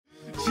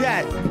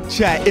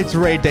Chat, it's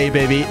raid day,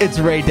 baby. It's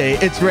raid day.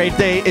 It's raid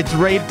day. It's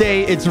raid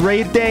day. It's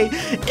raid day.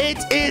 It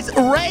is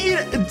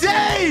raid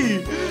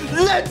day.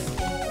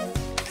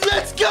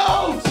 Let's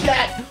go,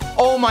 chat.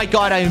 Oh my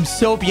god, I am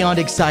so beyond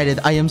excited.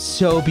 I am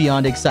so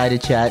beyond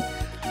excited, chat.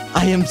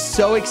 I am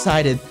so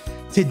excited.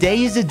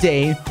 Today is a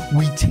day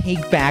we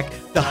take back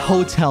the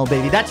hotel,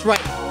 baby. That's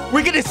right.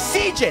 We're gonna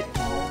siege it.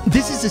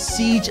 This is a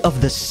siege of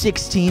the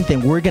 16th,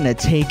 and we're gonna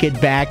take it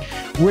back.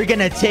 We're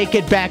gonna take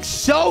it back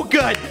so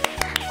good.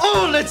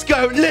 Oh, let's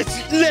go.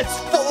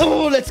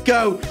 Let's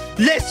go.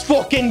 Let's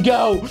fucking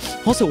go.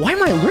 Also, why are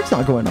my alerts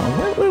not going on?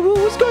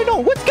 What's going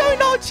on? What's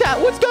going on, chat?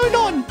 What's going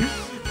on?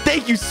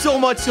 Thank you so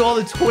much to all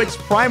the Twitch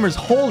primers.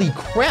 Holy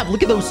crap.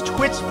 Look at those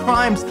Twitch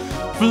primes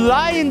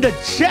flying the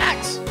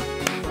chat.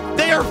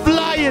 They are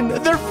flying.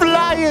 They're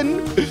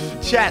flying.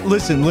 Chat,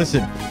 listen.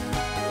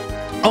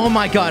 Oh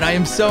my god, I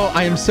am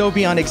so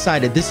beyond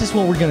excited. This is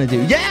what we're gonna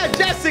do. Yeah,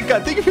 Jessica,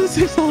 thank you for the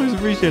 $6.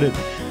 Appreciate it.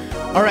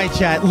 All right,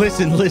 chat,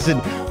 listen.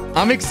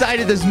 I'm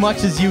excited as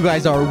much as you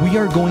guys are. We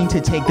are going to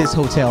take this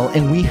hotel,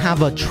 and we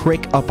have a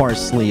trick up our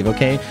sleeve,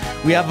 okay?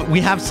 We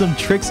have some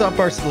tricks up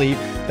our sleeve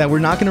that we're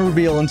not going to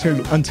reveal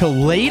until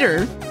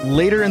later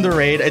in the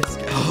raid. It's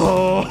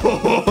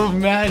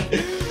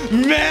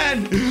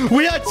man,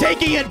 we are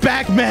taking it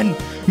back, men.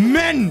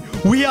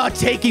 We are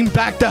taking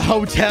back the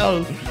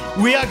hotel.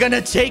 We are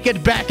gonna take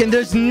it back, and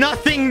there's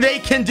nothing they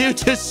can do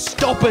to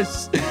stop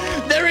us.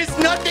 There is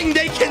nothing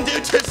they can do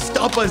to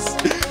stop us.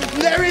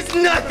 There is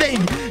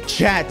nothing.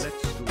 Chat,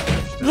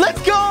 let's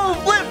go.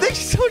 Flip, thanks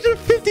so much for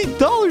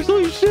 $50.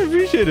 Holy shit,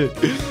 appreciate it.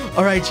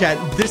 All right, chat,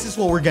 this is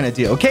what we're gonna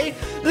do, okay?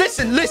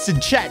 Listen,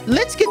 chat,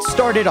 let's get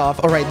started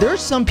off. All right, there are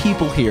some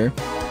people here.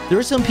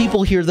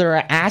 That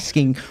are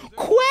asking,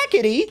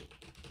 Quackity,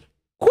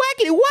 why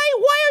are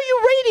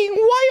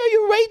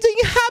you rating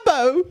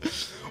Habbo?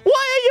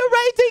 Why are you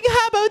rating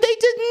Habbo? They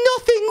did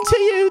nothing to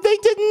you. They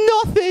did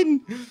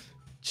nothing.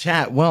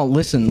 Chat, well,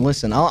 listen.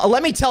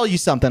 Let me tell you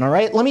something, all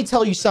right? Let me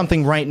tell you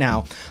something right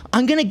now.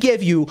 I'm going to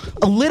give you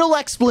a little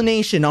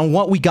explanation on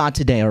what we got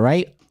today, all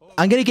right?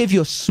 I'm going to give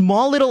you a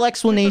small little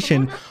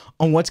explanation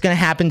on what's going to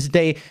happen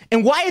today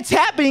and why it's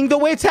happening the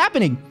way it's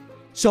happening.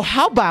 So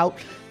how about,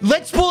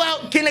 let's pull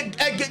out,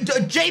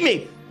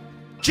 Jamie,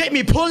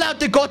 pull out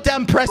the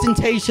goddamn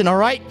presentation, all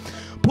right?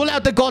 Pull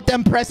out the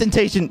goddamn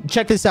presentation.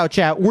 Check this out,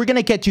 chat. We're going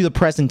to get you the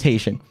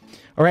presentation.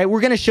 All right?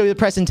 We're going to show you the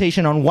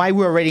presentation on why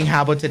we're rating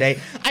Habbo today.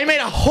 I made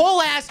a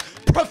whole-ass,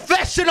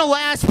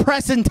 professional-ass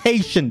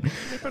presentation.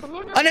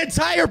 An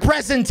entire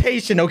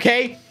presentation,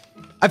 okay?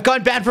 I've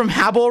gone bad from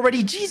Habbo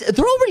already. Jeez,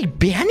 they're already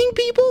banning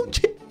people?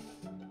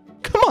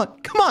 Come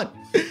on.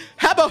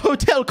 Habbo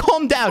Hotel,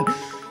 calm down.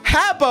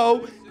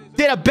 Habbo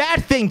did a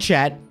bad thing,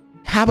 chat.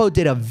 Habbo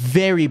did a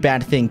very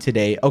bad thing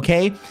today,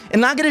 okay?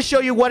 And I'm going to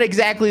show you what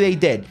exactly they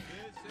did.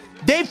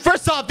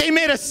 First off, they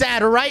made us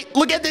sad, all right?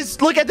 Look at this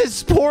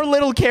poor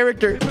little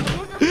character.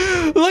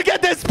 Look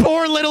at this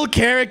poor little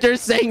character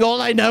saying,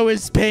 all I know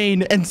is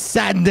pain and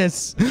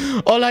sadness.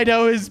 All I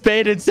know is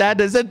pain and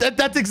sadness.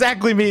 That's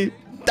exactly me.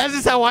 That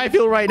is how I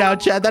feel right now,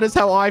 chat. That is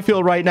how I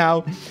feel right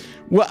now.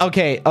 Well,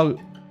 okay. Oh,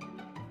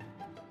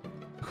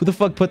 who the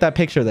fuck put that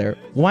picture there?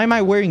 Why am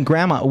I wearing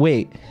grandma?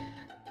 Wait,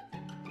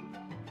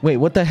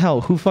 what the hell?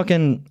 Who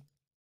fucking...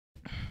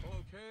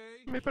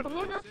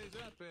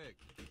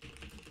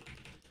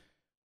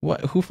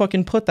 What? Who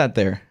fucking put that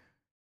there?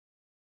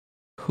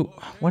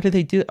 What did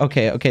they do?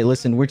 Okay,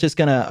 listen, we're just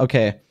gonna...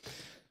 Okay.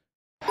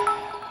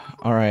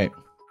 All right,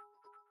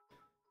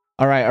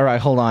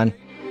 hold on.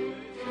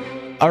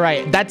 All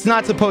right, that's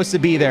not supposed to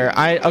be there.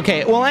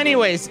 Okay, well,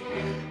 anyways,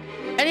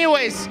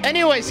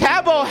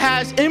 Habbo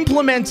has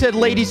implemented,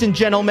 ladies and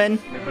gentlemen,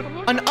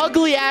 an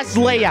ugly-ass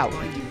layout.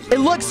 It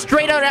looks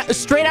straight out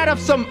of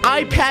some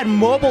iPad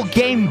mobile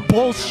game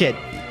bullshit.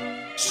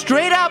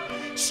 Straight out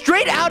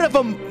of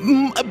a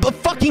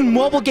fucking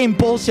mobile game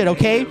bullshit,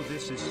 okay?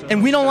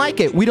 And we don't like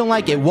it.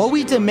 What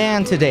we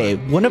demand today,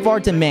 one of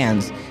our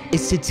demands,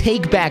 is to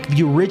take back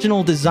the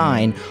original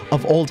design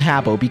of old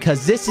Habbo,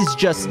 because this is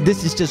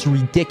just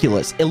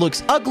ridiculous. It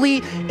looks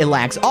ugly. It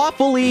lags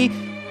awfully.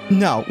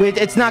 No,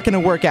 it's not going to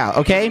work out,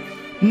 okay?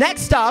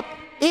 Next up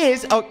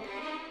is... Oh,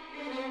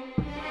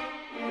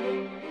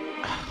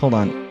 hold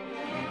on.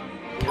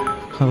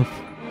 Hold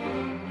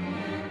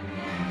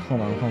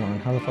on.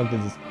 How the fuck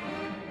does this...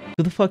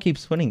 Who the fuck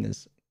keeps putting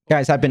this?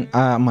 Guys, I've been...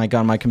 oh my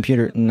god, my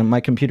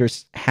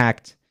computer's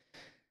hacked.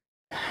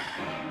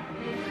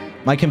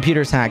 My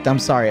computer's hacked. I'm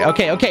sorry.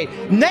 Okay.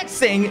 Next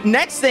thing.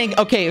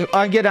 Okay,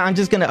 I'm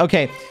just gonna...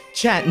 Okay,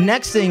 chat.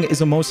 Next thing is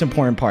the most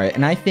important part,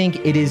 and I think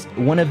it is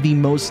one of the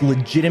most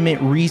legitimate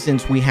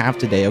reasons we have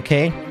today,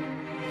 okay?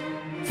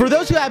 For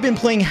those who have been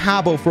playing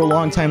Habbo for a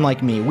long time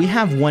like me, we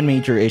have one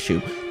major issue.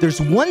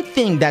 There's one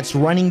thing that's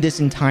running this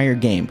entire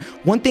game.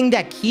 One thing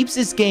that keeps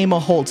this game a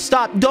hold.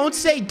 Stop. Don't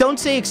say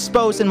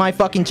exposed in my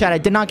fucking chat. I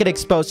did not get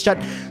exposed.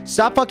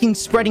 Stop fucking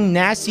spreading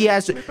nasty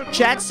ass...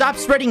 Chat, stop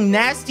spreading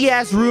nasty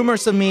ass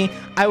rumors of me.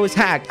 I was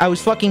hacked. I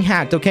was fucking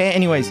hacked, okay?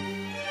 Anyways.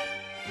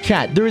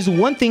 Chat, there is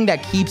one thing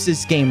that keeps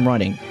this game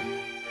running.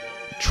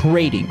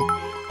 Trading.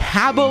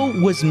 Habbo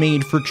was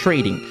made for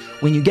trading.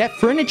 When you get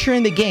furniture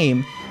in the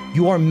game,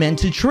 you are meant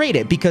to trade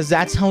it because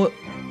that's how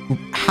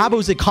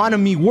Habbo's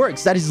economy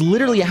works. That is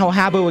literally how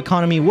Habbo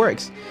economy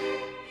works.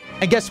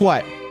 And guess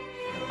what?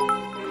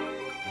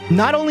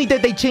 Not only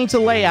did they change the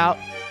layout,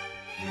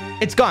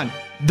 it's gone.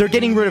 They're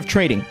getting rid of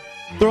trading.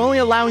 They're only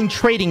allowing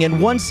trading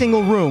in one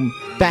single room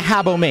that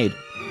Habbo made.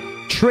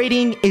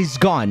 Trading is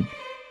gone.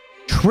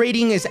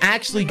 Trading is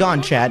actually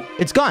gone, chat.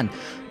 It's gone.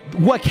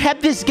 What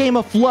kept this game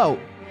afloat,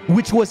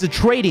 which was the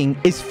trading,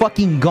 is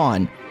fucking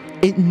gone.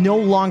 It no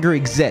longer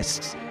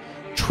exists.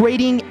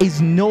 Trading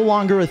is no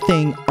longer a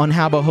thing on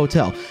Habbo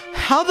Hotel.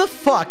 How the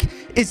fuck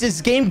is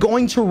this game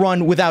going to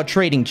run without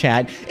trading,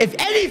 chat? If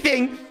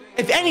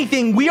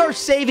anything, we are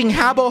saving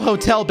Habbo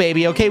Hotel,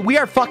 baby, okay? We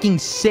are fucking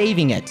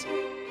saving it.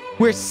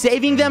 We're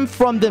saving them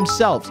from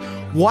themselves.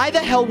 Why the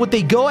hell would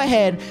they go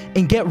ahead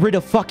and get rid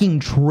of fucking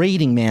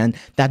trading, man?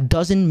 That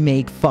doesn't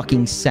make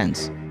fucking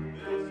sense.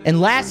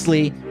 And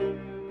lastly...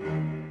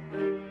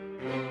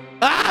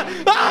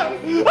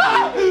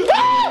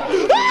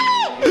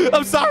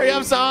 I'm sorry.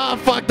 Oh,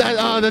 fuck that.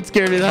 Oh, that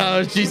scared me.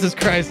 Oh, Jesus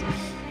Christ.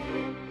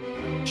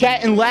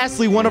 Chat, and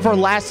lastly, one of our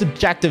last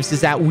objectives is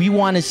that we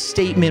want a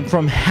statement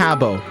from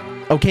Habbo.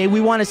 Okay,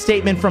 we want a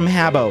statement from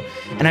Habbo.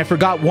 And I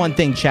forgot one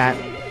thing, chat.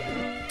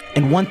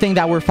 And one thing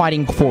that we're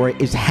fighting for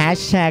is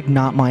hashtag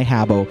not my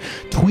Habbo.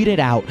 Tweet it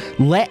out.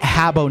 Let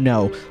Habbo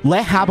know.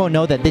 Let Habbo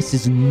know that this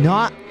is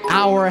not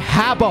our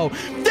Habbo.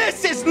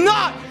 This is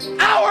not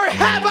our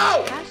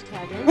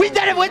Habbo. We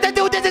did it with the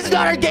dude. This is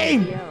not our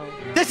game.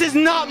 This is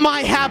not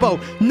my Habbo.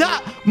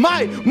 Not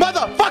my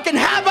motherfucking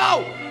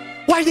Habbo.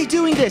 Why are they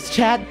doing this,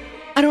 chat?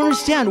 I don't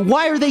understand.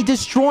 Why are they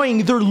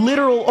destroying their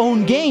literal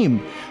own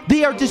game?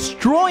 They are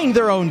destroying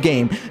their own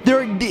game.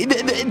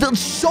 There's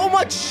so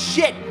much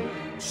shit.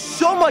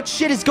 So much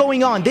shit is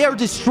going on. They are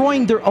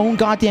destroying their own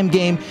goddamn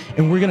game,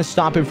 and we're gonna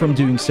stop him from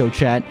doing so,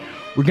 chat.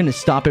 We're gonna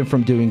stop him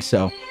from doing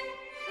so.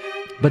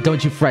 But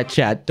don't you fret,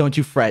 chat. Don't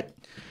you fret.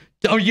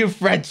 Don't you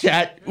fret,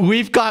 chat.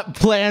 We've got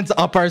plans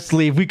up our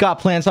sleeve. We got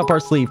plans up our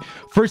sleeve.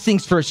 First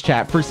things first,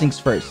 chat. First things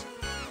first.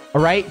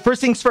 All right?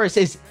 First things first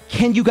is,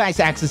 can you guys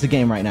access the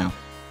game right now?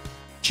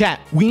 Chat,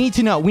 we need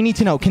to know. We need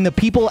to know. Can the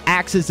people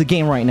access the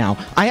game right now?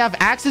 I have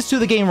access to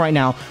the game right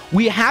now.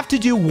 We have to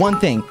do one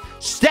thing.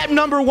 Step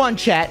number one,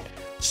 chat.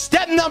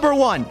 Step number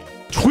one.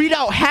 Tweet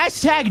out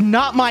hashtag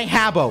not my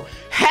Habbo.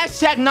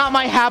 Hashtag not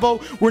my Habbo.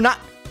 We're not...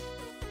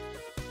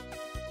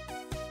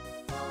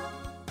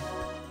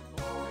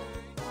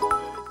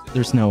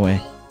 There's no way.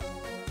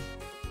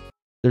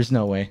 There's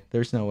no way.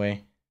 There's no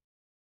way.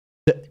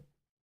 Okay,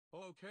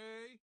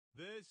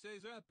 this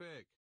is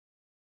epic.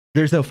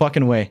 There's no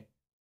fucking way.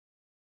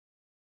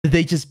 Did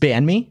they just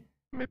ban me?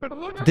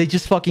 Did they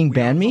just fucking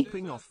ban me?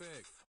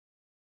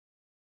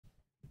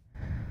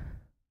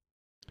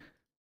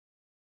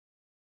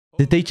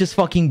 Did they just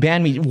fucking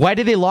ban me? Why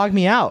did they log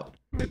me out?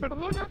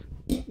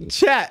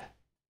 Chat.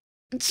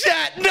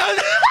 Chat. No.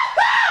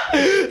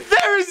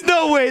 There is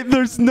no way.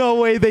 There's no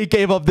way they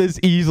gave up this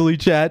easily,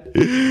 chat.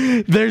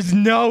 There's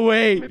no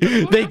way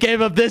they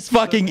gave up this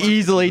fucking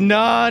easily.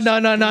 No.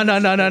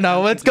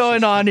 What's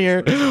going on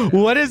here?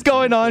 What is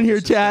going on here,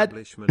 chat?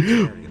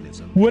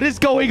 What is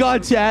going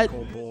on, chat?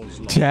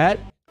 Chat?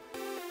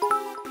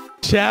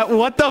 Chat,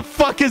 what the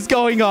fuck is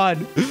going on?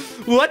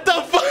 What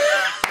the fuck?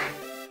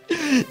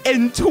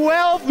 In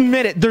 12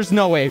 minutes. There's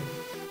no way.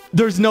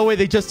 There's no way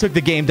they just took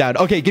the game down.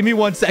 Okay, give me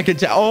 1 second,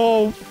 chat.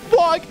 Oh,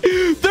 fuck.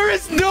 There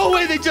is no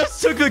way they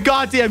just took the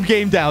goddamn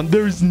game down.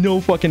 There's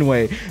no fucking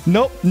way.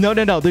 Nope. No.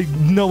 There's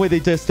no way they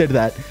just did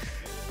that.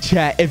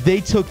 Chat, if they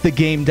took the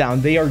game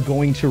down, they are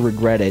going to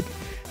regret it.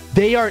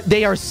 They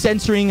are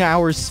censoring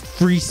our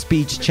free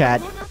speech,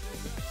 chat.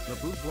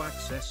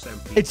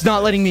 It's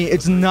not letting me.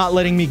 It's not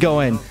letting me go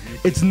in.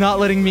 It's not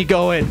letting me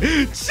go in.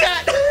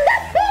 Chat.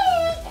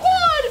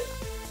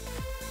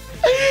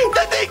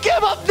 Did they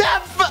give up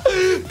that?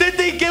 Did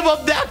they give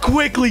up that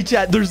quickly,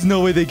 chat? There's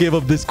no way they gave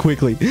up this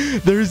quickly.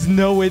 There's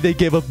no way they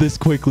gave up this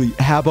quickly.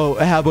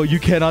 Habbo, you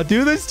cannot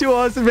do this to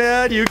us,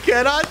 man. You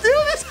cannot do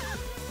this.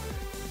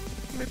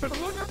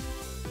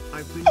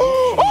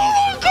 Oh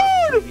my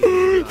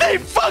god! They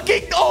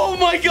fucking... Oh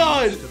my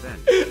god!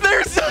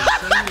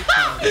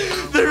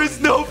 There is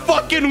no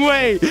fucking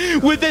way.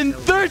 Within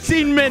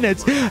 13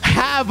 minutes,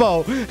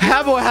 Habbo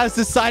has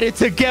decided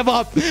to give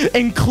up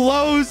and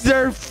close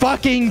their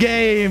fucking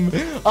game.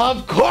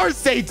 Of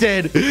course they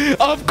did.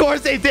 Of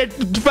course they did,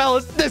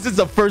 fellas. This is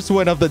the first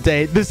win of the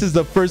day. This is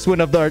the first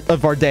win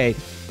of our day.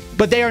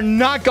 But they are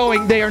not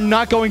going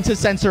to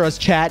censor us,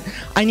 chat.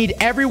 I need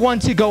everyone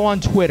to go on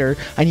Twitter.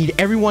 I need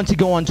everyone to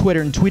go on Twitter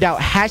and tweet out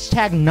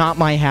hashtag not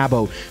my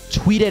Habbo.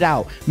 Tweet it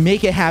out.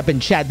 Make it happen,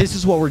 chat. This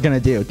is what we're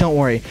gonna do. Don't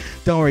worry.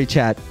 Don't worry,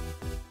 chat.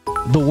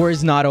 The war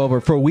is not over,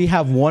 for we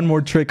have one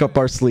more trick up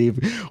our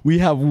sleeve. We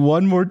have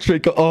one more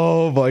trick.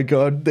 Oh my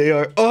god, they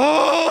are...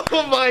 Oh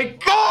my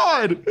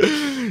god!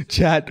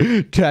 Chat,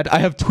 I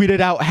have tweeted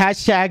out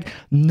hashtag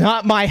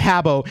not my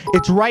Habbo.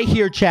 It's right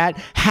here, chat.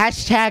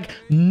 Hashtag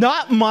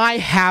not my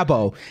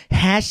Habbo.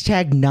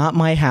 Hashtag not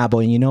my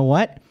Habbo. And you know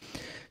what?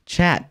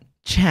 Chat,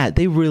 Chat,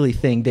 they really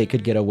think they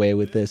could get away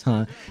with this,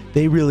 huh?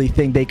 They really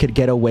think they could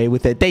get away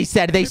with it. They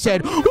said,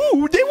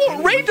 ooh, they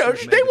won't raid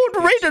us. They won't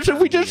raid us if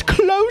we just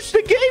close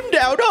the game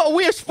down. Oh,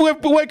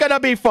 we're gonna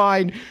be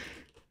fine.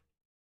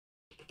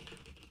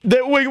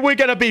 We're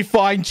gonna be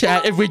fine,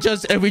 chat, if we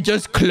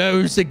just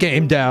close the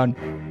game down.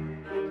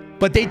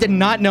 But they did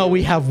not know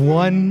we have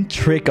one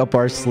trick up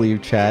our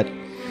sleeve, chat.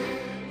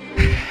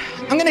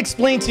 I'm gonna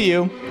explain to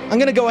you. I'm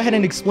gonna go ahead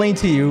and explain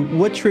to you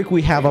what trick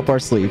we have up our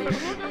sleeve.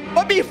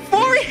 But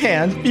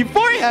beforehand,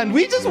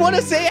 we just want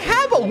to say,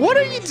 Habbo, what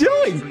are you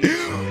doing?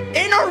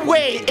 In our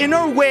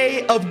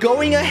way of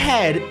going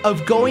ahead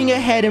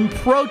and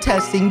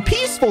protesting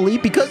peacefully,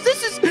 because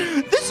this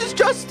is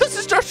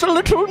just a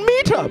little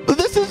meetup.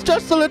 This is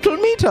just a little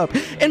meetup.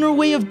 In our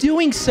way of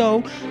doing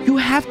so, you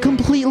have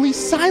completely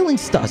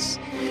silenced us.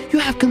 You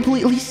have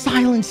completely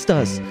silenced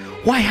us.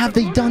 Why have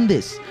they done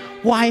this?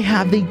 Why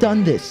have they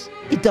done this?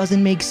 It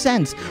doesn't make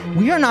sense.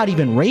 We are not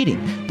even raiding.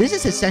 This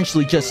is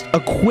essentially just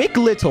a quick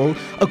little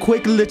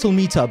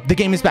meetup. The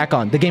game is back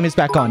on. The game is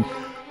back on.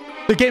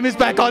 The game is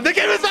back on. The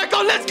game is back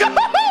on. Let's go.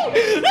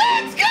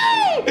 Let's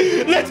go.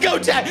 Let's go,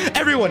 chat.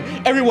 Everyone,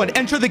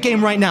 enter the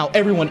game right now.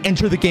 Everyone,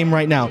 enter the game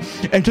right now.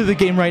 Enter the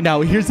game right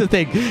now. Here's the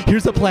thing.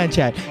 Here's the plan,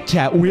 chat.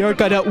 Chat, we are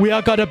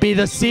gonna be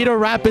the Cedar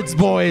Rapids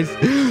boys.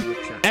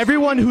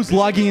 Everyone who's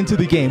logging into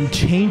the game,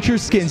 change your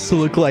skins to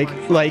look like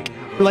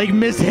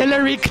Miss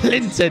Hillary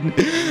Clinton,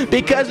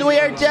 because we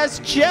are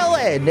just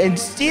chilling in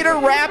Cedar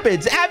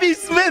Rapids. Abby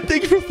Smith,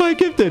 thank you for 5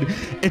 gifted.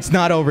 It's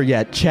not over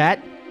yet.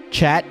 Chat,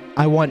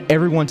 I want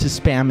everyone to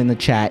spam in the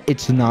chat.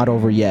 It's not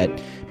over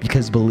yet,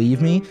 because believe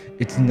me,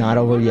 it's not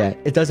over yet.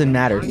 It doesn't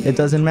matter. It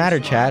doesn't matter,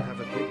 chat.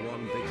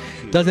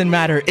 Doesn't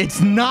matter. It's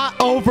not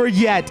over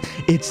yet.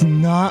 It's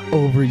not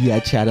over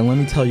yet, chat, and let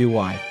me tell you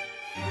why.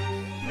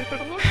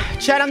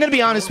 Chat, I'm gonna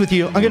be honest with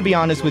you.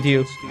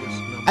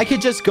 I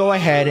could just go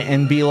ahead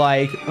and be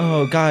like,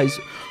 oh, guys,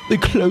 they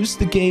closed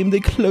the game.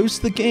 They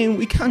closed the game.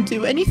 We can't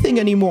do anything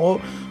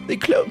anymore. They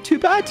closed. Too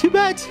bad. Too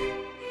bad.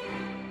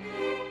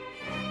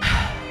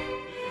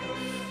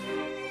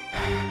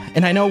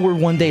 And I know we're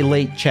one day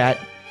late, chat.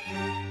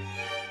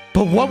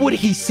 But what would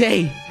he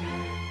say?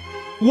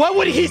 What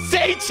would he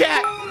say,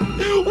 chat?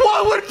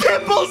 What would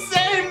people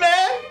say,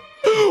 man?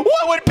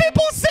 What would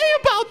people say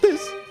about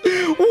this?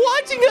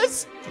 Watching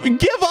us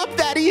give up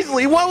that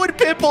easily. What would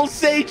people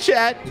say,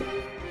 chat?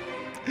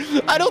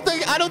 I don't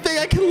think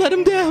I can let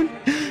him down.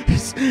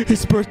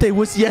 His birthday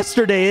was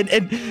yesterday,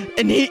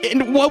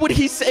 and what would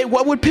he say?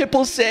 What would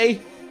people say?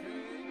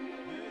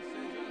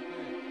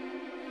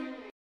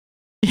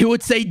 He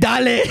would say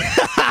dale.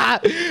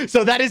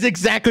 So that is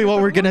exactly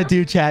what we're gonna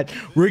do, chat.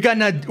 We're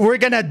gonna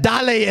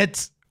dale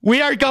it.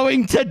 We are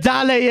going to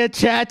dale it,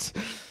 chat.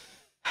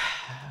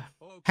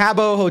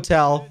 Habbo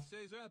Hotel.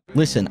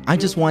 Listen, I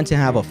just want to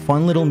have a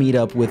fun little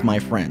meetup with my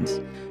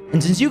friends.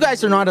 And since you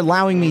guys are not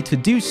allowing me to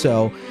do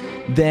so,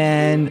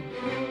 then,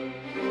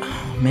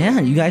 oh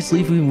man, you guys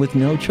leave me with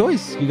no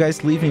choice. You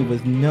guys leave me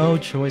with no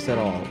choice at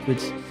all,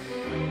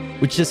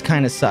 which just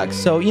kind of sucks.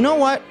 So, you know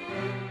what?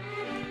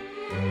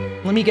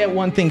 Let me get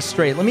one thing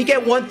straight. Let me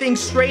get one thing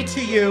straight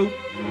to you.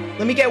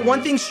 Let me get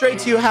one thing straight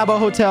to you, Habbo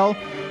Hotel.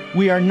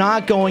 We are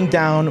not going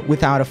down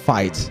without a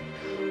fight.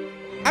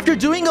 After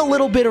doing a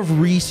little bit of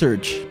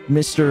research,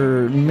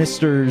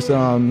 Misters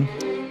of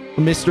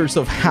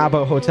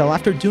Habbo Hotel,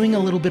 after doing a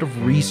little bit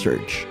of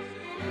research,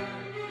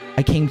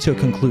 I came to a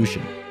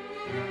conclusion.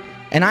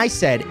 And I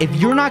said, if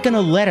you're not going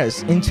to let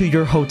us into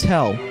your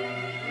hotel,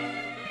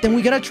 then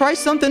we got to try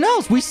something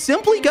else. We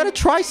simply got to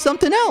try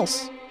something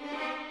else.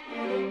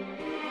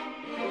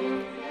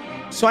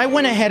 So I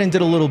went ahead and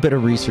did a little bit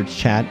of research,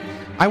 chat.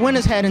 I went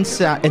ahead and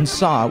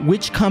saw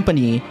which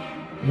company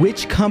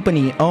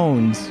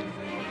owns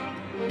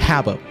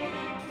Habbo.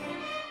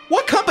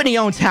 What company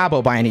owns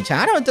Habbo by any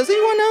chance? Does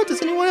anyone know?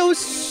 Does anyone know?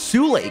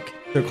 Sioux Lake.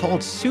 They're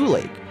called Sioux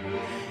Lake.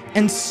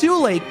 And Sioux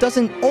Lake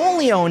doesn't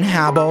only own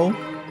Habbo,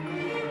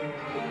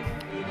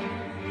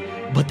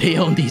 but they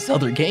own these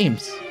other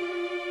games,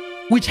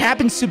 which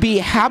happens to be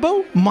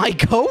Habbo, My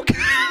Coke,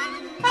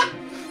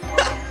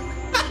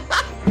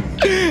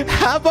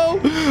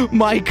 Habbo,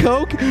 My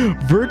Coke,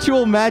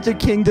 Virtual Magic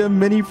Kingdom,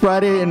 Mini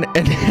Friday, and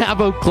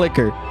Habbo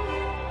Clicker.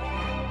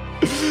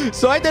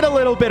 So I did a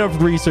little bit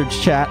of research,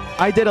 chat.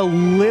 I did a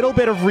little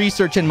bit of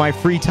research in my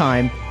free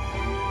time,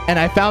 and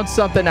I found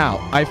something out.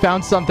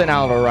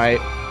 All right.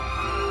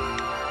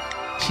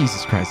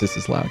 Jesus Christ, this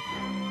is loud.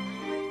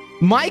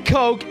 My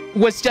Coke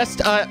was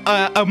just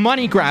a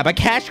money grab, a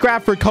cash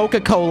grab for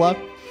Coca-Cola.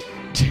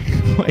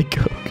 My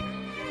Coke.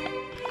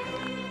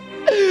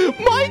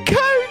 My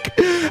Coke.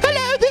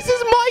 Hello, this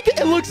is my.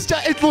 It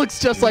looks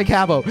just like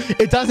Habbo.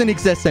 It doesn't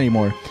exist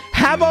anymore.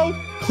 Habbo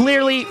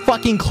clearly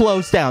fucking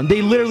closed down.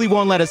 They literally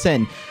won't let us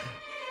in.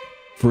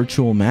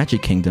 Virtual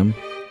Magic Kingdom.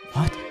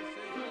 What?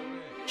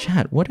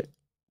 Chat, what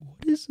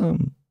is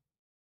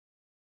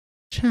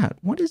Chat,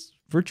 what is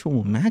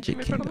Virtual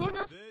Magic Kingdom?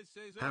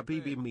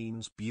 Habibi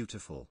means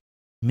beautiful.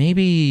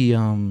 Maybe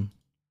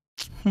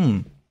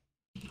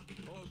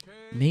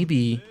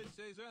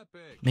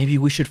maybe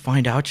we should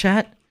find out,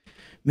 chat.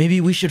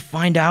 maybe we should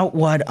find out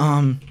what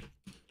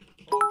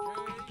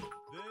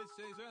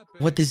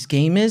this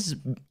game is.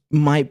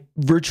 My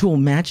virtual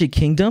magic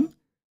kingdom.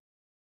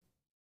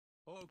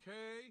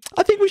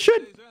 I think we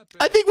should.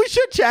 I think we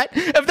should, chat.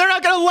 If they're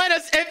not gonna let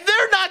us, if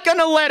they're not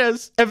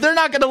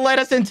gonna let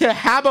us into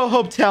Habbo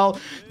Hotel,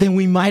 then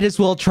we might as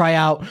well try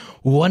out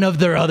one of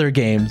their other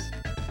games.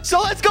 So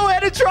let's go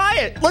ahead and try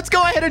it. Let's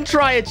go ahead and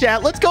try it,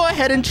 chat. Let's go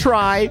ahead and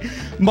try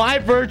my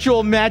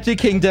virtual magic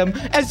kingdom.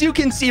 As you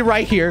can see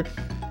right here,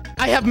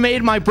 I have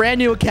made my brand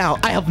new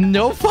account. I have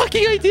no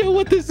fucking idea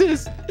what this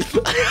is.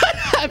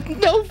 I have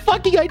no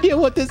fucking idea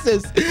what this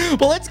is.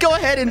 But let's go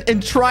ahead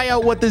and try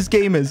out what this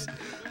game is.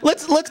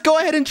 Let's go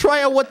ahead and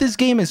try out what this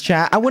game is,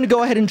 chat. I want to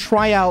go ahead and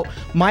try out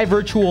my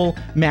virtual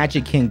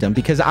magic kingdom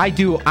because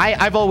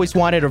I've always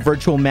wanted a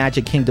virtual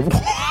magic kingdom.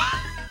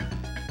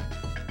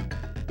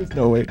 There's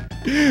no way.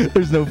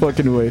 There's no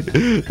fucking way.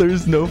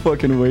 There's no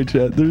fucking way,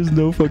 chat. There's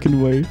no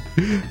fucking way.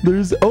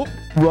 Oh,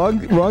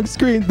 wrong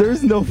screen.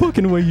 There's no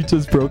fucking way you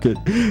just broke it.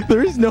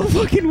 There is no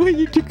fucking way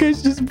you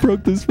guys just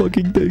broke this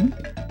fucking thing.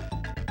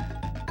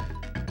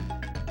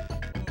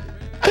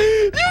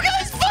 You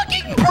guys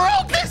fucking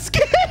broke this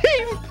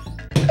game!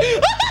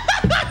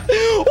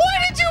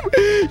 Why did you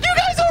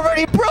guys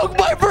already broke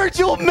my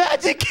virtual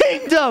magic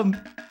kingdom!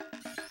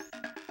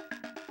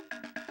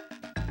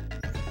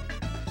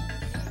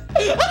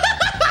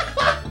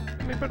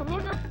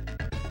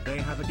 They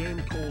have a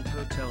game called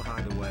Hotel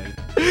Hideaway.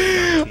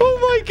 Oh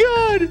my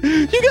god!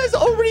 You guys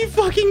already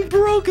fucking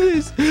broke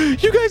this!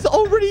 You guys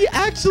already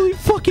actually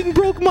fucking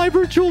broke my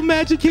virtual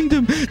magic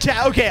kingdom!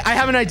 Chat, okay, I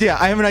have an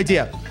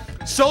idea.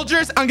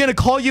 Soldiers, I'm gonna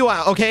call you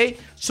out, okay?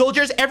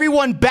 Soldiers,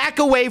 everyone back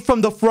away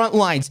from the front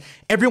lines.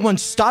 Everyone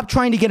stop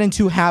trying to get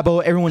into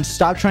Habbo. Everyone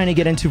stop trying to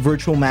get into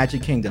Virtual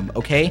Magic Kingdom,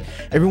 okay?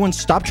 Everyone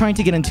stop trying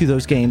to get into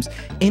those games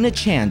in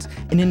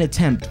an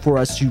attempt for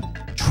us to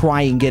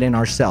try and get in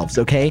ourselves,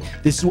 okay?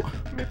 This is...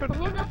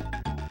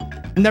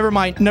 Never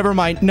mind.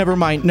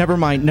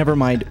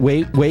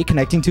 Wait,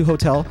 connecting to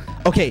hotel.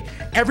 Okay,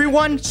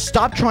 everyone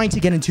stop trying to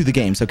get into the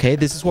games, okay?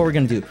 This is what we're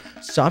gonna do.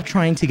 Stop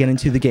trying to get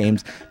into the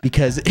games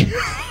because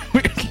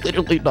we're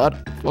literally not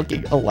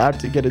fucking allowed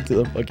to get into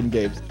the fucking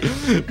games.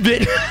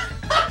 But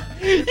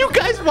you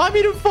guys want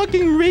me to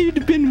fucking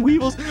raid bin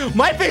Weevils?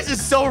 My face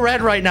is so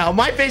red right now.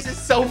 My face is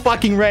so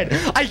fucking red.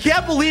 I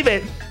can't believe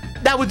it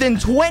that within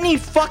 20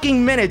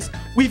 fucking minutes,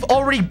 we've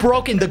already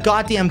broken the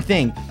goddamn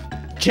thing.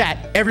 Chat,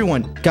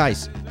 everyone,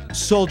 guys,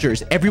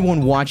 soldiers,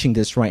 everyone watching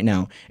this right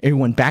now,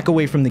 everyone back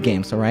away from the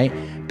games, all right?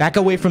 Back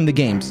away from the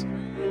games.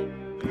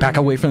 Back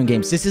away from the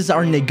games. This is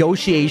our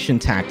negotiation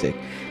tactic.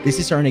 This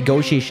is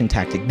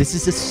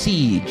a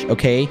siege,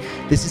 okay?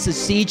 This is a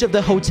siege of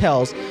the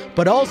hotels,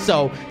 but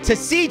also to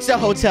siege the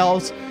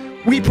hotels,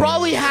 we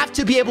probably have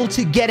to be able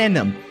to get in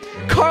them.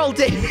 Carl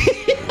Davey.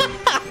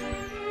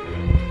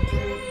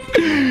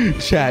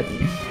 Chat,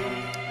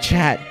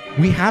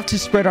 we have to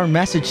spread our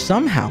message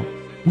somehow.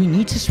 We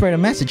need to spread a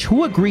message.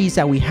 Who agrees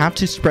that we have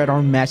to spread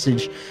our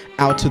message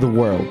out to the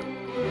world?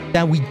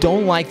 That we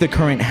don't like the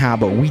current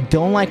Habbo. We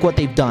don't like what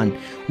they've done.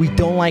 We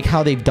don't like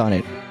how they've done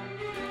it.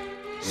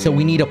 So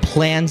we need a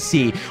plan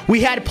C.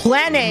 We had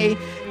plan A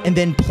and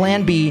then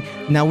plan B.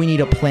 Now we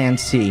need a plan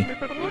C.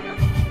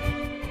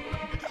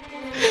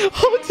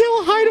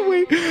 Hotel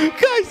Hideaway.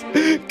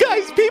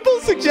 Guys, people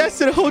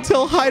suggested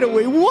Hotel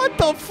Hideaway. What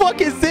the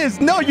fuck is this?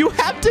 No, you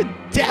have to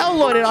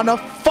download it on a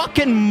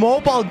fucking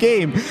mobile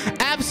game.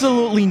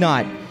 Absolutely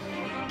not.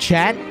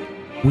 Chat,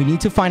 we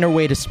need to find our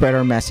way to spread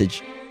our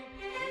message.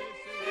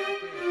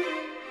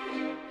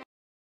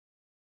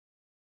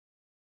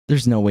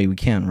 There's no way we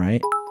can,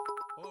 right?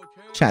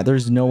 Chat,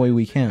 there's no way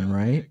we can,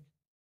 right?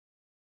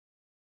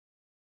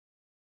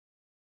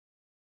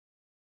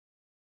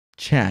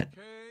 Chat,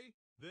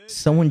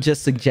 someone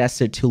just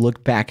suggested to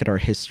look back at our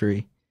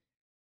history.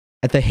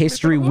 At the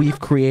history we've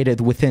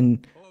created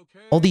within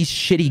all these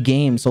shitty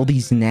games, all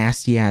these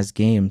nasty ass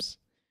games.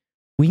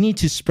 We need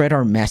to spread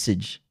our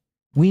message.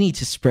 We need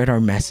to spread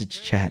our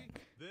message, chat.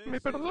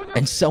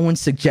 And someone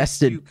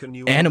suggested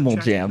Animal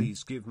Jam.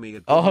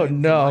 Oh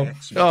no.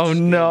 Oh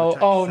no.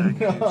 Oh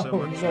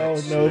no.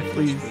 No,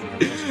 please.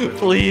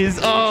 Please.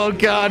 Oh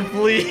god,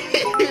 please.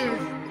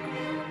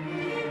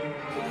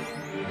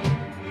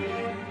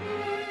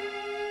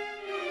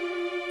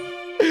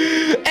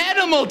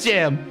 Animal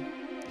Jam.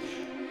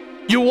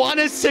 You want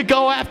us to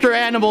go after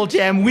Animal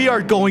Jam? We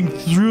are going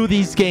through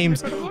these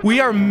games. We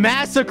are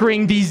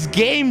massacring these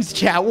games,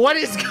 chat. What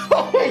is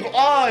going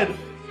on?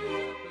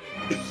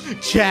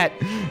 Chat,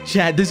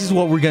 this is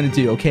what we're gonna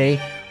do, okay?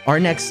 Our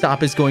next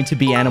stop is going to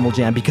be Animal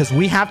Jam because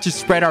we have to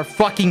spread our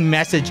fucking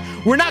message.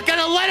 We're not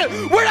gonna let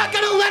him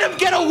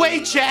get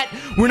away, chat.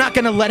 We're not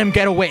gonna let him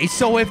get away.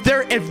 So if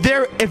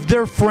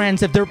their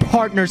friends, if their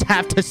partners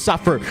have to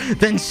suffer,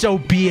 then so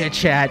be it,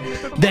 chat.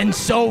 Then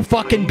so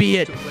fucking be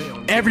it.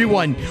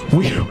 Everyone,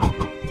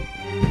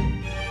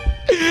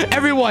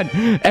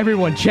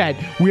 chat,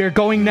 we are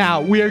going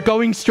now. We are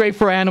going straight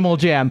for Animal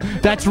Jam.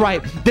 That's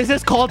right. This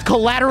is called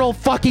collateral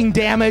fucking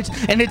damage,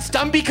 and it's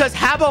done because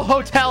Habbo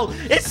Hotel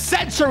is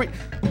censoring.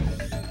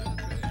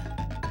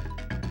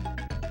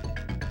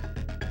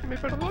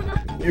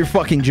 You're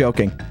fucking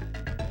joking.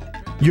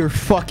 You're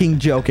fucking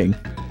joking.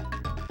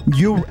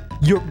 You're...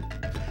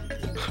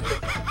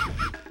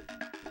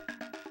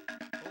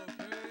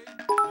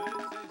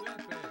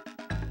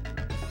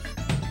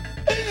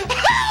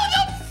 How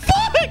the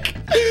fuck?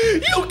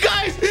 You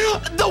guys,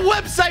 the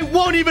website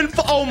won't even...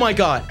 Oh my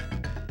god.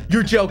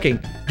 You're joking.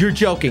 You're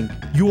joking.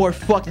 You are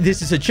fucking...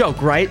 This is a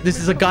joke, right? This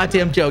is a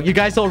goddamn joke. You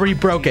guys already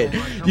broke it.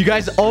 You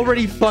guys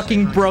already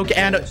fucking broke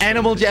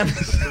Animal Jam.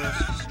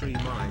 Stream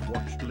I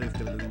watched lived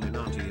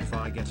Illuminati. If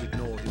I get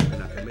ignored, you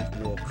can commit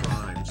war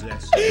crimes.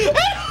 Yes.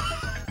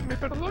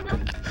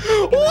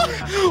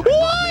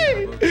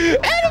 Why?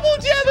 Animal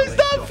Jam is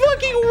not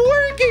fucking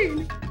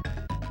working.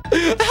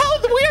 How?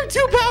 We are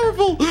too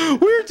powerful.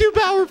 We're too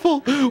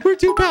powerful. We're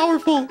too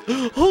powerful.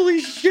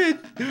 Holy shit.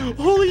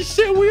 Holy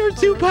shit. We are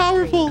too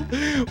powerful.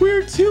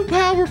 We're too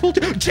powerful.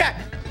 Chat.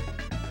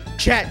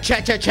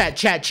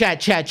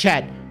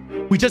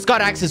 We just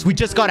got access. We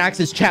just got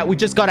access. Chat. We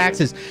just got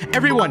access.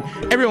 Everyone.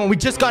 We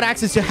just got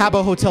access to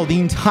Habbo Hotel. The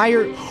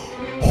entire...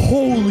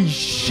 Holy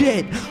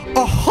shit.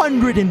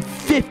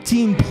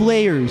 115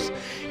 players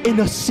in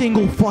a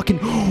single fucking...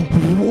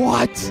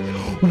 What?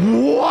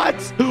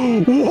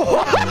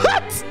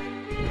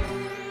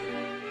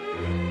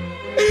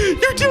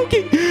 You're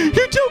joking.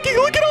 You're joking.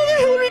 Look at all the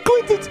Hillary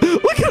Clintons.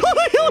 Look at all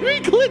the Hillary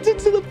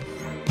Clintons in the...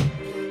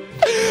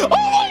 Oh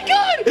my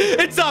god.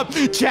 It's up.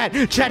 Chat,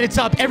 it's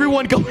up.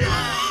 Everyone go...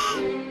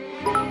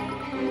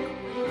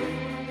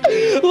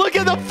 Look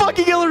at the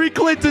fucking Hillary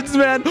Clintons,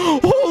 man.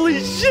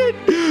 Holy shit.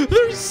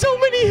 There's so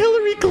many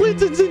Hillary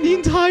Clintons in the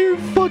entire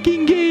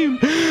fucking game.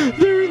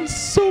 There are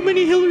so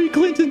many Hillary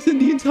Clintons in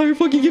the entire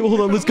fucking game.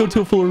 Hold on, let's go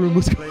to a full room.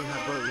 Let's go.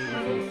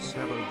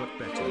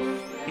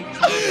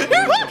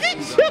 You're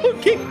fucking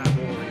joking.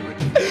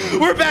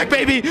 We're back,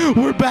 baby.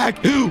 We're back.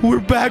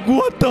 What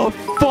the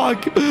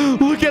fuck?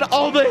 Look at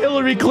all the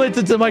Hillary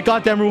Clintons in my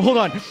goddamn room. Hold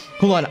on.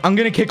 I'm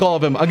gonna kick all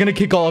of them.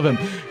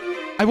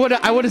 I want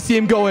to see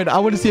him going. I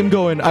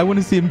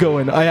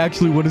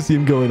actually want to see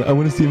him going. Oh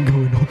my god.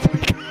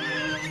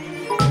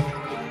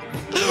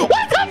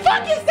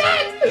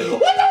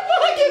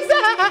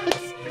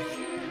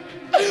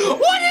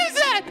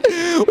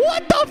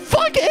 What the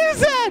fuck is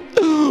that?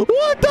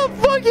 What the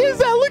fuck is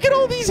that? Look at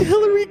all these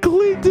Hillary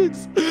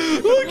Clintons.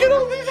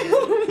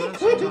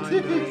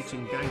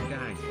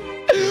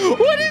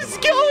 What is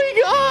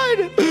going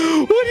on?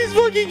 What is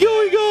fucking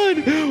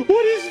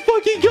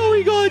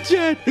going on,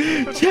 Chad?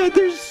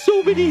 There's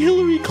so many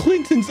Hillary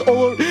Clintons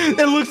all over.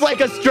 It looks like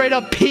a straight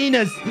up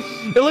penis.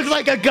 It looks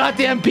like a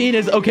goddamn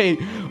penis. Okay,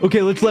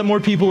 let's let more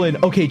people in.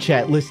 Okay,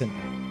 chat, listen,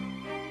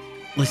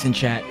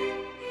 chat.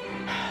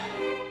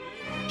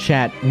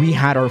 We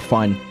had our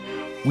fun.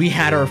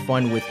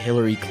 With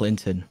Hillary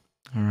Clinton.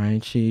 All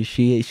right, she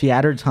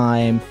had her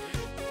time,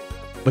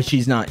 but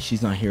she's not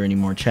here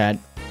anymore, chat.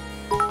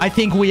 I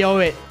think we owe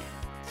it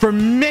for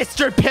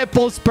Mr.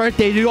 Pipple's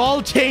birthday to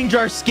all change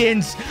our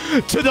skins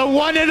to the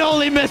one and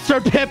only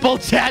Mr. Pipple,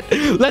 chat.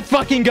 Let's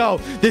fucking go.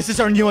 This is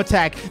our new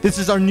attack. This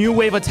is our new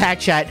wave attack,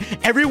 chat.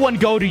 Everyone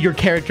go to your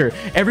character.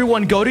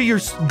 Everyone go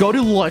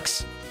to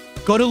looks.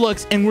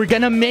 And we're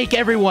gonna make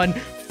everyone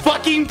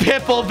fucking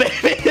Pipple,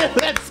 baby.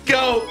 Let's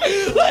go.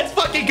 Let's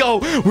fucking go.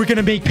 We're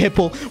gonna make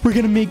Pipple.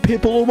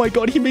 Oh my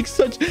god, he made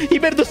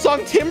the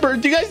song Timber.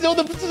 Do you guys know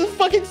the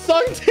fucking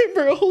song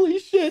Timber? Holy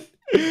shit.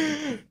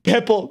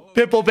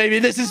 Pipple, baby,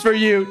 this is for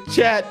you.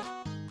 Chat,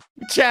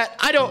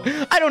 I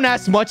don't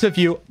ask much of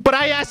you, but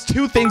I ask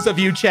two things of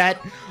you, chat.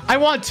 I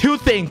want two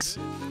things.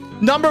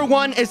 Number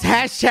one is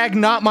hashtag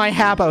not my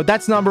Habbo.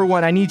 That's number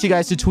one. I need you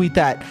guys to tweet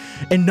that.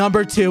 And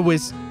number two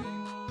is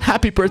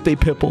happy birthday,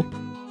 Pipple.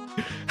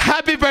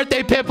 Happy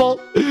birthday, Pipple.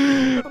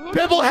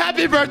 Pipple,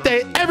 happy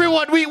birthday.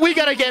 Everyone, we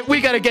gotta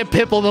get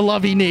Pipple the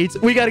love he needs.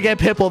 We gotta get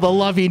Pipple the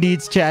love he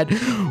needs, Chad.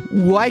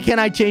 Why can't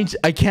I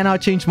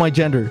cannot change my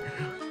gender.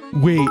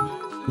 Wait,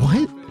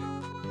 what?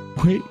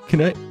 Wait, can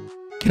I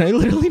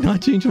literally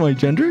not change my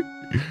gender?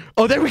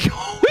 Oh, there we go.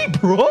 We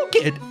broke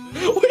it.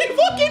 We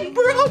fucking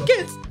broke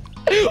it.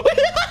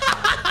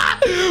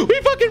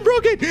 We fucking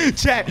broke it.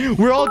 Chat,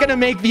 we're all gonna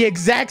make the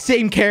exact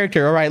same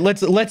character. All right,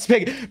 let's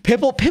pick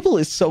Pipple. Pipple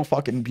is so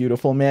fucking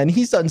beautiful, man.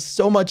 He's done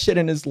so much shit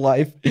in his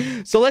life.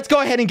 So let's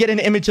go ahead and get an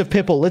image of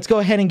Pipple.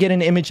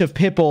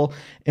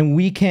 And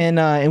we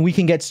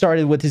can get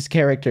started with his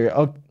character.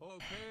 Okay,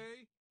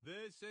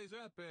 this is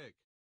epic.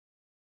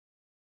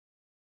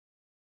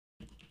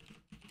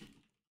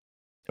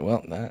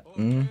 Well, that.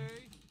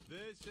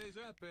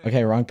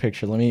 Okay, wrong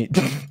picture. Let me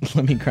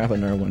grab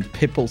another one.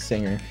 Pipple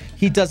singer.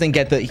 He doesn't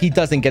get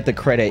the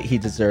credit he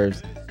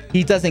deserves.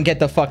 He doesn't get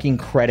the fucking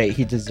credit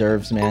he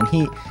deserves, man.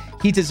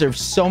 He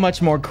deserves so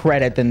much more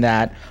credit than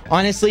that.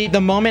 Honestly,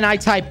 the moment I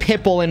type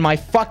Pipple in my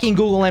fucking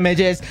Google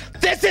images,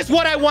 this is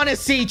what I want to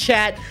see,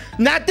 chat.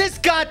 Not this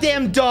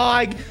goddamn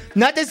dog.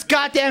 Not this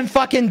goddamn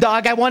fucking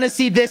dog. I want to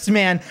see this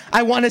man.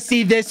 I want to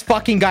see this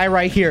fucking guy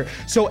right here.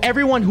 So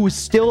everyone who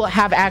still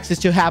have access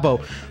to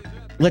Habbo,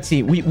 let's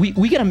see.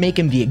 We gotta make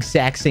him the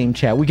exact same,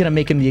 chat. We gotta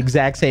make him the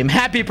exact same.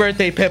 Happy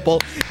birthday,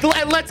 Pipple.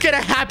 Let's get a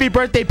happy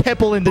birthday,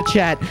 Pipple, in the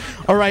chat.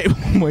 All right.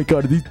 Oh my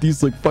god,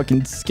 these look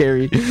fucking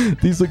scary.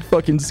 These look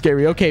fucking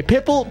scary. Okay,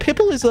 Pipple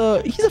is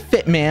he's a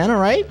fit man. All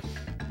right.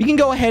 You can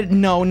go ahead.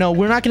 No,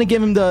 we're not gonna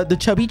give him the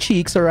chubby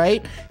cheeks. All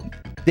right.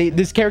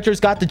 This character's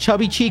got the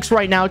chubby cheeks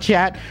right now,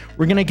 chat.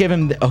 We're gonna give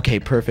him okay,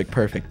 perfect.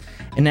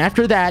 And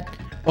after that,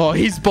 oh,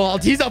 he's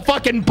bald. He's a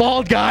fucking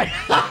bald guy.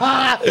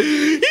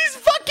 He's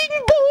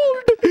fucking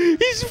bald.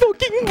 He's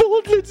fucking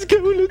bald. Let's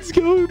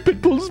go.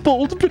 Pitbull's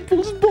bald.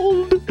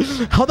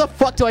 How the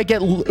fuck do I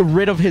get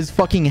rid of his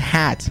fucking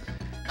hat?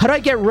 How do I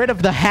get rid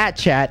of the hat,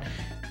 chat?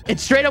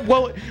 It's straight up,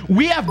 well,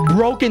 we have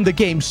broken the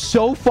game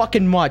so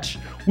fucking much.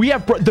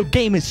 The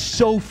game is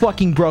so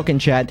fucking broken,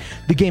 chat.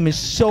 The game is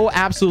so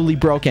absolutely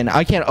broken.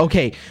 I can't.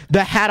 Okay,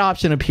 the hat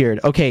option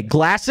appeared. Okay,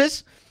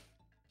 glasses.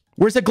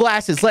 Where's the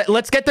glasses?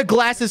 Let's get the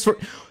glasses for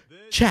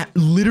chat.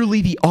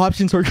 Literally, the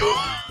options are chat.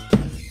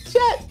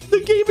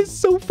 The game is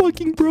so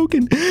fucking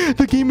broken.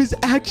 The game is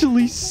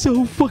actually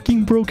so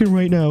fucking broken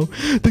right now.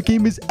 The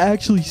game is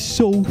actually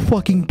so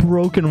fucking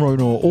broken right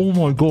now. Oh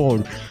my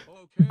god.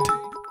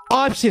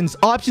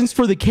 Options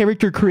for the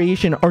character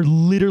creation are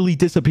literally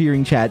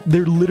disappearing, chat.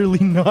 They're literally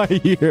not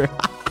here.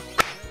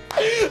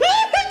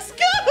 Let's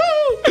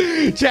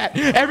go! Chat,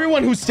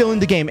 everyone who's still in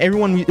the game,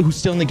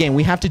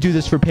 we have to do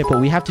this for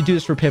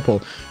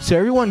Pipple. So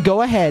everyone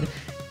go ahead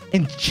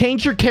and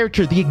change your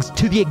character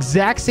to the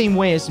exact same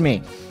way as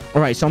me.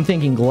 All right, so I'm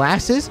thinking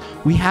glasses.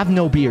 We have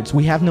no beards.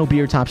 We have no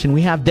beards option.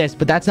 We have this,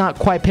 but that's not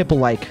quite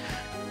Pipple-like.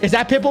 Is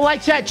that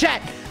Pipple-like, chat?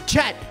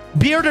 Chat.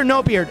 Beard or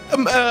no beard?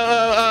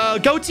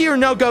 Goatee or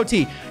no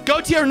goatee?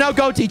 Goatee or no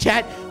goatee,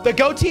 chat? The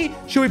goatee?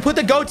 Should we put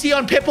the goatee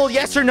on Pipple?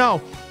 Yes or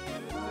no?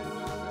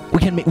 We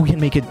can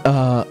make it.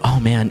 Oh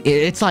man,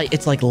 it's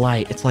like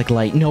light. It's like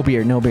light. No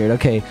beard.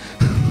 Okay.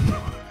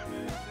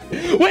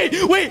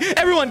 Wait,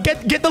 everyone,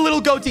 get the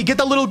little goatee. Get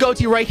the little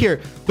goatee right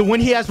here. The one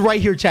he has right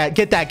here, chat.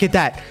 Get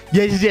that.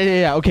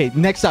 Yeah. Okay.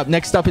 Next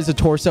up is a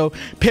torso.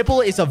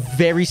 Pipple is a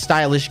very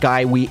stylish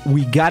guy. We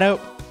gotta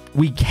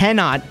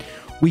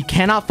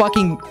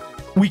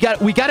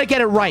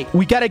get it right.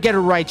 We gotta get it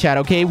right, chat.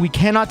 Okay, we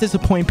cannot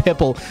disappoint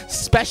Pipple,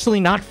 especially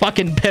not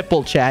fucking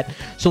Pipple, chat.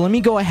 So let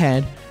me go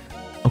ahead.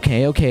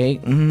 Okay.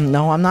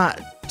 No, I'm not.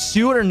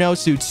 Suit or no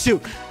suit?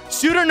 Suit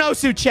or no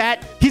suit,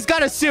 chat? He's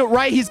got a suit,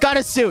 right? He's got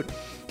a suit.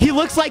 He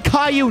looks like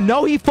Caillou.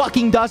 No, he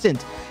fucking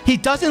doesn't. He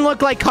doesn't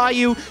look like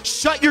Caillou.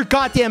 Shut your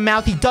goddamn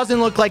mouth. He doesn't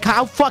look like...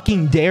 How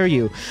fucking dare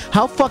you?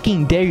 How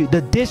fucking dare you?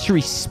 The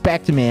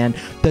disrespect, man.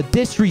 The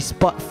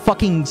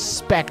fucking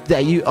spect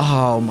that you...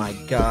 Oh, my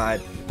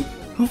God.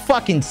 Who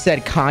fucking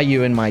said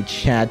Caillou in my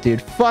chat,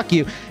 dude? Fuck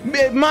you.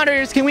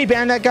 Moderators, can we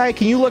ban that guy?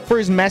 Can you look for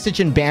his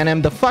message and ban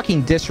him? The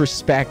fucking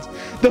disrespect.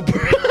 The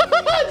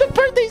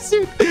birthday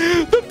suit.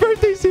 The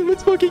birthday suit.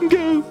 Let's fucking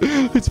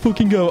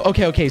go.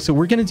 Okay. So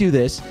we're gonna do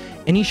this.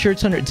 Any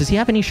shirts under... Does he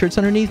have any shirts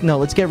underneath? No,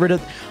 let's get rid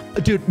of...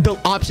 Dude, the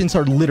options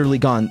are literally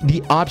gone.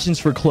 The options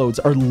for clothes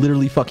are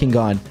literally fucking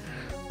gone.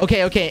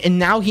 Okay. And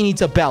now he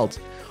needs a belt.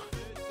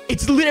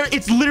 It's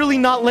literally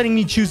not letting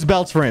me choose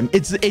belts for him.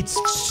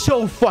 It's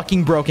so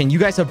fucking broken. You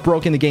guys have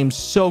broken the game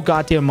so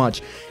goddamn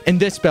much. And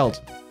this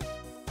belt,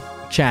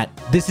 chat,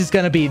 this is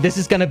gonna be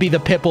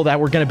the Pipple that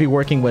we're gonna be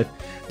working with.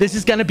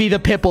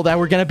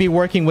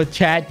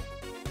 Chat.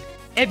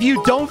 If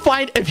you don't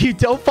find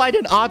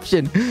an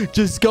option,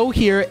 just go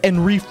here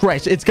and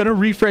refresh. It's gonna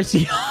refresh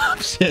the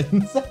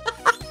options.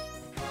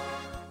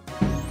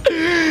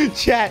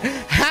 Chat,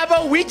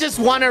 Habbo, we just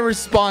want a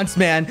response,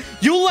 man.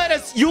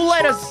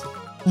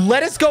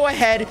 Let us go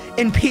ahead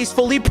and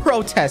peacefully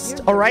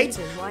protest, all right?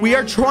 We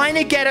are trying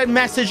to get a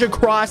message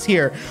across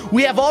here.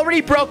 We have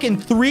already broken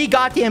 3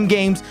 goddamn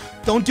games.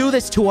 Don't do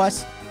this to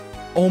us.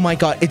 Oh my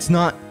god, it's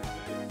not...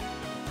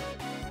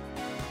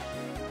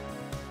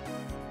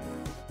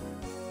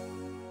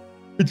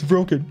 It's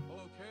broken.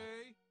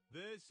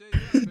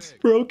 It's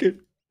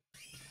broken.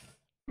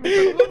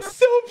 It's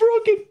so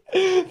broken.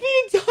 The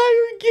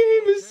entire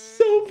game is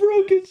so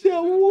broken,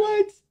 chat.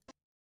 What?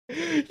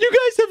 You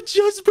guys have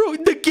just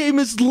broken. The game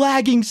is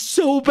lagging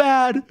so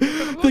bad.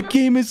 The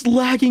game is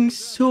lagging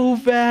so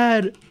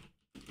bad.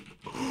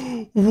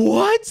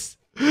 What?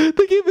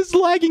 The game is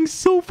lagging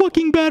so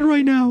fucking bad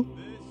right now.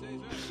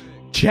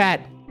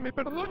 Chat.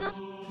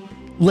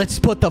 Let's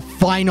put the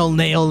final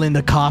nail in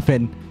the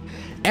coffin.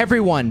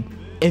 Everyone,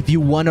 if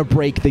you want to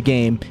break the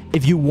game,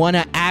 if you want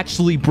to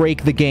actually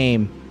break the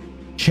game,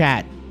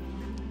 chat.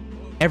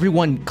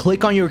 Everyone,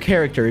 click on your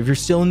character if you're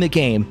still in the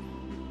game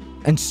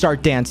and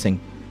start dancing.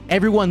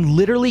 Everyone,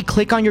 literally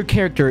click on your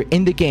character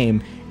in the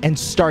game and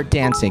start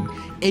dancing.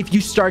 If you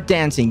start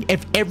dancing,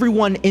 if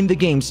everyone in the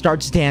game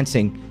starts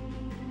dancing,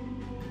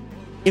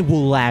 it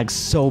will lag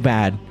so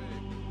bad.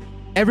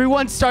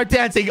 Everyone start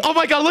dancing. Oh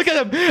my god, look at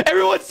them.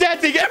 Everyone's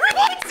dancing.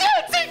 Everyone's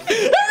dancing.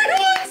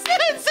 Everyone's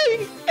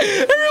dancing.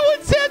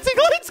 Everyone's dancing.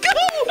 Let's go.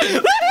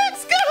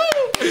 Let's go.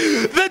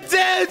 The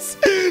dance!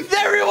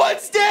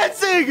 Everyone's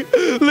dancing!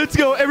 Let's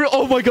go.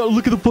 Oh my god,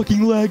 look at the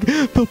fucking lag.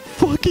 The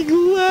fucking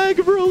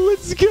lag, bro.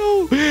 Let's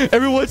go.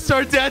 Everyone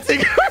start dancing.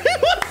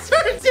 Everyone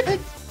start dancing.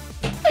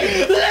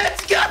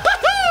 Let's go!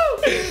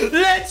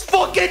 Let's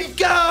fucking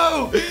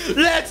go!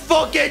 Let's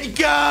fucking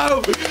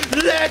go!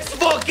 Let's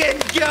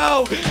fucking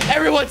go!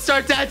 Everyone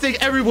start dancing.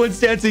 Everyone's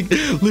dancing.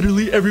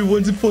 Literally,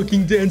 everyone's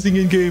fucking dancing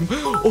in game.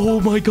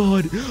 Oh my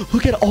god.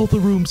 Look at all the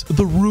rooms.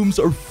 The rooms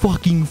are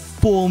fucking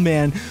full,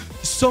 man.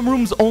 Some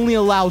rooms only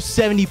allow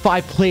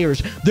 75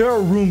 players. There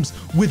are rooms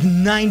with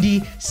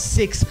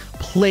 96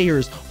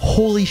 players.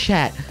 Holy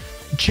shit.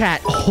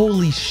 Chat,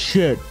 holy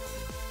shit.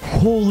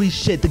 Holy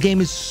shit, the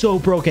game is so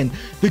broken.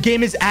 The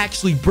game is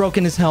actually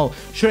broken as hell.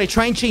 Should I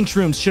try and change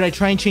rooms? Should I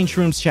try and change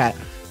rooms, chat?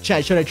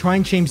 Chat, should I try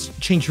and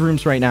change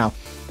rooms right now?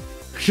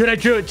 Should I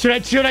do it? Should I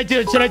do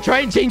it? Should I try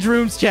and change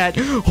rooms, chat?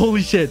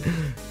 Holy shit.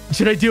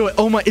 Should I do it?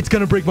 Oh my, it's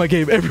gonna break my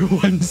game.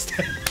 Everyone's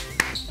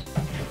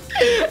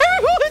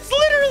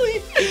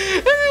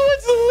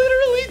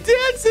literally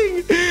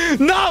dancing.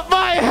 Not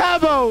my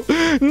Habbo.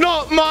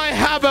 Not my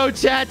Habbo,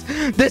 chat.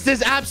 This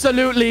is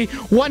absolutely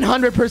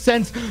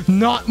 100%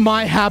 not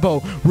my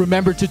Habbo.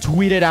 Remember to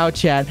tweet it out,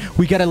 chat.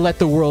 We gotta let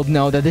the world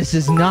know that this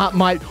is not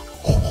my...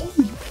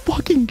 Holy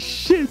fucking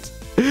shit.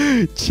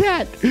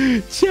 Chat.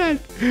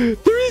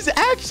 There is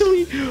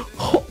actually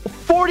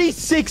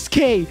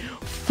 46K.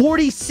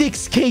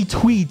 46K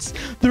tweets.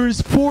 There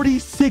is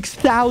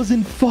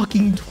 46,000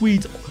 fucking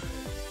tweets.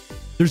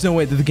 There's no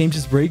way. Did the game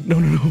just break? No.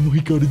 Oh my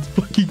god, it's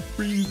fucking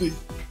freezing.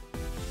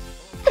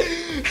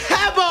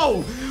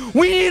 Habbo!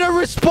 We need a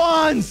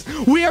response!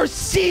 We are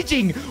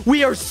sieging!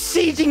 We are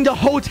sieging the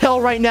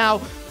hotel right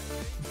now.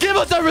 Give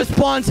us a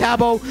response,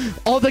 Habbo.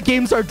 All the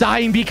games are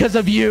dying because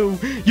of you.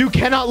 You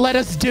cannot let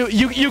us do...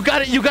 You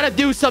gotta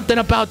do something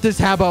about this,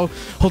 Habbo.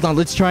 Hold on,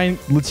 let's try and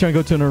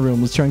go to another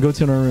room. Let's try and go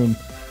to another room.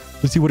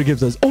 Let's see what it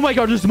gives us. Oh my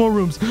god, there's more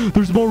rooms.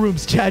 There's more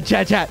rooms. Chat.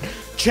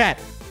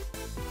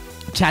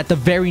 Chat, the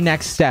very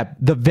next step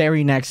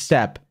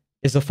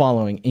is the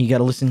following, and you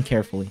gotta listen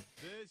carefully.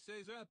 This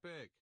is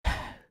epic.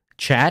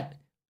 Chat,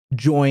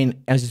 join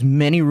as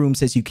many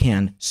rooms as you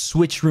can.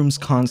 Switch rooms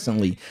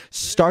constantly.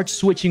 Start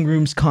switching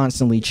rooms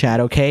constantly,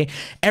 chat, okay?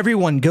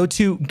 Everyone, go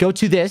to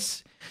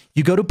this.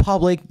 You go to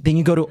public, then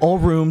you go to all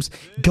rooms,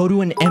 go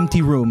to an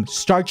empty room.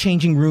 Start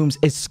changing rooms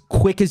as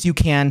quick as you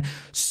can.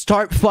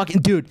 Start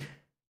fucking... Dude,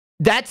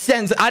 that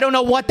sends... I don't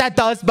know what that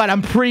does, but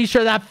I'm pretty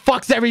sure that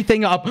fucks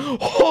everything up.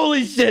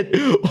 Holy shit.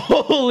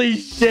 Holy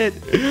shit.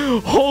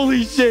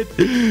 Holy shit.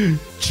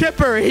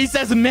 Chipper, he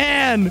says,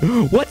 man,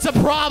 what's the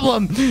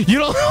problem? You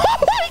don't... Oh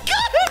my god.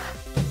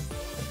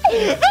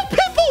 The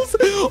pimples.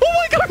 Oh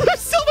my god, there's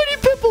so many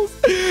pimples.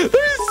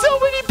 There's so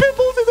many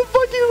pimples in the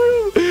fucking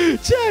room.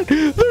 Chat,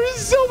 there's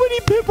so many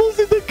pimples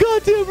in the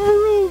goddamn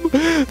room.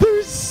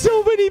 There's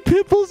so many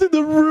pimples in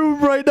the room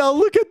right now.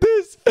 Look at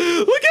this.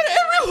 Look at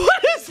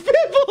everyone's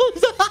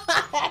pimples.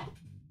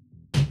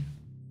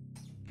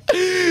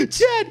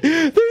 Chat,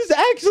 there's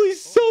actually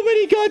so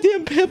many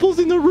goddamn pimples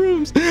in the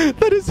rooms.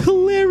 That is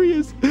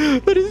hilarious.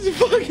 That is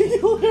fucking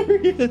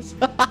hilarious.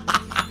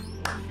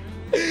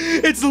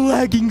 It's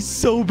lagging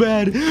so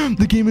bad.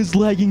 The game is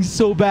lagging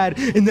so bad.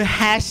 And the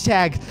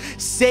hashtag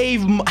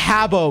save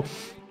Habbo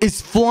is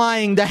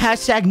flying. The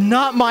hashtag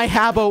not my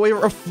Habbo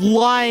are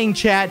flying,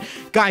 chat.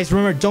 Guys,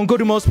 remember, don't go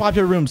to most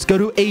popular rooms. Go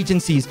to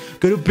agencies.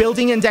 Go to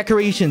building and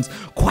decorations.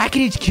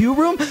 Quackity HQ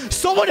room?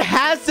 Someone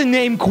has the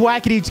name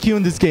Quackity HQ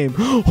in this game.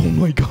 Oh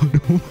my god.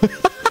 Oh my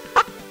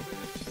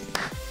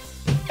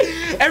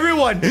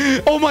Everyone,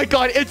 oh my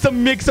god, it's a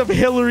mix of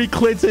Hillary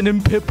Clinton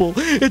and Pipple.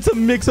 It's a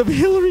mix of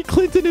Hillary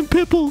Clinton and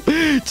Pipple.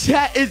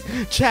 Chat,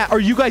 are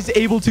you guys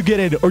able to get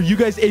in? Are you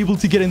guys able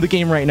to get in the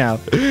game right now?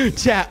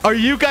 Chat, are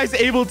you guys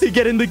able to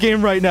get in the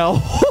game right now?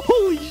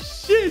 Holy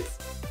shit.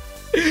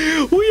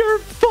 We are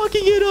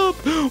fucking it up.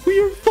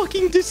 We are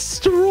fucking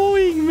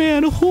destroying,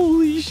 man.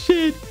 Holy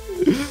shit.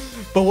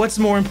 But what's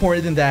more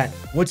important than that?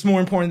 What's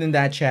more important than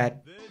that,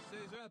 chat?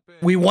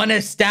 We want to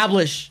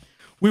establish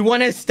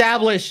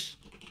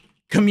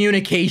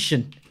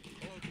communication.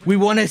 We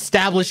want to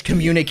establish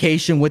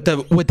communication with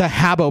the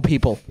Habbo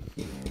people.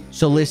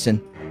 So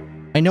listen,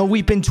 I know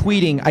we've been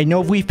tweeting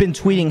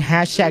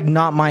hashtag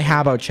not my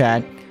Habbo,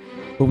 chat,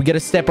 but we got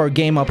to step our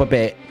game up a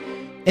bit.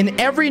 In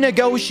every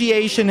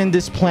negotiation in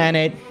this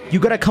planet, you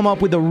got to come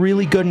up with a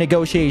really good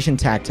negotiation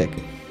tactic.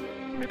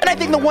 And I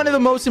think that one of the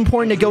most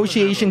important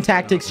negotiation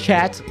tactics,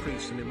 chat,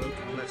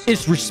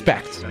 is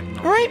respect.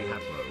 All right?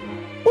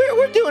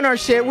 We're doing our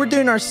shit. We're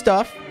doing our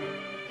stuff.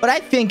 But I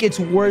think it's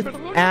worth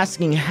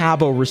asking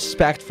Habbo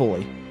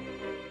respectfully.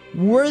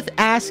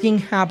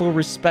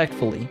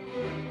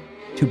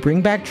 To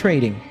bring back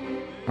trading.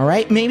 All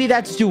right? Maybe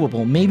that's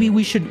doable. Maybe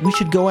we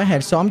should go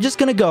ahead. So I'm just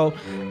going to go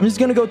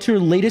to their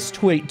latest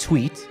tweet.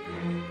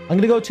 I'm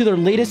going to go to their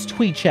latest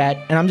tweet, chat,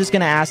 and I'm just going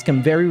to ask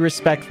him very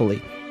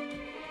respectfully.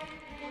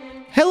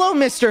 Hello,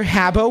 Mr.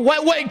 Habbo.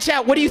 What,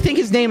 chat, what do you think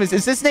his name is?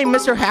 Is this name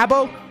Mr.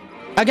 Habbo?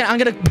 I'm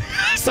gonna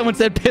someone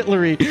said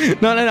Pitlery.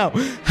 No.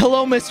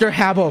 Hello, Mr.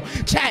 Habbo.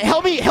 Chat,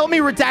 help me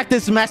redact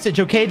this message,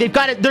 okay? They've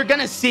got it. They're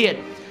gonna see it.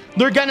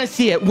 They're gonna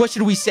see it. What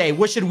should we say?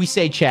 What should we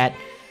say, chat?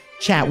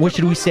 Chat, what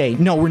should we say?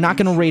 No, we're not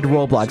gonna raid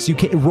Roblox. You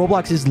can't.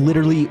 Roblox is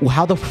literally.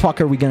 How the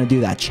fuck are we gonna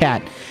do that?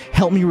 Chat,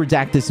 help me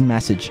redact this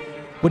message.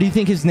 What do you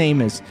think his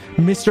name is?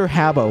 Mr.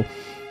 Habbo.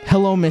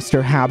 Hello,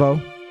 Mr.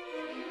 Habbo.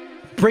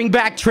 Bring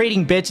back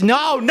trading, bitch.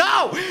 No,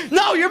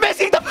 you're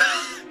missing the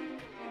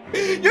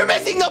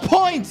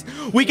point.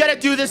 We gotta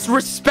do this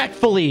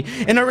respectfully,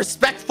 in a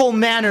respectful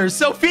manner.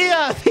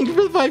 Sophia, thank you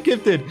for the 5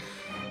 gifted.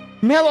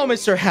 Hello,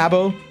 Mr.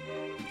 Habbo.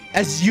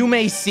 As you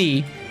may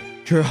see,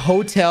 your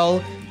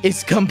hotel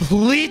is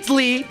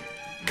completely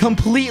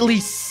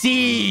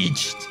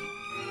sieged.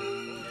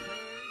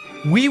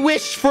 We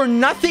wish for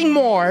nothing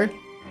more.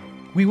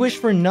 We wish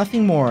for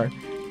nothing more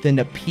than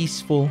a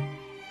peaceful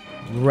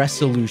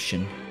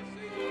resolution.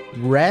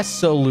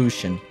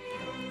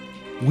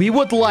 We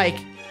would like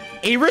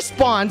a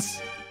response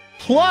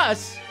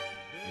plus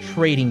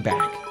trading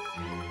back.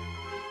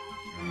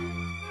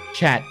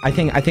 Chat, I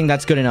think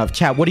that's good enough.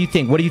 Chat, what do you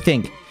think? What do you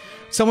think?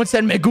 Someone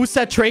said me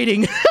gusta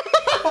trading.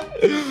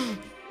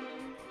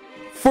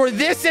 For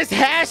this is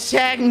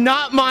hashtag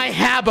not my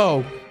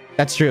Habbo.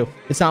 That's true.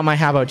 It's not my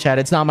Habbo, chat.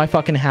 It's not my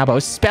fucking Habbo.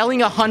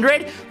 Spelling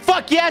 100?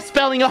 Fuck yeah,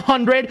 spelling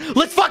 100.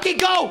 Let's fucking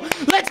go.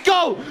 Let's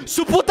go.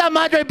 Su puta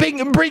madre, bring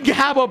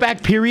Habbo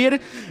back, period.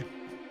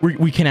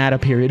 We can add a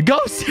period.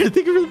 Ghost, thank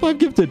you for the 5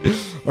 gifted.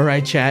 All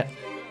right, chat.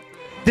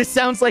 This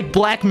sounds like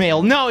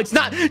blackmail. No, it's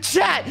not.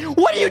 Chat,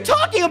 what are you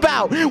talking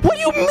about? What do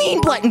you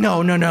mean black? No.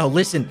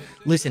 Listen,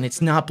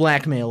 it's not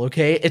blackmail,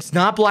 okay? It's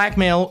not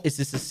blackmail. It's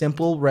just a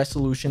simple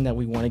resolution that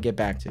we want to get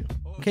back to.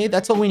 Okay,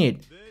 that's all we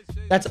need.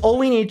 That's all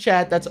we need,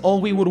 chat. That's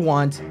all we would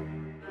want.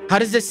 How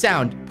does this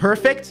sound?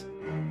 Perfect?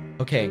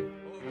 Okay.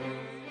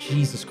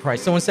 Jesus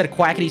Christ. Someone said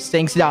Quackity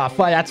stinks. Ah,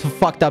 that's a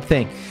fucked up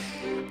thing.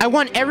 I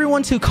want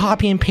everyone to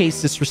copy and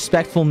paste this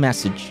respectful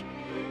message.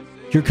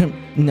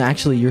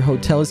 Actually, your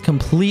hotel is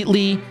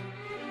completely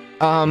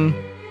full,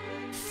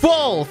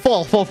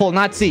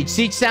 not siege.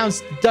 Siege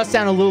does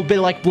sound a little bit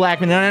like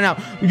blackmail. No.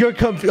 Your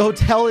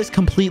hotel is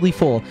completely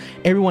full.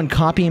 Everyone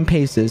copy and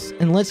paste this,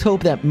 and let's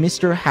hope that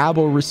Mr.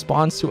 Habbo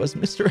responds to us.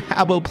 Mr.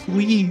 Habbo,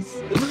 please,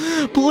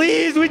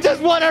 we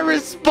just want a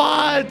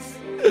response.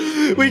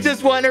 We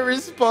just want a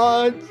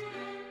response.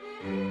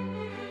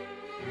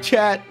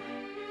 Chat,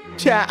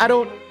 I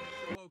don't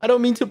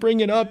mean to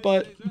bring it up,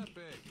 but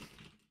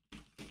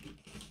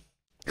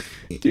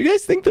do you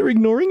guys think they're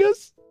ignoring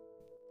us?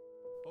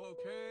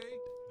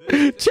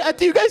 Okay. Chat,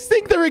 do you guys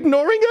think they're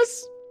ignoring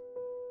us?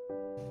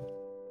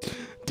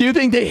 Do you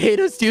think they hate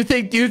us? Do you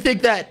think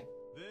that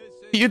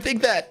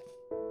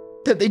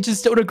they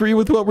just don't agree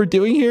with what we're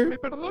doing here?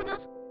 I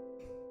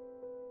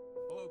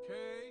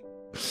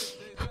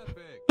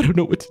don't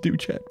know what to do,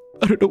 chat.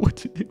 I don't know what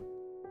to do.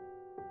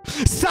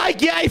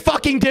 Psych, yeah, I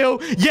fucking do.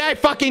 Yeah, I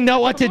fucking know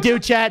what to do,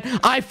 chat.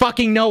 I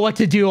fucking know what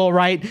to do, all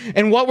right?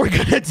 And what we're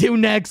gonna do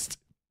next.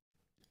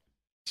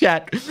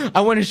 Chat,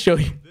 I want to show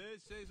you.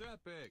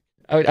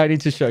 I need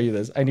to show you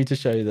this.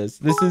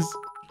 This is...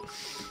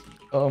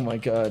 Oh my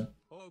god.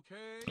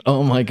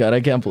 Oh my god,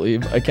 I can't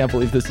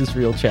believe this is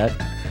real, chat.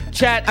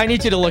 Chat, I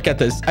need you to look at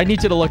this.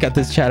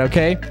 Chat,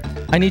 okay?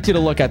 I need you to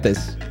look at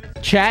this.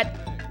 Chat,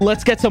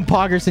 let's get some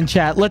poggers in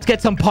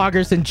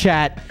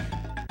chat.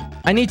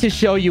 I need to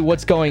show you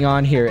what's going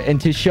on here,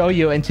 and to show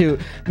you and to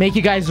make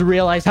you guys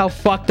realize how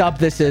fucked up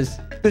this is.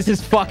 This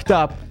is fucked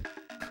up.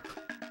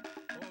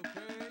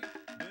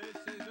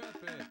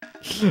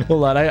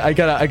 Hold on, I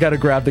gotta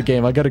grab the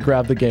game. All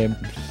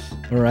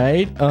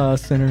right,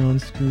 center on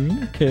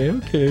screen.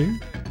 Okay.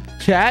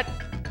 Chat.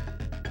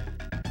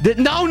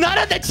 No, none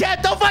of the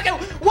chat. Don't fucking.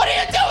 What are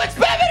you doing?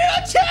 Spamming it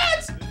on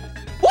chat.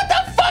 What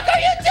the fuck are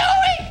you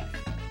doing?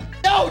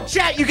 No,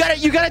 chat. You gotta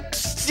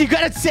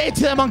say it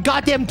to them on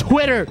goddamn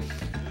Twitter.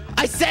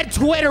 I said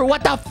Twitter.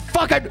 What the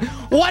fuck?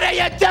 What are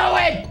you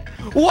doing?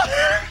 What?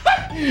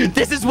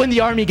 This is when the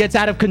army gets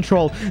out of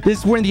control.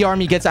 This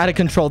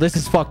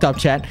is fucked up,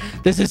 chat.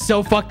 This is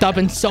so fucked up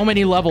in so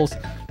many levels.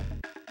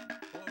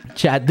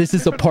 Chat, this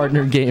is a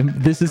partner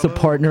game.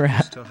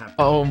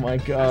 Oh my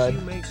god.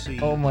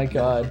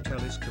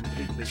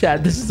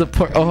 Chat, this is a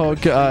part. Oh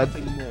god.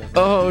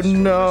 Oh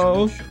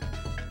no.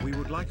 We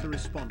would like a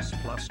response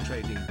plus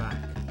trading back.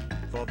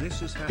 For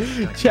this is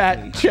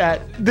chat.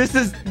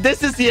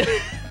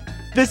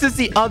 This is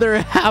the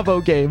other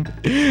Habbo game.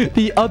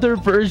 The other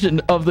version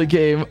of the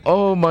game.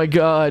 Oh my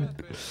god.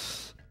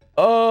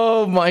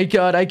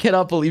 I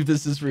cannot believe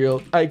this is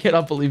real.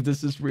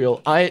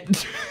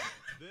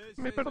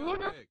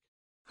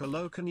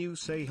 Hello, can you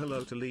say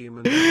hello to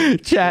Liam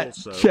and chat.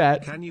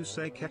 Can you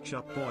say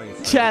ketchup boy?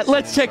 Chat,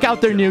 let's check out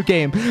their new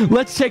game.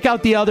 Let's check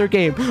out the other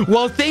game.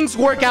 While things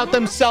work out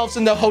themselves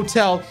in the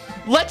hotel,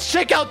 let's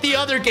check out the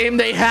other game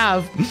they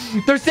have.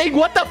 They're saying,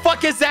 what the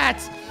fuck is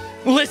that?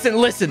 Listen,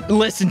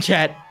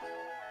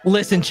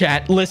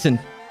 chat. Listen.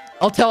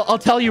 I'll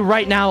tell you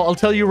right now. I'll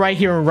tell you right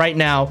here and right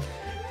now.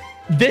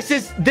 This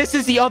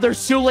is the other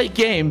Sule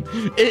game.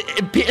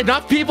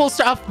 Enough people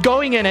stopped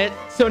going in it,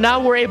 so now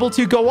we're able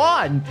to go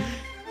on.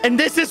 And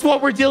this is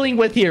what we're dealing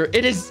with here.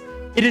 It is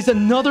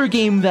another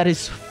game that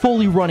is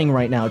fully running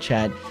right now,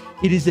 chat.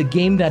 It is a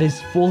game that is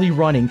fully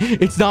running.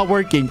 It's not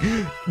working.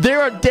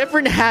 There are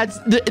different hats.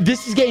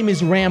 This game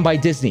is ran by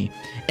Disney.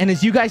 And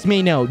as you guys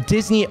may know,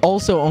 Disney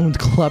also owned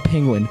Club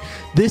Penguin.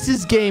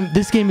 This game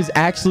is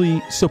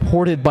actually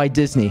supported by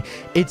Disney.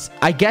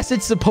 I guess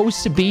it's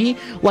supposed to be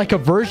like a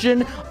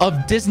version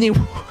of Disney.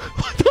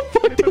 What the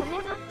fuck?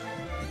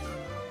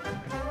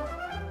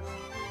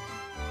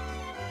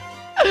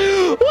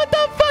 What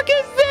the fuck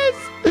is this?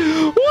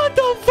 What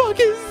the fuck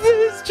is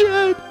this,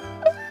 Chad?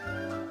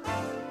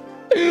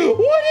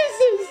 What is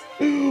this?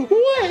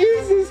 What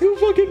is this? Who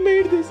fucking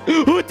made this?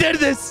 Who did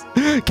this?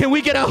 Can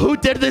we get a who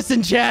did this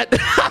in chat?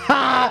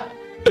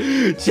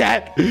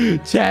 Chat.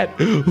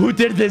 Who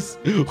did this?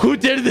 Who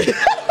did this?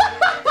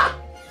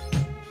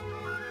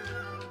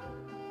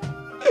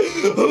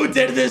 Who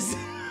did this?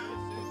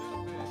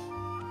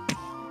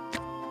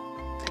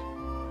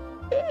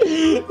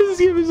 This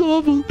game is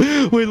awful.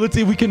 Wait, let's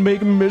see if we can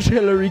make Miss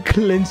Hillary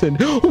Clinton.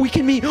 We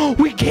can make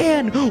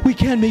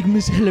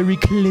Miss Hillary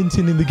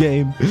Clinton in the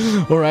game.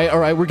 All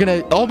right, we're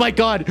gonna. Oh my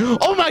god,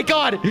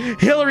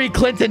 Hillary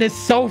Clinton is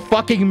so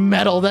fucking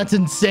metal. That's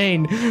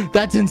insane.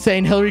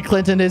 Hillary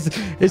Clinton is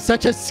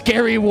such a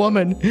scary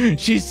woman.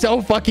 She's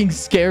so fucking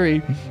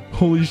scary.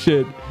 Holy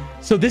shit.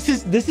 So this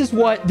is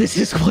what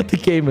the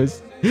game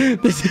is.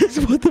 This is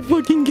what the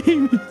fucking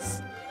game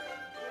is.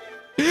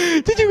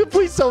 Did you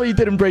please tell me you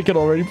didn't break it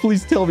already?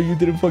 Please tell me you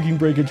didn't fucking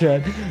break it,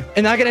 Chad.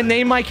 And I'm gonna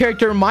name my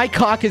character My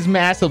Cock is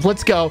Massive.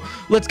 Let's go.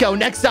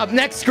 Next up,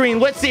 next screen.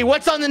 Let's see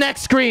what's on the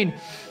next screen.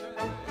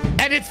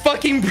 And it's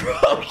fucking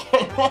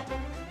broken.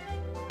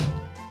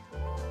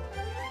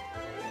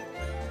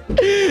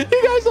 You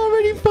guys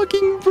already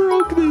fucking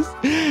broke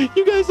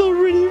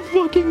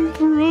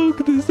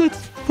this.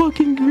 That's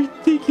fucking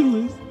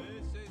ridiculous.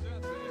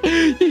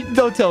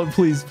 Don't tell him,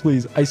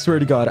 please. I swear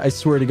to God.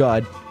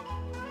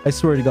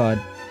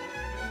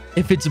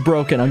 If it's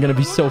broken, I'm gonna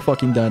be so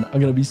fucking done.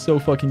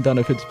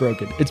 If it's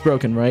broken. It's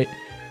broken, right?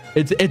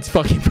 It's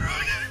fucking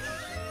broken.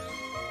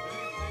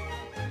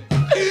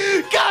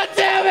 God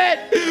damn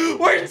it!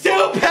 We're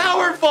too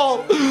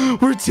powerful!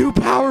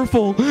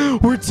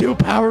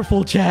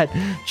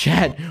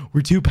 Chat.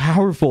 We're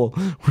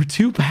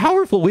too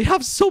powerful. We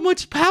have so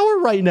much power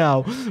right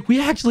now.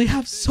 We actually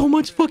have so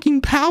much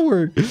fucking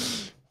power.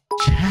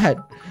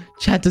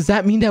 Chat, does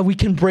that mean that we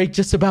can break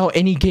just about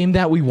any game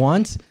that we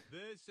want?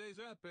 This is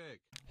epic.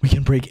 We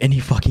can break any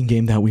fucking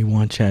game that we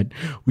want, Chad.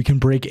 We can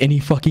break any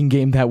fucking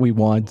game that we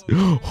want.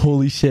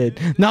 Holy shit.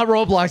 Not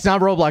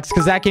Roblox,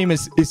 because that game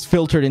is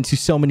filtered into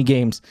so many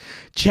games.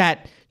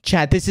 Chat,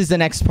 this is the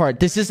next part.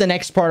 This is the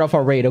next part of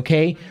our raid,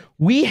 okay?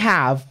 We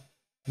have,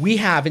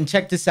 and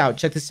check this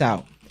out.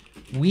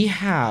 We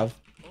have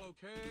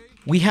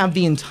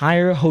the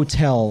entire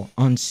hotel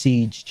on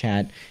siege,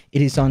 chat.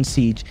 It is on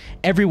siege.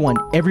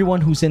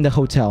 Everyone who's in the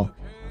hotel.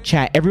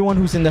 Chat, everyone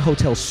who's in the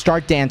hotel,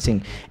 start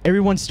dancing.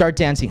 Everyone start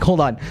dancing. Hold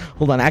on.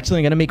 Actually,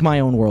 I'm gonna make my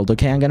own world,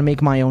 okay? I'm gonna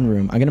make my own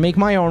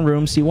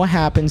room. See what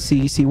happens.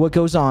 See what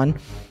goes on.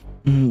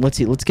 Let's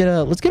see. Let's get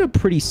a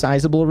pretty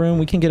sizable room.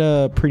 We can get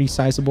a pretty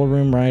sizable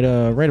room right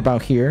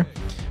about here.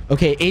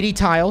 Okay, 80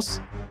 tiles.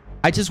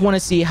 I just want to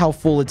see how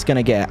full it's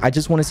gonna get.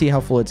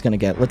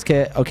 Let's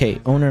get,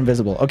 okay, owner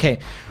invisible. Okay,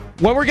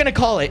 what we're gonna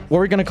call it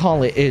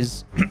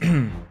is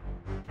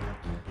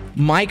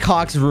My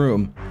Cock's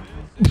room.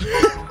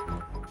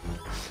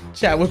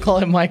 Chat, we'll call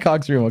it My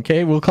Cock's room, okay?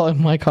 Chat, we'll call it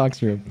My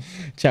Cock's room.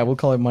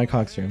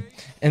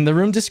 And the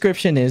room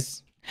description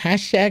is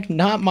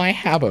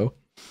 #NotMyHabbo.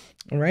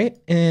 All right?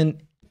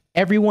 And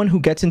everyone who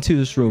gets into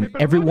this room,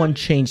 everyone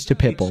change to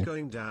Pipple.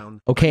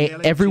 Okay?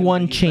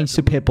 Everyone change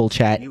to Pipple,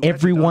 chat.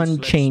 Everyone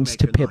change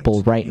to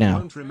Pipple right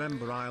now.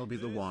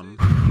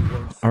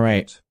 All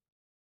right.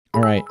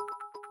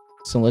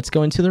 So let's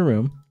go into the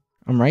room.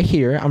 I'm right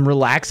here. I'm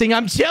relaxing.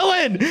 I'm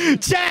chilling.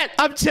 Chat,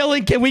 I'm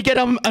chilling. Can we get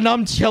an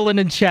I'm chilling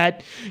in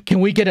chat?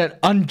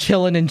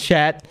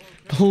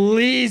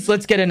 Please,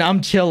 let's get an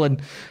I'm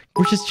chilling.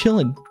 We're just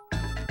chilling.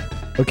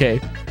 Okay,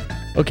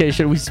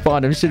 should we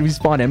spawn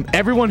him?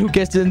 Everyone who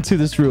gets into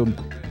this room.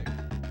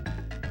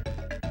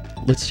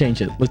 Let's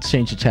change it,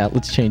 chat.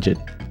 Let's change it.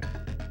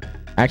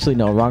 Actually,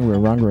 no, wrong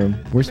room.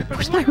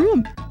 Where's my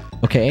room?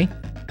 Okay.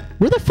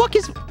 Where the fuck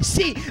is...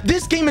 See,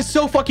 this game is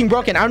so fucking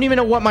broken. I don't even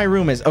know what my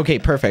room is. Okay,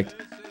 perfect.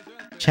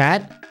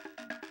 Chat,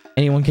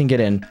 anyone can get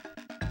in.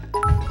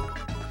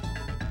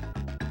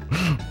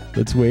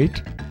 Let's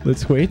wait.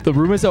 The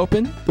room is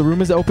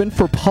open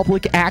for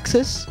public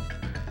access.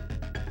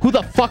 Who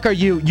the fuck are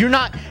you? You're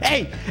not...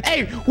 Hey,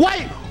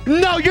 wait!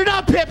 No, you're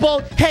not Pipple!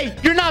 Hey,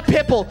 you're not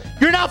Pipple!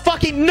 You're not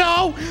fucking...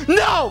 No!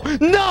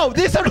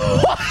 This is...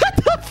 What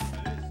the fuck?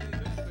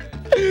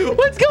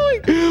 What's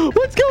going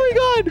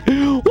on?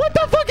 What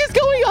the fuck is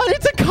going on?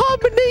 It's a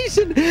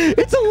combination.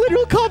 It's a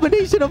literal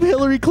combination of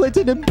Hillary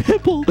Clinton and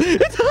Pipple.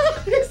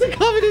 It's a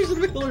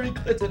combination of Hillary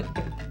Clinton.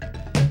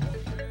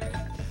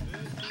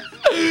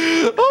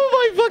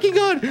 Oh my fucking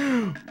god.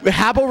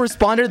 Habbo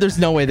responded. There's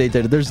no way they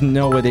did. There's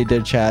no way they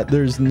did, chat.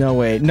 There's no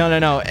way.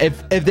 No.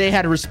 If they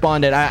had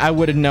responded, I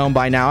would have known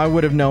by now. I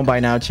would have known by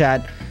now,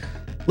 chat.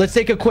 Let's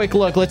take a quick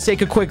look. Let's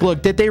take a quick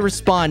look. Did they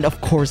respond?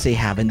 Of course they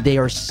haven't. They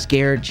are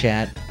scared,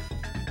 chat.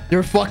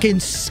 They're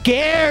fucking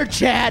scared,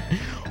 chat.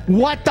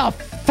 What the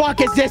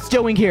fuck is this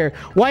doing here?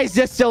 Why is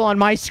this still on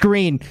my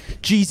screen?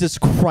 Jesus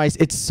Christ.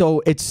 It's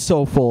so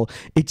full.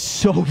 It's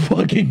so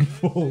fucking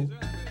full.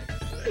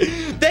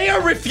 They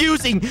are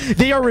refusing.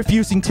 They are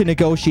refusing to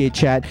negotiate,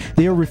 chat.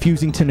 They are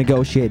refusing to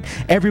negotiate.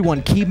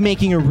 Everyone, keep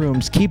making your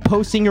rooms. Keep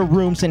posting your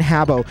rooms in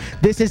Habbo.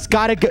 This has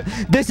gotta go.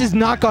 This has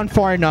not gone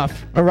far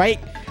enough. All right?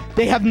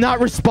 They have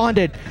not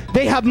responded.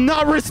 They have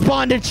not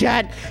responded,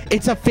 chat.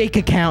 It's a fake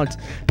account.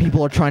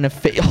 People are trying to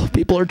fake. Oh,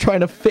 people are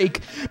trying to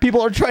fake.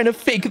 People are trying to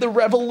fake the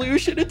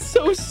revolution. It's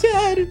so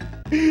sad.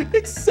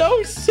 It's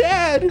so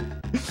sad.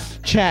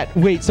 Chat,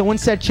 wait. Someone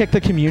said check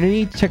the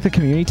community. Check the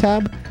community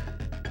tab.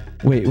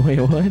 Wait, what?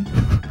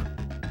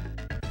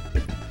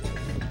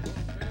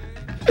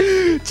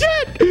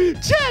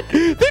 Chat!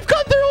 They've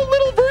got their own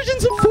little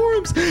versions of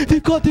forums!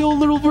 They've got their own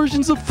little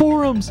versions of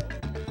forums!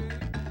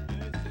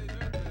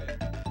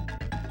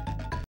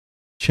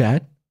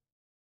 Chat?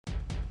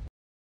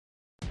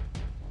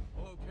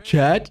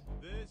 Chat?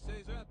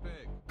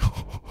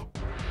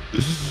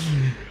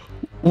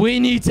 We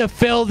need to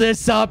fill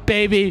this up,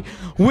 baby!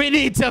 We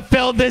need to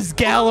fill this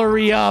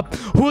gallery up!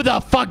 Who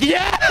the fuck?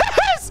 Yes!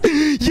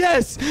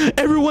 Yes!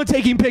 Everyone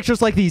taking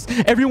pictures like these.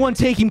 Everyone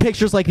taking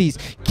pictures like these.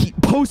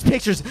 Post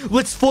pictures.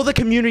 Let's fill the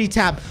community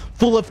tab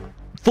full of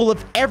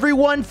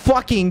everyone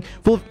fucking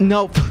full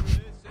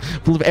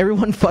of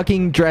everyone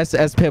fucking dressed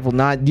as people.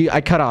 Not you. I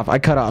cut off.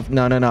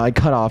 No. I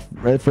cut off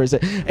right for a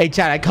second. Hey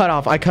chat, I cut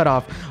off. I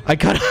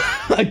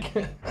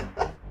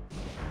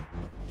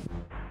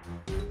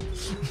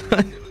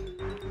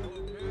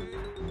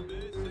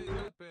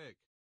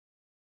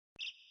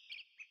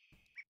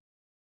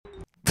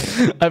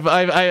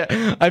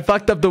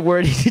fucked up the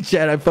wording,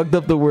 chat. I fucked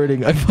up the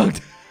wording. I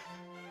fucked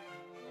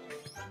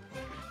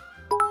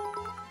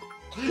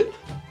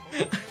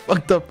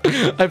up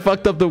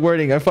the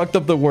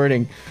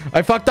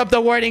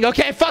wording.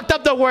 Okay, I fucked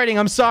up the wording.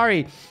 I'm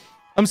sorry.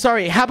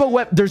 Habbo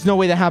web. There's no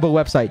way the Habbo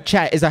website.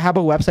 Chat, is the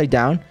Habbo website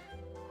down?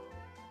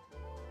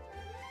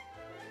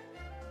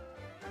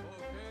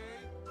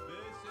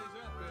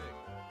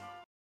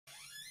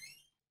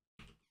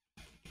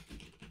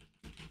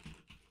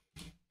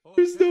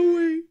 There's no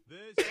way.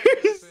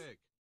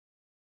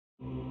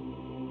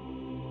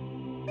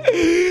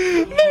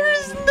 There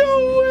is no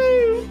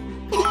way.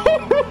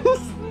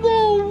 There's no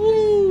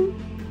way.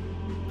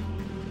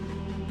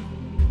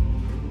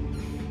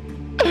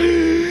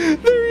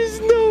 There is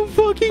no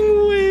fucking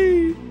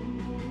way.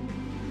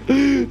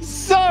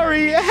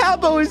 Sorry,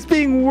 Habbo is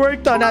being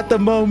worked on at the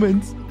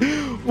moment.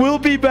 We'll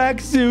be back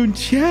soon,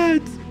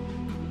 chat.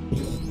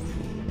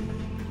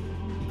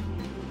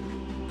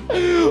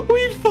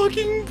 We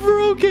fucking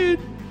broke it.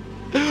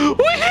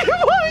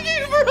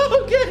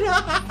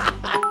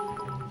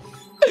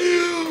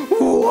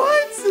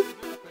 What?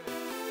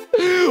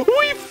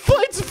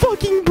 It's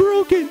fucking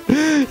broken.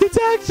 It's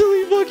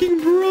actually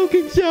fucking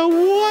broken, chat.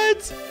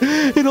 What?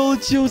 And all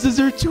it shows is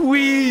her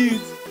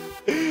tweets.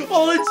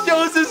 All it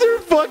shows is her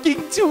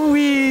fucking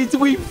tweets.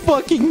 We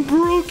fucking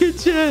broke it,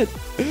 chat.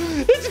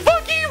 It's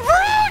fucking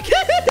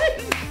broken.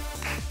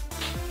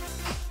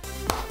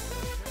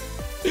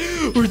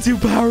 We're too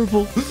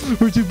powerful.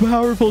 We're too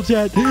powerful,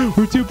 chat.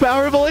 We're too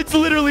powerful. It's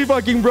literally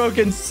fucking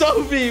broken.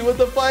 Sophie with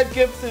the 5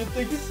 gifted.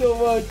 Thank you so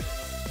much.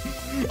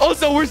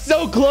 Also, we're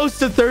so close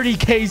to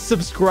 30k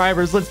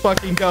subscribers. Let's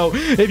fucking go.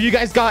 If you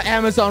guys got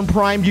Amazon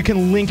Prime, you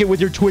can link it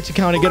with your Twitch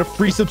account and get a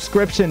free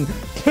subscription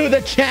to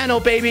the channel,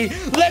 baby.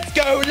 Let's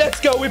go. Let's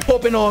go. We're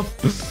popping off.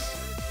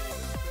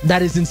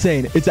 That is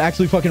insane. It's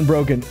actually fucking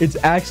broken. It's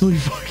actually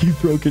fucking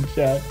broken,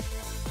 chat.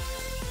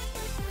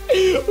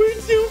 We're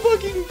too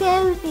fucking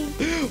powerful.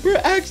 We're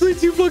actually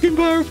too fucking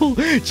powerful.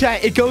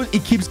 Chat,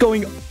 it keeps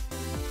going.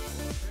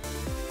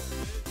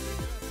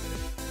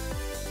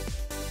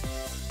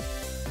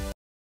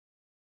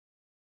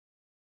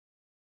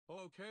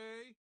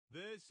 Okay,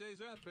 this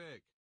is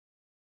epic.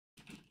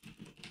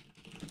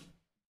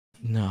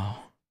 No.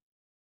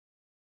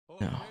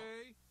 Okay, No.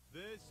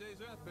 this is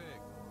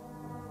epic.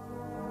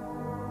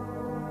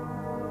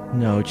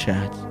 No,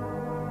 chat.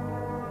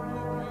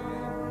 Okay,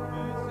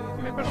 this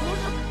is epic.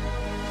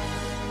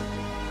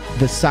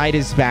 The site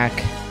is back.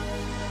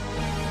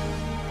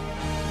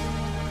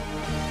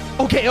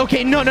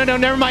 Okay, no,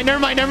 never mind. No,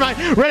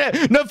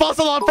 false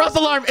alarm,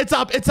 it's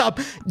up.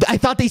 I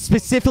thought they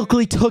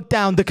specifically took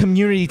down the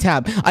community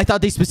tab.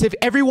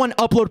 Everyone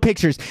upload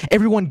pictures.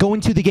 Everyone go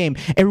into the game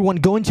and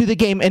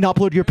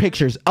upload your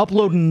pictures.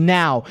 Upload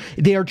now.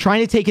 They are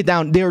trying to take it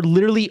down. They're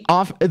literally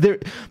off. They're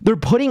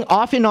putting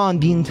off and on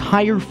the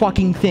entire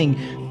fucking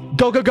thing.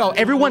 Go.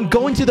 Everyone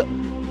go into the...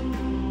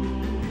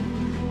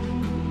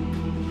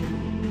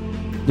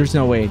 There's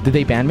no way. Did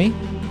they ban me?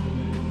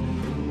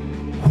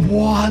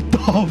 What the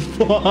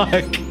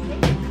fuck?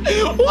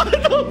 What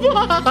the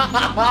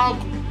fuck?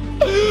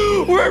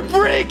 We're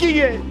breaking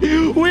it.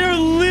 We are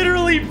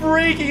literally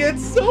breaking it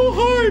so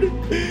hard.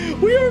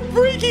 We are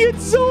breaking it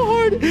so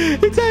hard.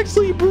 It's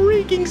actually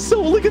breaking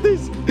so. Look at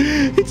this.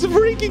 It's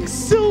breaking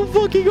so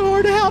fucking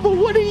hard. Habbo,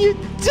 what are you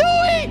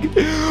doing?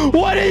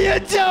 What are you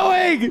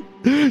doing?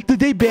 Did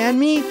they ban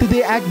me? Did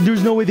they act?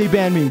 There's no way they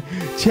banned me.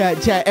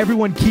 Chat.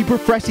 Everyone keep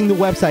refreshing the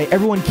website.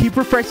 Everyone keep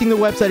refreshing the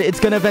website. It's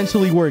gonna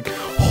eventually work.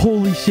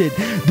 Holy shit.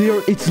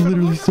 It's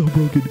literally so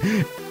broken.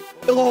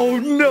 Oh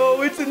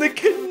no, it's in the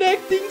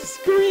connecting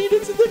screen.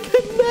 It's in the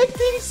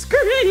connecting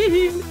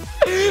screen.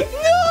 No!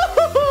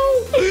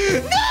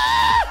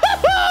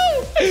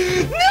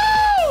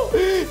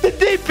 Did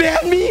they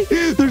ban me?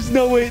 There's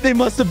no way. They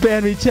must have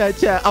banned me.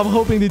 Chat. I'm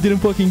hoping they didn't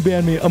fucking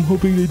ban me. I'm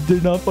hoping they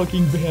did not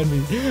fucking ban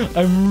me.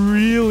 I'm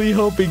really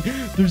hoping.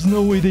 There's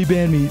no way they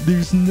ban me.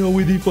 There's no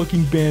way they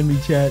fucking ban me,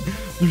 chat.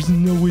 There's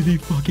no way they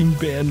fucking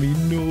ban me.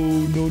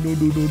 No.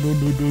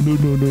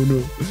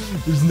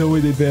 There's no way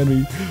they ban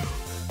me.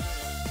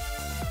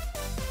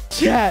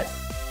 Chat.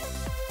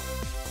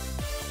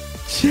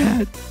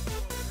 Chat.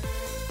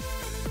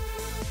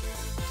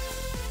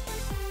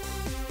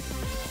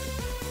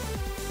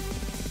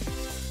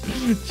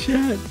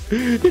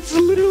 It's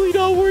literally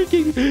not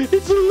working.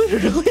 It's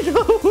literally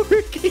not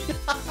working.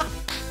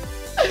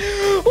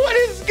 What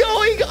is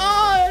going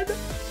on?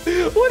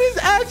 What is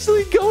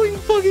actually going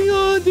fucking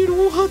on, dude?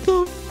 What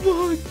the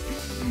fuck?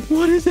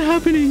 What is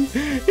happening?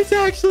 It's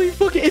actually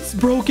fucking... It's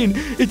broken.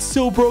 It's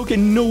so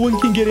broken. No one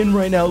can get in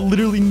right now.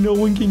 Literally, no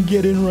one can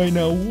get in right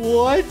now.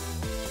 What?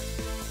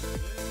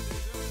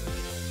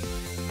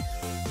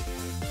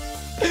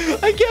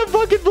 I can't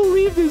fucking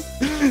believe this.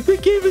 The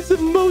game is the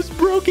most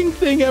broken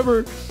thing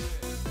ever.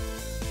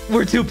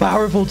 We're too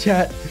powerful,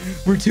 chat.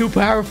 We're too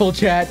powerful,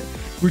 chat.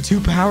 We're too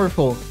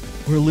powerful.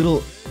 We're a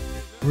little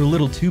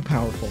too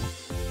powerful.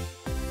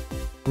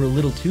 We're a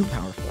little too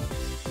powerful.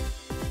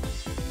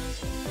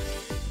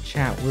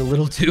 Chat, we're a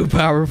little too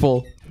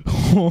powerful.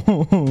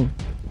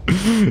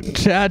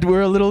 Chat,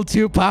 we're a little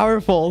too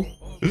powerful.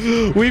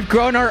 We've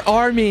grown our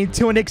army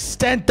to an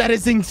extent that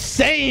is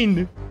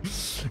insane.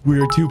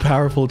 We are too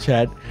powerful,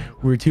 chat.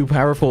 We're too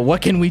powerful.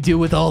 What can we do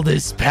with all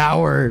this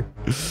power?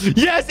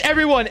 Yes,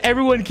 everyone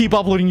keep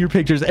uploading your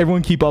pictures.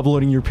 Everyone keep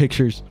uploading your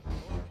pictures.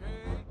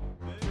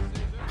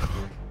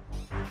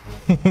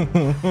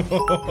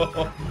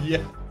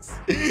 Yes.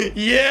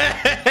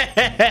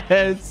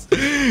 Yes.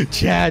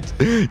 Chat.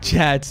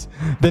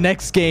 The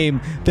next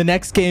game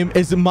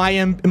is my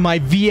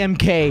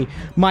VMK.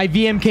 My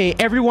VMK.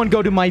 Everyone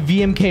go to my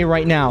VMK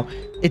right now.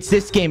 It's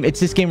this game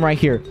right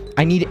here.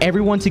 I need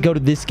everyone to go to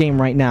this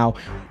game right now.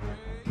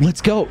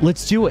 Let's go.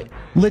 Let's do it.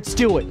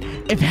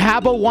 If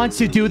Habbo wants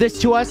to do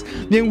this to us,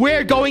 then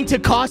we're going to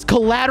cause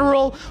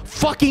collateral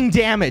fucking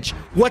damage.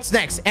 What's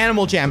next?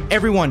 Animal Jam.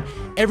 Everyone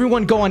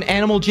go on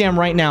Animal Jam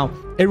right now.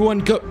 Everyone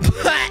go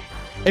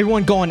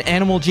on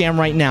Animal Jam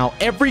right now.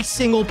 Every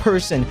single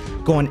person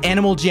go on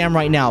Animal Jam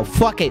right now.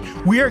 Fuck it.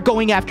 We are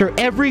going after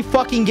every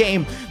fucking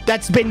game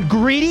that's been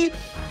greedy,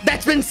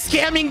 that's been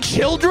scamming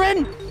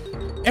children.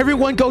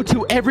 Everyone go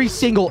to every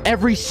single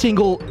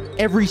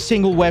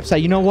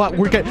website. You know what?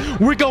 We're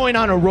going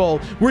on a roll.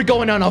 We're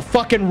going on a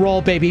fucking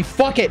roll, baby.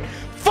 Fuck it.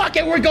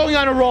 We're going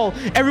on a roll.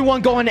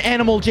 Everyone go on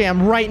Animal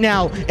Jam right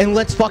now and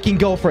let's fucking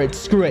go for it.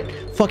 Screw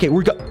it. Fuck it.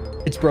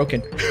 It's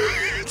broken.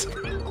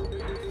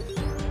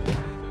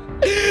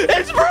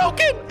 It's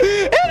broken.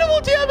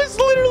 Animal Jam is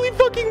literally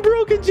fucking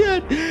broken,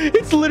 chat.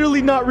 It's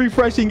literally not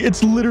refreshing.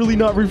 It's literally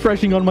not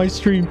refreshing on my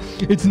stream.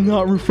 It's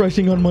not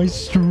refreshing on my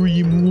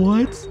stream.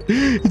 What?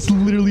 It's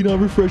literally not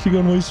refreshing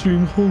on my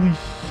stream. Holy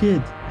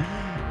shit.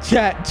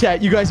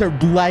 Chat, you guys are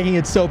lagging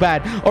it so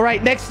bad. All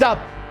right, next up.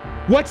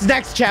 What's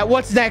next, chat?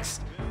 What's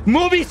next?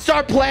 Movie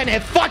Star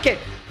Planet. Fuck it.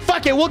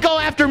 We'll go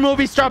after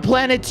Movie Star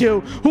Planet 2.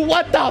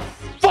 What the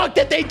fuck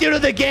did they do to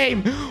the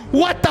game?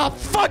 What the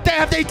fuck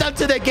have they done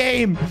to the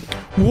game?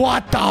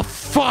 What the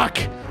fuck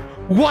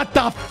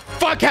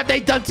have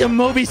they done to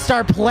Movie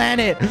Star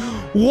Planet?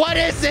 What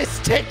is this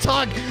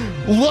TikTok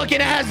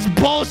looking ass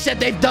bullshit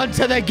they've done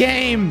to the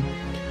game?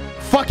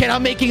 Fuck it,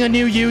 I'm making a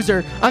new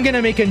user. I'm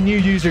gonna make a new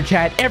user,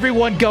 chat.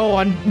 Everyone go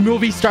on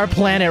Movie Star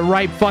Planet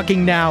right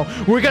fucking now.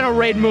 We're gonna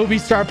raid Movie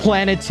Star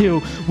Planet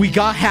 2. We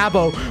got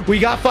Habbo. We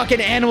got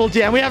fucking Animal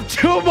Jam. We have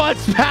too much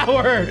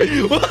power.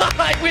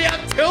 Like, we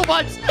have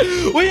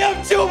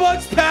too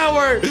much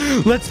power.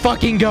 Let's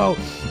fucking go.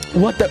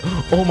 What the?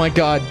 Oh my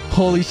god.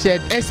 Holy shit.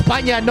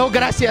 España, no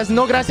gracias.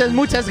 No gracias.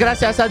 Muchas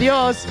gracias.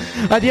 Adios.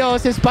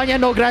 Adios. España,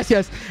 no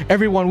gracias.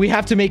 Everyone, we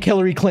have to make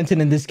Hillary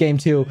Clinton in this game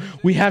too.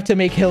 We have to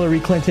make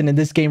Hillary Clinton in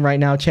this game right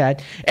now,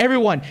 chat.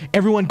 Everyone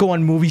go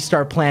on Movie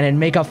Star Planet and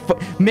make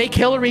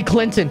Hillary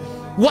Clinton.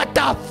 What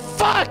the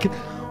fuck?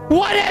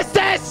 What is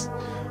this?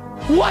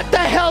 What the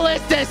hell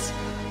is this?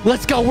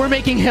 Let's go. We're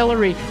making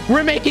Hillary.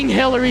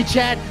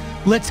 Chat.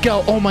 Let's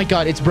go. Oh my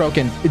god, it's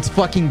broken. It's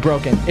fucking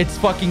broken. It's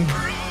fucking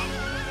broken.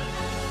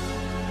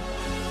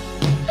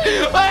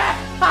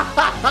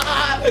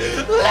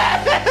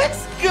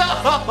 Let's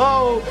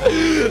go.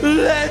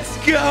 Let's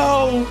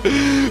go.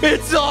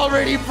 It's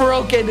already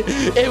broken.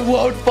 It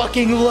won't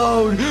fucking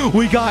load.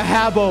 We got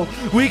Habbo.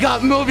 We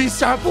got Movie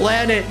Star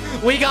Planet.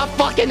 We got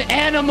fucking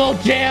Animal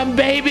Jam,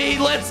 baby.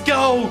 Let's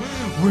go.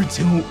 We're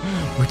too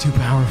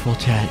powerful,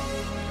 chat.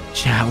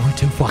 Chat, we're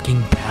too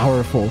fucking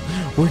powerful.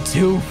 We're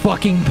too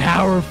fucking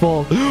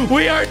powerful.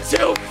 We are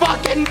too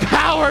fucking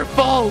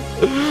powerful.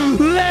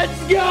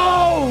 Let's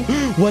go.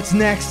 What's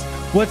next?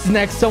 What's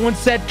next? Someone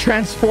said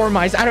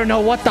transformize. I don't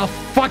know what the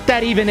fuck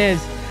that even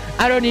is.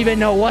 I don't even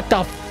know what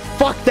the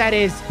fuck that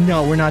is.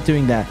 No, we're not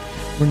doing that.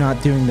 We're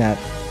not doing that.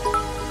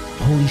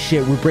 Holy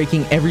shit, we're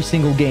breaking every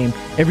single game.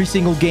 Every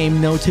single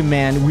game known to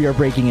man, we are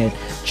breaking it.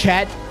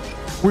 Chat,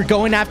 we're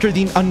going after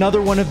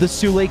another one of the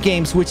Sule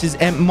games, which is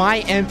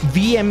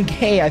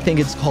VMK, I think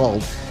it's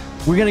called.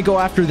 We're gonna go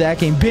after that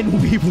game. Ben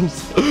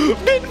Weevils.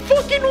 Ben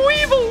fucking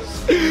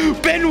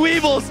Weevils. Ben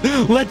Weevils.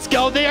 Let's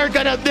go. They're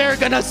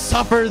gonna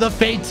suffer the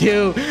fate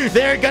too.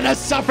 They're gonna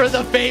suffer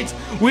the fate.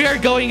 We are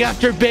going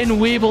after Ben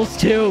Weevils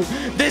too.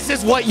 This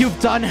is what you've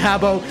done,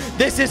 Habbo.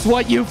 This is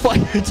what you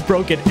it's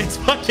broken. It's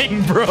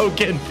fucking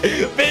broken.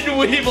 Ben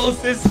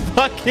Weevils is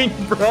fucking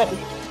broken.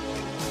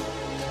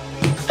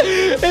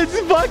 It's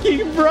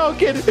fucking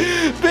broken.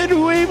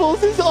 Ben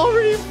Weevils is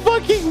already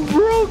fucking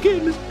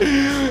broken.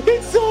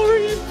 It's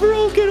already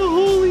broken.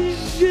 Holy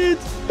shit.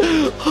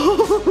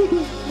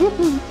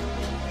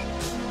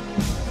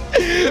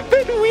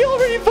 We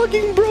already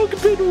fucking broke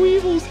Ben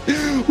Weevils.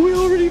 We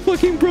already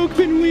fucking broke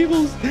Ben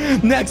Weevils.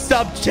 Next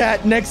up,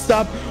 chat. Next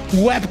up,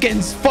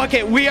 Webkins. Fuck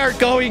it. We are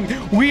going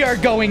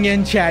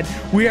in, chat.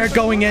 We are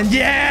going in.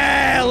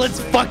 Yeah, let's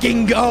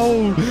fucking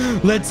go.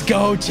 Let's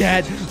go,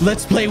 chat.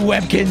 Let's play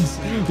Webkins.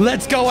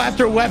 Let's go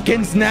after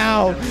Webkins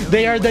now.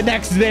 They are the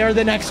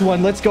next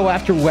one. Let's go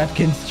after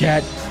Webkins,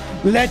 chat.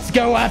 Let's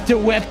go after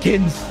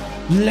Webkins.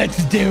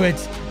 Let's do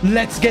it.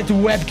 Let's get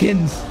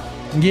Webkins.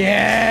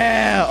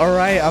 Yeah, all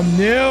right, I'm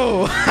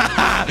new.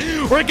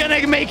 We're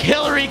gonna make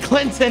Hillary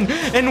Clinton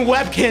and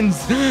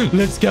Webkins.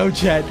 Let's go,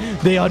 chat.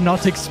 They are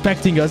not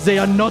expecting us. They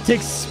are not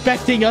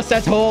expecting us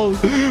at all.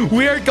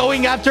 We are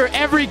going after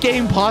every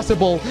game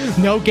possible.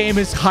 No game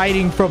is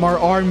hiding from our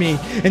army,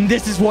 and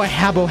this is what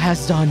Habbo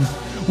has done.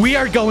 We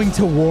are going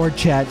to war,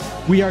 chat.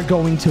 We are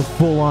going to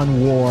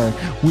full-on war.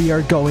 We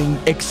are going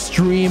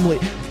extremely...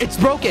 It's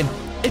broken.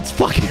 It's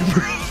fucking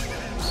broken.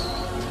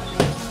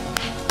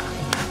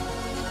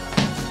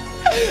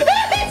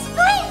 It's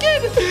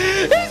broken!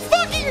 It's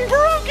fucking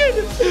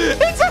broken!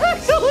 It's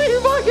actually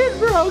fucking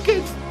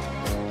broken!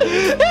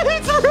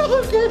 It's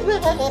broken!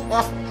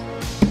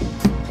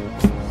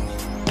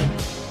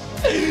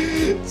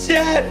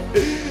 Chat,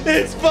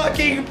 it's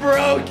fucking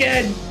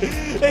broken!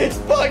 It's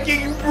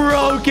fucking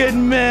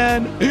broken,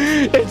 man!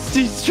 It's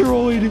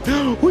destroyed!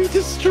 We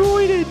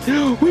destroyed it!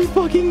 We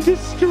fucking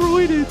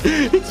destroyed it!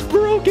 It's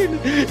broken!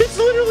 It's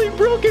literally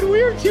broken!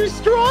 We are too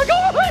strong!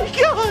 Oh my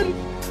god!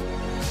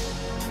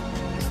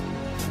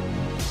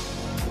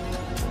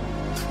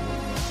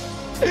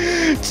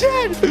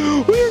 Chad,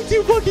 we are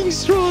too fucking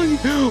strong.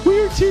 We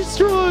are too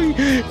strong.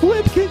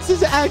 Webkins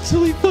is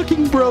actually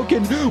fucking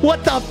broken.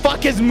 What the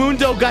fuck is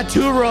Mundo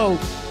Gaturo?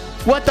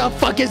 What the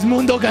fuck is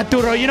Mundo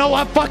Gaturo? You know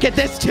what? Fuck it,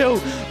 this too.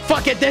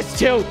 Fuck it, this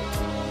too.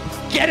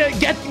 Get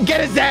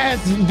his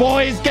ass,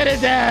 boys. Get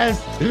his ass.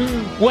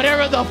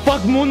 Whatever the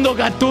fuck Mundo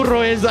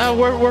Gaturo is,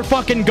 we're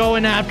fucking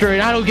going after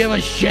it. I don't give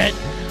a shit.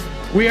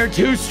 We are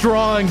too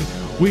strong.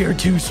 We are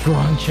too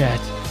strong,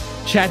 chat.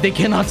 Chat, they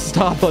cannot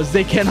stop us.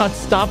 They cannot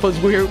stop us.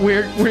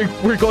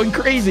 We're going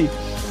crazy.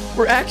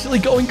 We're actually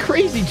going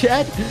crazy,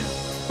 chat.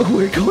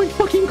 We're going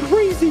fucking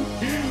crazy.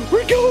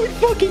 We're going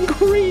fucking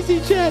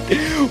crazy, chat.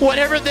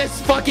 Whatever this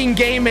fucking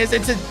game is,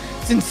 it's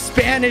in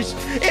Spanish.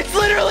 It's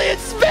literally in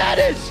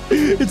Spanish.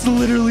 It's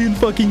literally in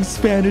fucking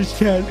Spanish,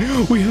 chat.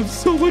 We have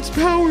so much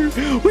power.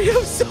 We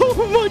have so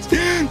much.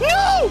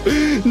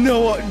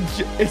 No,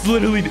 it's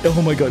literally.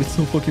 Oh my god, it's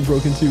so fucking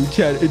broken too,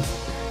 chat. It's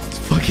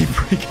fucking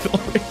breaking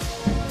already.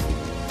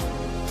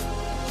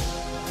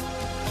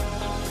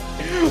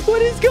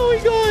 What is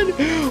going on?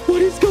 What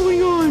is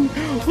going on?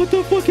 What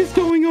the fuck is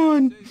going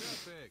on?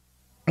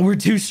 We're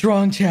too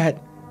strong,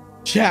 chat.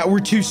 Chat, we're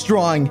too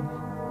strong.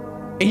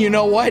 And you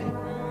know what?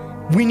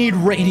 We need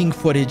rating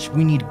footage.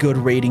 We need good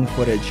rating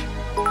footage.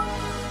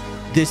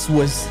 This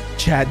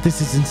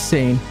is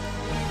insane.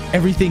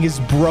 Everything is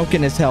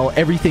broken as hell.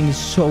 Everything is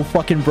so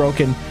fucking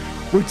broken.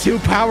 We're too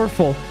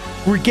powerful.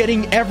 We're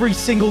getting every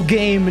single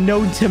game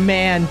known to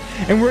man.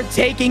 And we're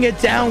taking it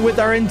down with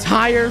our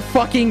entire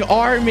fucking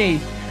army.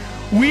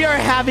 We are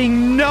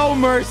having no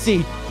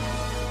mercy.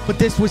 But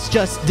this was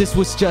just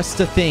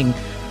a thing.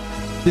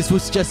 This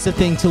was just a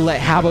thing to let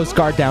Habbo's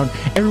guard down.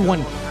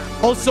 Everyone,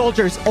 all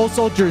soldiers,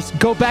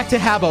 go back to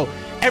Habbo.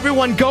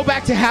 Everyone go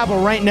back to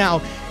Habbo right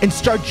now and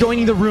start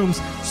joining the rooms.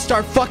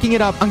 Start fucking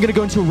it up. I'm gonna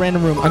go into a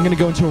random room.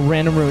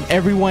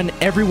 Everyone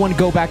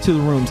go back to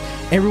the rooms.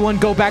 Everyone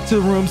go back to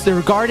the rooms.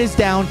 Their guard is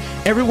down.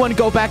 Everyone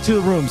go back to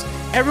the rooms.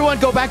 Everyone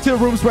go back to the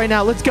rooms right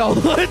now. Let's go.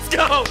 Let's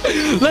go.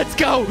 Let's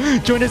go.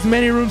 Join as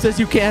many rooms as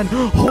you can.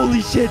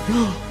 Holy shit.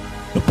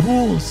 The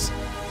pools.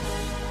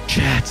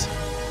 Chat.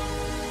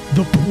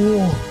 The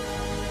pool.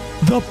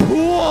 The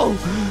pool.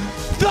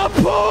 The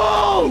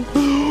pool.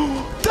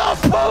 The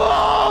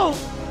pool.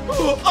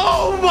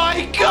 Oh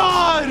my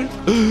God.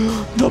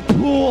 The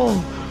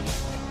pool.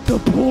 The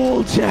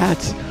pool, chat.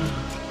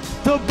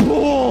 The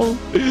pool.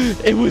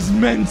 It was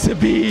meant to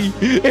be.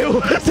 It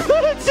was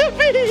meant to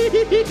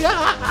be.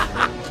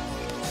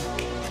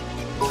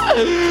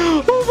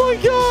 Oh my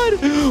God.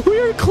 We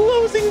are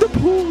closing the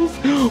pools.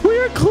 We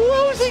are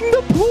closing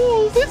the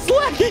pools. It's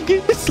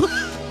lagging. It's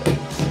lagging.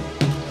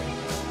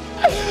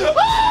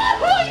 Oh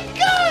my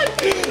God.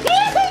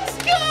 Let's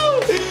go.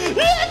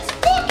 Let's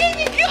fucking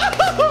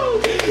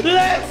go.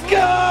 Let's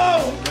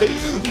go.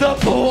 The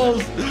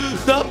pools.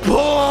 The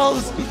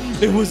pools.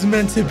 It was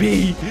meant to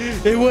be.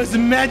 It was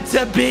meant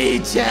to be,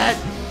 chat.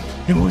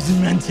 It was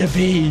meant to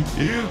be.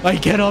 I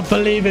cannot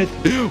believe it.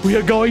 We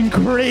are going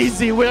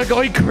crazy. We are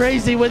going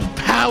crazy with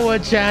power,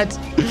 chat.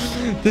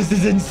 This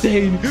is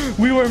insane.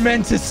 We were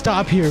meant to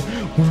stop here.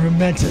 We were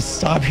meant to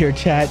stop here,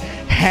 chat.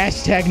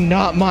 Hashtag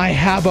not my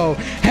Habbo.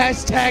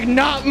 Hashtag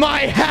not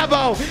my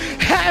Habbo.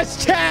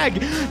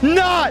 Hashtag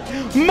not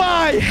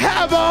my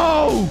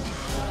Habbo.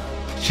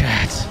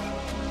 Chat,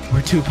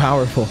 we're too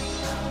powerful.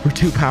 We're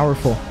too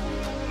powerful.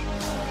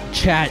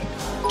 Chat.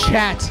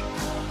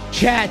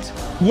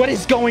 What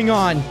is going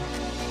on?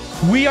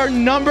 We are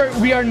number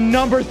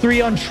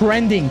 3 on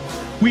trending.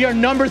 We are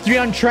number 3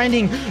 on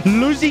trending.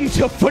 Losing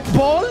to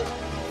football?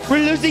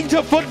 We're losing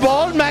to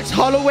football, Max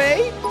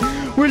Holloway.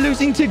 We're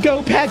losing to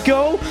Go Pack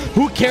Go.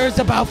 Who cares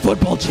about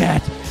football,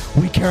 chat?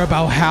 We care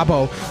about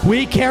Habbo.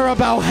 We care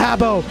about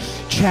Habbo.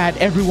 Chat,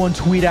 everyone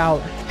tweet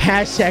out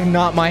hashtag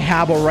not my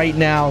Habbo right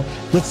now.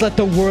 Let's let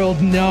the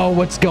world know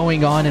what's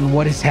going on and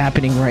what is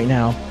happening right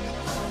now.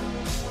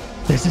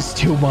 This is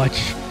too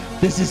much.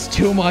 This is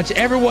too much.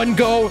 Everyone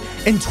go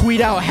and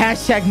tweet out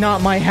hashtag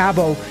not my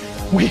Habbo.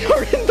 We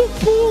are in the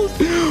pools.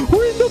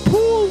 We're in the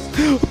pools.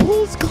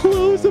 Pools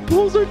closed. The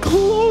pools are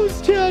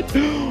closed, chat.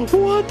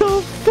 What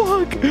the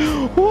fuck?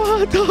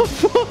 What the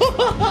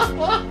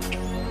fuck?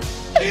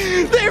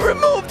 They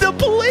removed the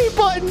play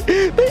button.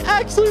 They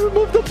actually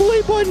removed the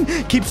play button.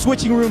 Keep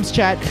switching rooms,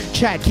 chat.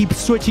 Chat, keep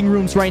switching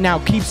rooms right now.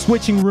 Keep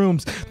switching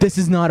rooms. This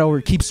is not over.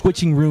 Keep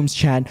switching rooms,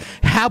 chat.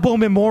 Habbo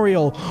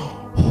Memorial.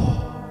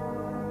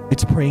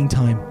 It's praying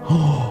time.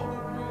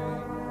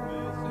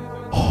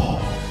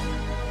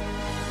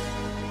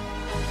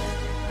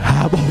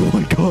 Habbo, oh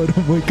my God,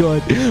 oh my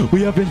God.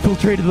 We have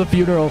infiltrated the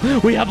funeral.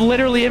 We have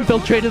literally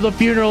infiltrated the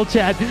funeral,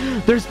 chat.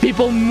 There's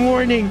people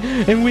mourning,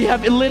 and we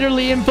have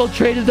literally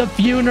infiltrated the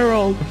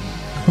funeral.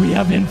 We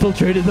have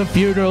infiltrated the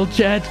funeral,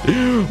 chat.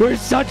 We're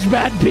such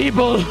bad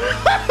people.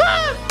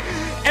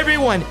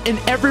 Everyone, in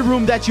every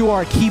room that you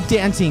are, keep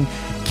dancing.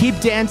 Keep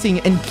dancing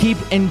and keep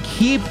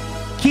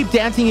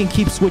dancing and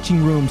keep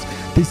switching rooms.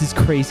 This is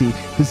crazy.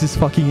 This is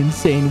fucking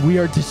insane. We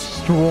are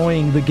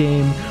destroying the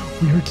game.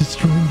 We are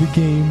destroying the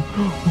game.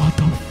 What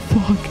the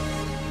fuck?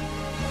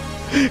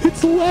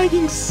 It's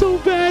lagging so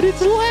bad.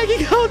 It's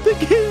lagging out the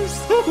game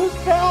so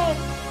bad.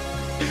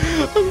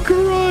 I'm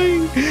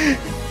crying.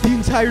 The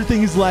entire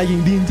thing is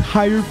lagging. The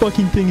entire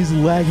fucking thing is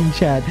lagging,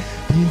 chat.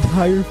 The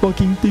entire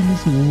fucking thing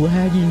is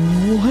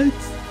lagging. What?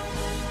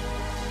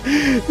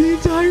 The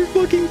entire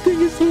fucking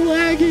thing is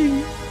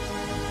lagging.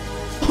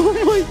 Oh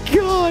my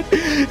God.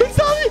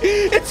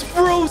 It's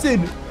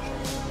frozen.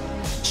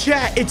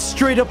 Chat, it's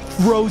straight up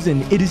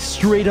frozen. It is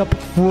straight up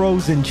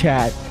frozen,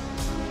 chat.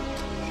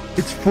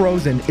 It's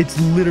frozen. It's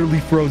literally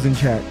frozen,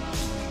 chat.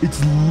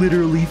 It's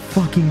literally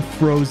fucking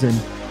frozen.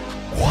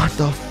 What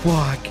the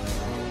fuck?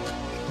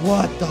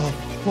 What the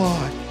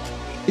fuck?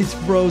 It's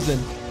frozen.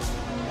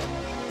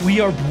 We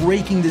are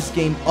breaking this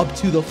game up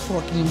to the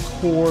fucking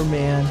core,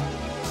 man.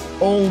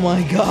 Oh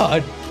my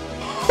God.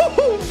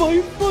 Oh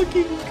my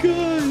fucking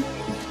God.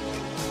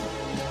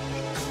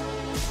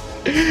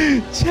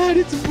 Chat,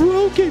 it's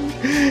broken.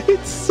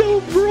 It's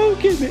so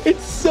broken.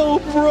 It's so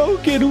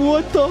broken.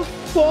 What the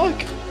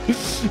fuck?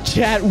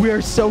 Chat, we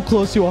are so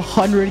close to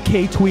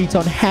 100k tweets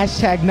on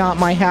hashtag not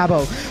my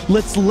Habbo.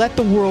 Let's let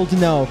the world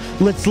know.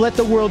 Let's let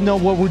the world know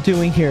what we're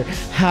doing here.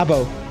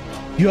 Habbo,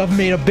 you have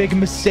made a big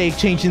mistake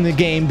changing the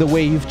game the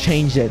way you've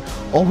changed it.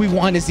 All we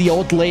want is the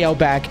old layout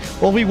back.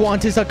 All we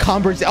want is a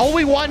conversation. All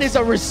we want is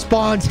a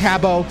response,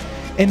 Habbo.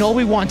 And all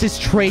we want is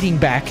trading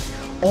back.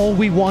 All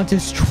we want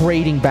is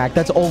trading back.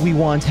 That's all we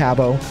want,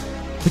 Habbo.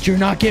 But you're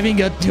not giving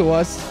it to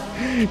us.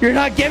 You're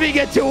not giving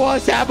it to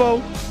us,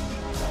 Habbo.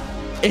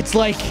 It's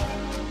like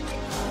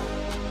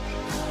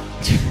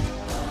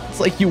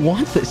you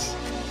want this.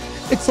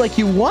 It's like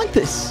you want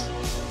this.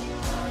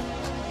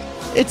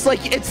 It's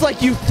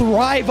like you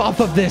thrive off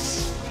of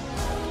this.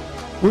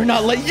 We're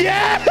not like,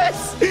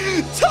 yes!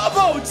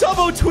 Tubbo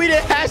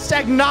tweeted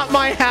hashtag not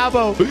my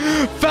Habbo.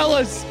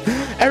 Fellas,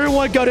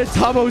 everyone go to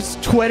Tubbo's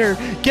Twitter.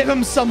 Give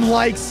him some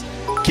likes.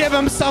 Give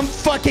him some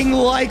fucking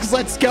likes.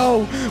 Let's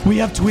go. We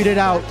have tweeted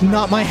out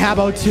not my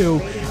Habbo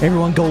too.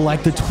 Everyone go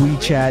like the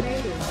tweet, chat.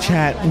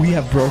 Chat, we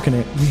have broken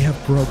it. We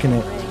have broken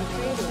it.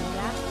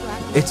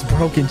 It's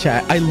broken,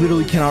 chat. I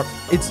literally cannot.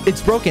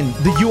 It's broken.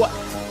 The UI.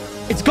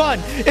 It's gone.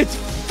 It's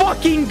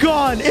fucking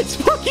gone. It's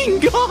fucking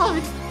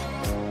gone.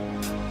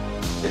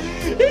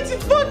 It's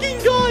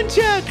fucking gone,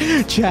 chat.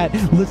 Chat,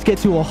 let's get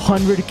to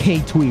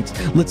 100k tweets.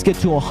 Let's get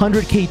to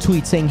 100k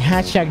tweets saying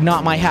hashtag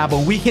not my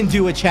Habbo. We can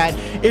do it, chat.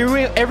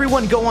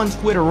 Everyone go on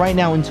Twitter right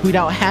now and tweet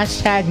out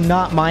hashtag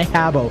not my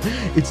Habbo.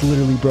 It's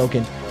literally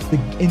broken. The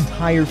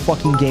entire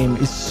fucking game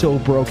is so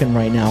broken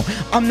right now.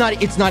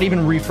 It's not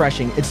even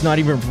refreshing. It's not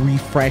even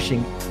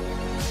refreshing.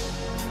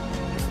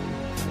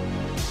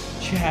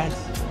 Chat.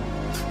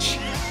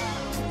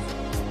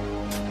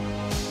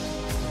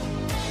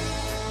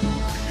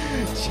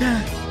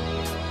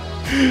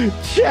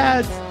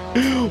 Chat,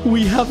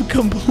 we have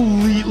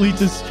completely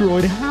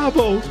destroyed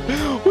Habbo.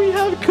 We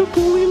have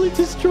completely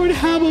destroyed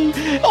Habbo.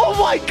 Oh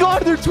my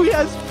god, their tweet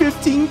has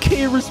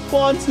 15k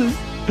responses.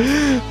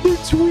 Their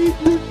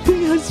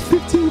thing has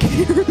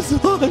 15k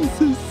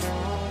responses.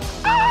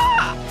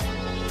 Ah!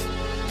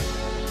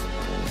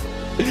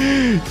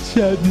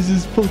 Chat, this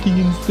is fucking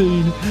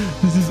insane.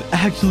 This is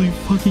actually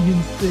fucking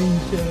insane,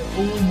 chat.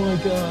 Oh my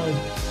god.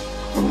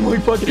 Oh my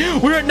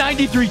fucking... We're at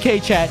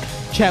 93k, chat.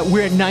 Chat,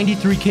 we're at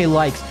 93k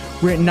likes.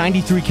 We're at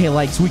 93k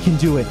likes. We can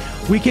do it.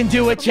 We can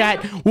do it,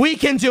 chat. We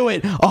can do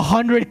it.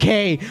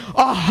 100k.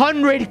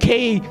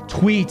 100k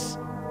tweets.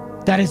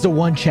 That is the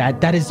one,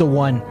 chat. That is the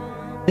one.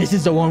 This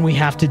is the one we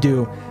have to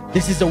do.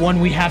 This is the one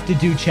we have to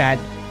do, chat.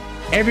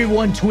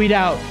 Everyone tweet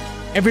out.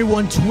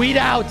 Everyone tweet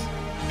out.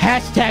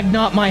 Hashtag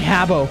not my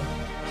Habbo.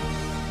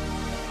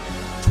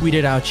 Tweet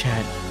it out,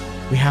 chat.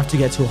 We have to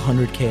get to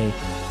 100k.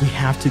 We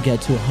have to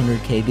get to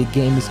 100k. The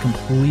game is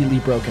completely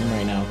broken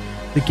right now.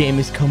 The game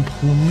is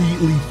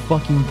completely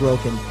fucking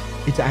broken.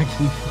 It's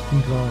actually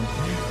fucking gone.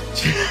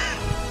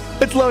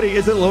 It's loading.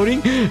 Is it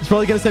loading? It's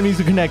probably gonna send me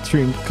to Connect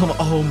stream. Come on.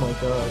 Oh my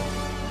god.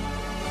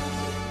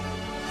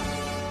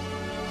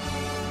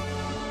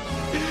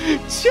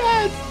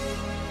 Chat.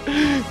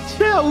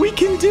 Chat, we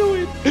can do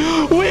it.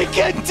 We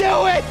can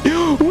do it.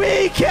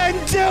 We can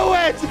do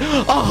it.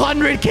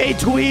 100k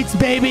tweets,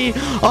 baby.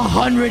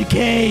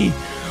 100k.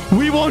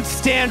 We won't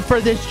stand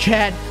for this,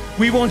 chat.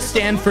 We won't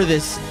stand for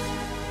this.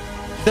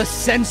 The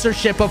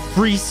censorship of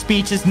free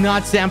speech is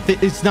not something.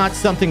 It's not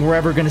something we're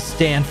ever gonna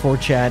stand for,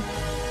 chat.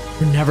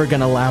 We're never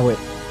gonna allow it.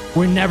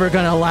 We're never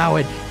gonna allow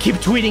it. Keep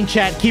tweeting,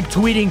 chat. Keep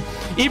tweeting.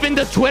 Even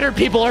the Twitter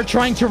people are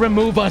trying to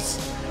remove us.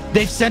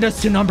 They've sent us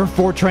to number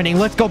 4 trending.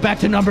 Let's go back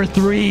to number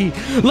 3.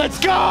 Let's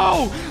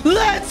go.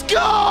 Let's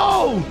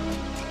go.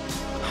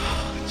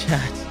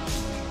 Chat.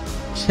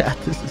 Chat.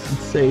 This is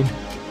insane.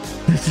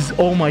 This is.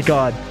 Oh my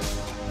god.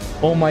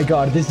 Oh my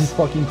god, this is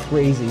fucking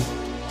crazy.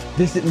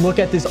 Look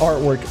at this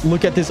artwork.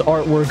 Look at this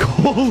artwork.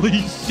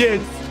 Holy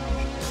shit.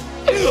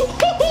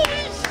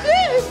 Holy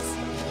shit.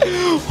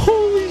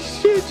 Holy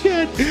shit,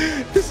 chat.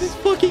 This is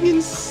fucking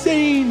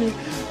insane.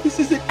 This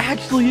is an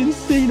actually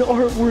insane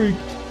artwork.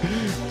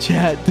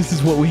 Chat, this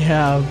is what we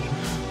have.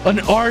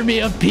 An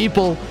army of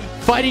people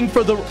fighting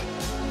for the...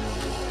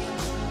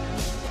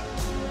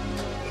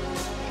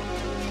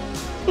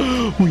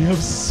 We have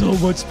so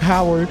much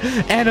power.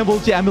 Animal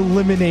Jam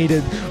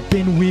eliminated.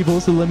 Bin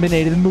Weevil's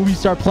eliminated. Movie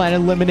Star Planet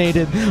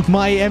eliminated.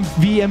 My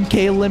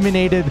VMK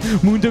eliminated.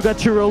 Mundo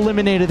Gaturo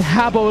eliminated.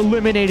 Habbo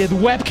eliminated.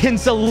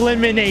 Webkins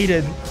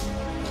eliminated.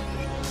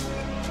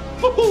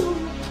 Oh,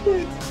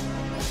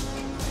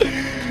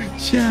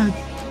 shit.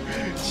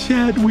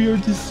 Chat, we are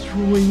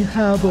destroying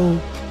Habbo.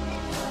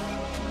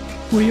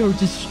 We are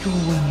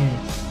destroying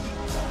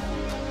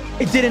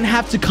it. It didn't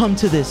have to come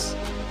to this.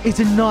 It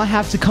did not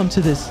have to come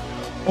to this.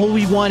 All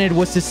we wanted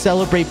was to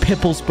celebrate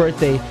Pipple's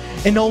birthday.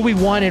 And all we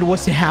wanted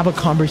was to have a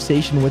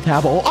conversation with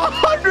Habbo.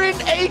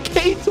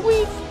 108k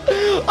tweets!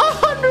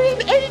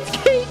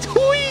 108k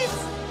tweets!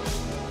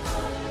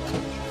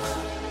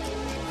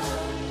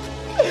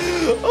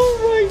 Oh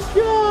my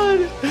god!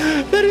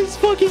 That is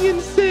fucking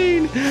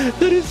insane!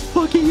 That is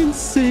fucking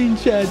insane,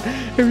 chat.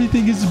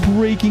 Everything is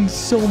breaking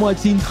so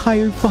much. The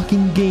entire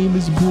fucking game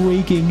is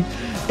breaking.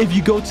 If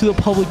you go to the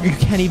public, you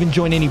can't even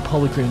join any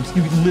public rooms.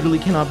 You literally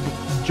cannot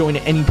join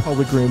any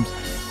public rooms.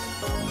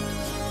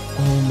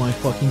 Oh my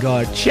fucking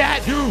god.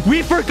 Chat,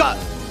 we forgot.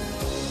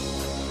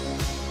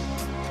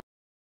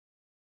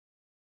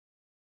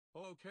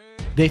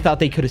 They thought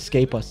they could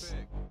escape us.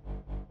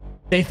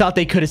 They thought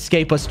they could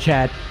escape us,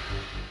 chat.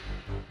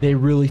 They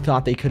really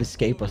thought they could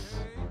escape us.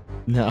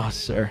 No,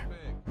 sir.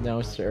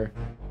 No, sir.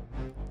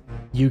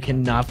 You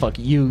cannot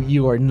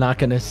you are not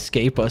gonna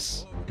escape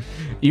us.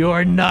 You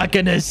are not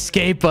gonna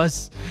escape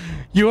us.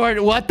 You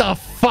are... What the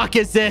fuck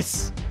is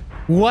this?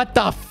 What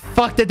the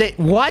fuck did they...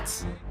 What?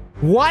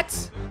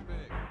 What?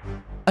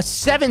 A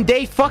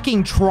 7-day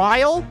fucking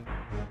trial?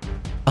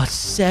 A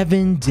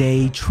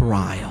 7-day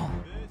trial.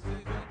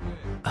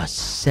 A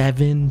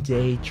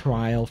 7-day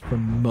trial for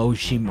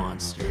Moshi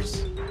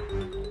Monsters.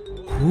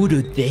 Who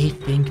do they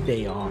think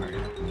they are?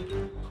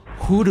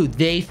 Who do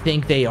they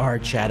think they are,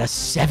 chat? A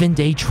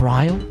 7-day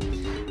trial?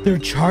 They're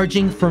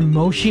charging for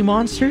Moshi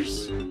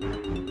Monsters?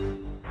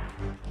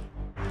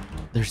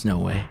 There's no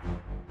way.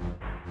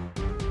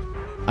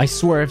 I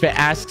swear if it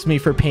asks me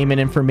for payment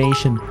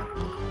information...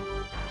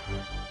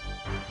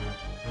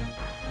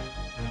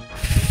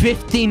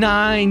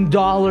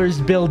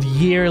 $59 billed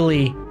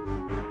yearly.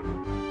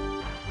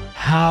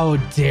 How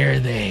dare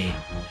they?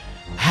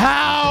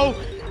 How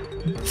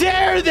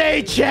dare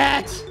they,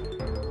 chat?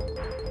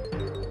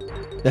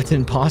 That's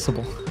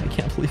impossible. I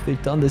can't believe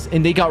they've done this.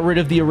 And they got rid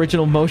of the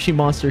original Moshi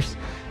monsters.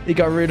 They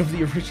got rid of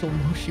the original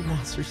Moshi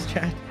monsters,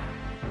 chat.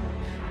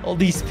 All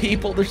these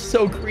people, they're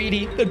so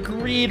greedy. The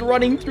greed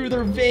running through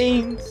their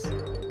veins.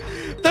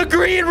 The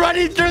greed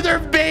running through their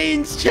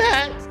veins,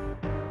 chat.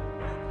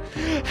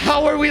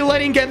 How are we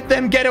letting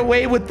them get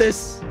away with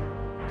this?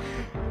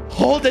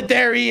 Hold it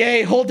there,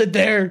 EA. Hold it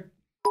there.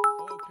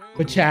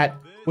 But chat,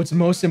 what's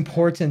most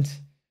important?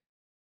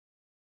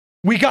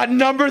 We got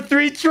number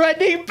 3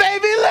 trending,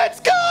 baby. Let's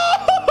go!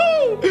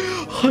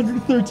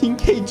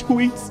 113k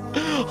tweets.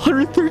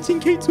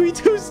 113k tweets.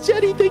 Who's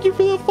Jenny? Thank you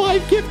for the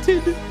 5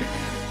 gifted.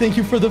 Thank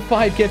you for the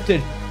 5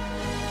 gifted.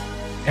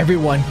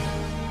 Everyone,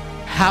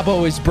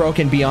 Habbo is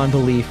broken beyond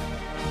belief.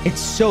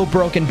 It's so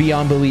broken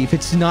beyond belief.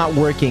 It's not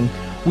working.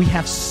 We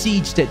have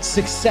sieged it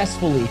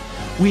successfully.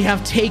 We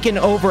have taken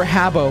over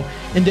Habbo,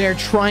 and they're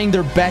trying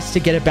their best to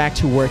get it back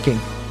to working.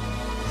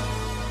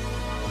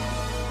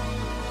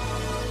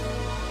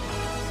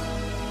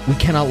 We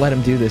cannot let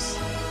him do this.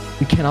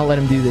 We cannot let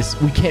him do this.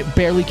 We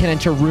barely can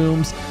enter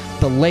rooms.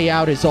 The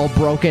layout is all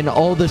broken.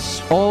 All the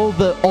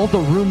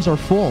rooms are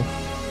full.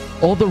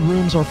 All the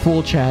rooms are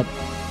full, chat.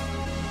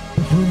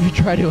 The room you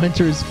try to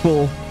enter is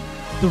full.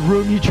 The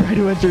room you try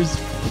to enter is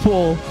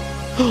full.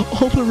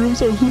 All the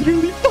rooms are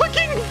literally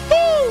fucking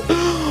full.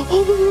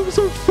 All the rooms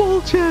are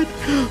full, chat.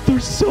 They're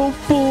so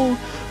full.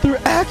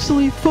 They're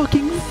actually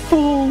fucking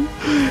full.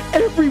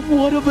 Every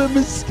one of them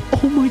is...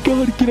 Oh my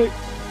god, can I...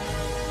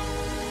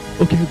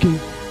 Okay.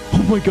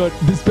 Oh my god,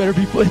 this better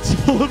be full. It's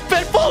full of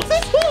pitbulls.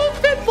 It's full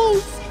of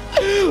pitbulls.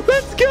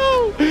 Let's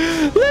go.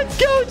 Let's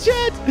go,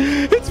 chat.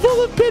 It's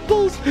full of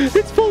pitbulls.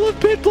 It's full of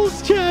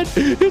pitbulls, chat.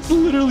 It's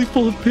literally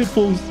full of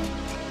pitbulls.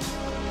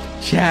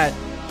 Chat.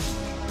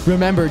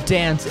 Remember,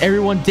 dance.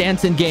 Everyone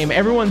dance in game.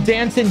 Everyone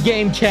dance in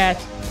game, chat.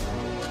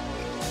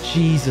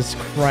 Jesus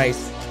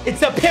Christ.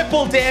 It's a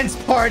pitbull dance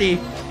party.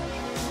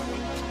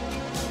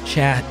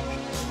 Chat.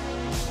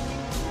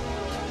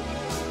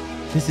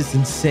 This is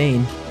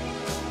insane.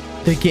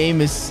 The game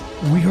is...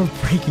 We are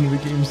breaking the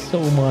game so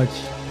much.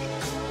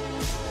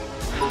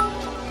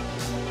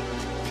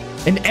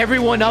 And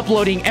everyone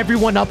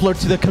upload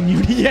to the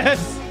community.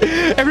 Yes.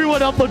 Everyone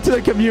upload to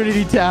the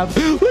community tab.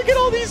 Look at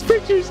all these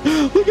pictures.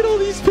 Look at all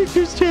these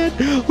pictures, chat.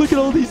 Look at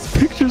all these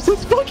pictures.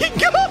 Let's fucking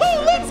go.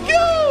 Let's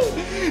go.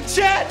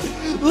 Chat.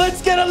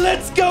 Let's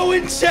go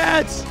in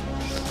chat.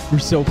 We're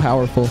so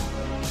powerful.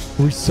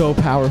 We're so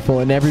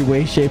powerful in every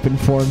way, shape, and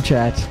form,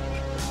 chat.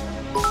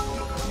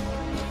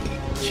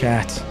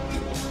 Chat.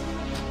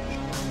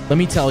 Let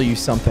me tell you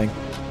something.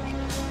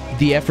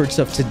 The efforts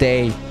of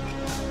today,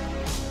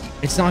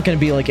 it's not going to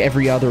be like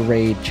every other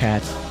raid,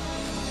 chat.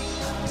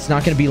 It's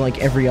not going to be like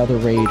every other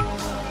raid.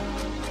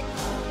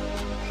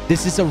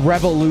 This is a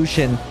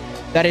revolution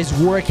that is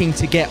working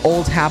to get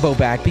old Habbo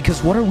back.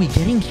 Because what are we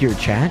getting here,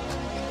 chat?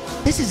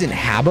 This isn't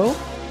Habbo.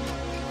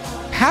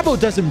 Habbo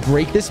doesn't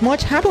break this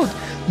much. Habbo,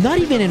 not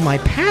even in my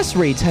past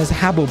raids has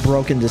Habbo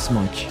broken this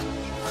much.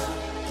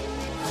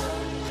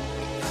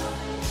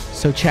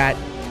 So, chat,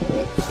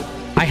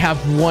 I have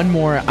one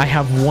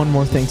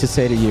more thing to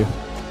say to you.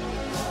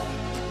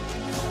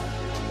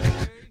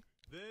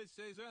 This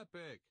is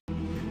epic.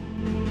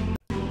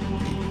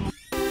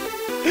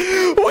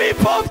 We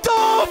popped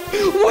off!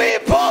 We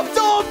popped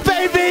off,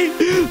 baby!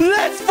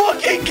 Let's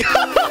fucking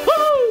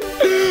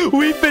go!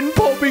 We've been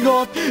popping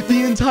off.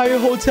 The entire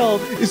hotel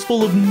is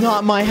full of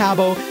not my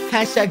Habbo.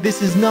 Hashtag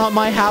this is not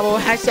my Habbo.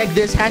 Hashtag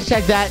this,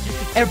 hashtag that.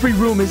 Every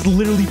room is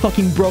literally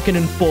fucking broken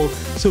and full.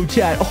 So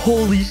chat,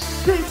 holy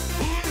shit.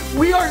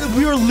 We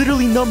are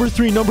literally number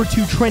 3, number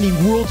 2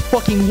 trending world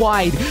fucking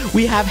wide.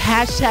 We have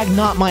hashtag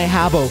not my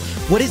Habbo.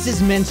 What is this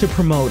meant to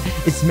promote?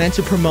 It's meant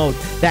to promote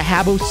that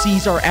Habbo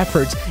sees our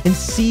efforts and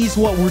sees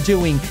what we're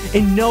doing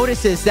and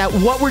notices that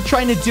what we're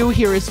trying to do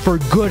here is for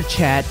good,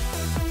 chat.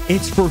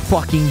 It's for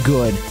fucking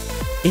good.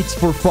 It's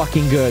for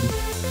fucking good.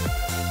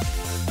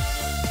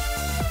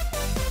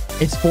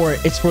 It's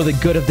for the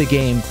good of the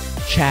game,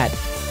 chat.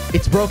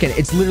 It's broken.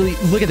 It's literally,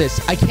 look at this.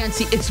 I can't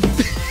see. It's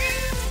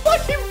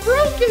fucking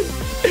broken.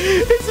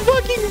 It's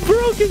fucking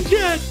broken,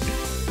 chat.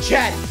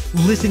 Chat,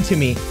 listen to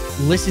me.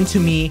 Listen to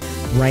me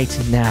right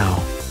now.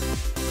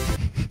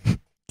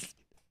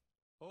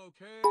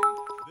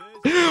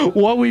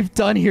 What we've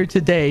done here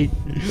today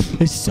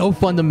is so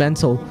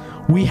fundamental.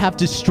 We have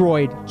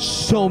destroyed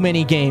so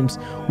many games.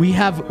 We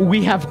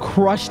have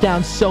crushed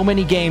down so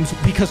many games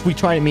because we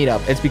try to meet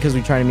up. It's because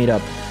we try to meet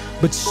up.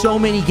 But so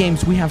many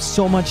games, we have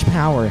so much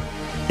power.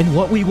 And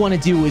what we want to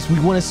do is we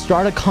want to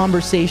start a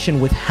conversation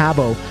with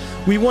Habbo.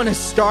 We want to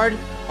start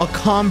a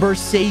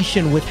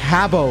conversation with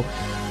Habbo.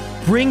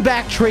 Bring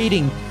back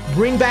trading.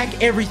 Bring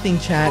back everything,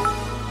 chat.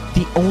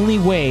 The only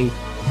way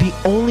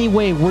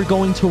we're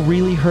going to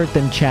really hurt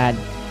them, chat,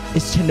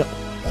 is to know.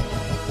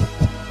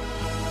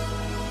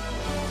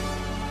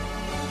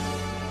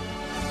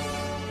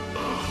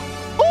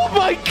 Oh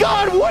my my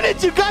God, what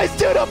did you guys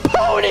do to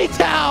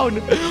Ponytown?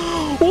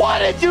 What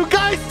did you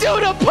guys do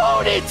to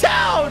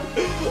Ponytown?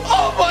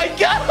 Oh my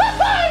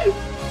God.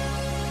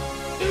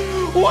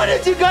 What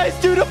did you guys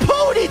do to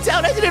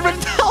Ponytown? I didn't even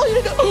tell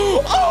you to go.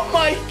 Oh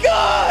my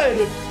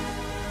God.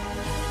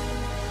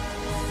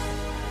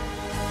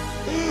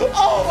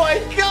 Oh my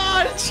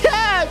God,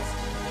 chat.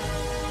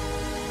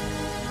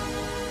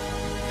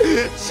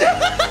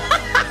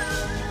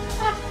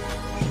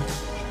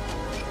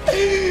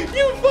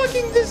 You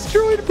fucking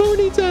destroyed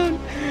Ponytown.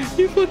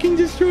 You fucking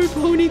destroyed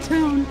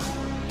Ponytown.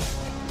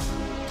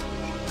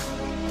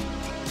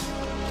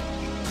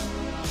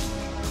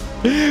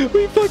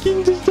 We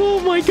fucking just, oh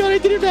my God, I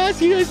didn't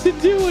ask you guys to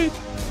do it.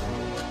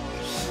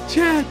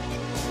 Chat.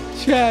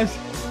 This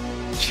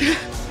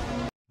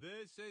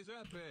is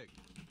epic.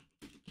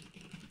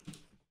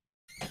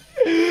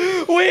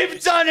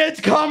 We've done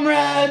it,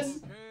 comrades.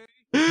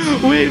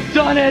 We've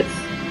done it.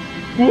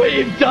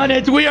 We've done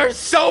it. We are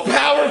so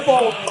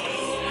powerful.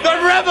 The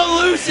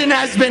revolution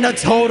has been a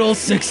total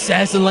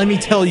success. And let me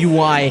tell you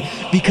why.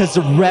 Because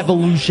the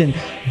revolution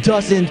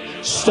doesn't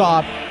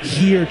stop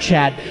here,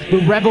 chat.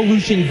 The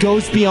revolution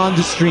goes beyond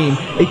the stream.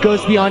 It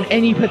goes beyond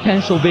any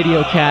potential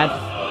video, chat.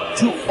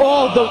 To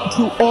all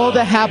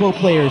the Habbo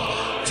players.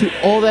 To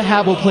all the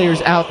Habbo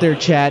players out there,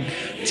 chat.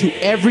 To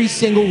every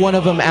single one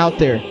of them out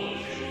there.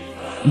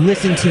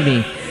 Listen to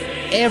me.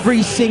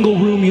 Every single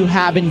room you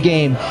have in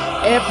game,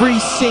 every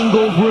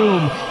single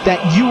room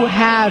that you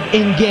have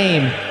in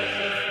game,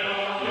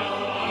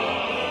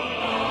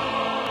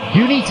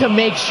 you need to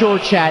make sure,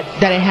 chat,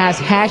 that it has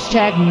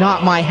hashtag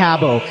not my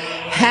Habbo.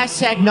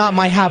 Hashtag not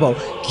my Habbo.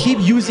 Keep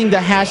using the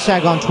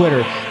hashtag on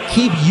Twitter.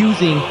 Keep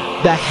using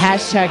the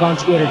hashtag on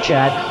Twitter,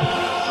 chat.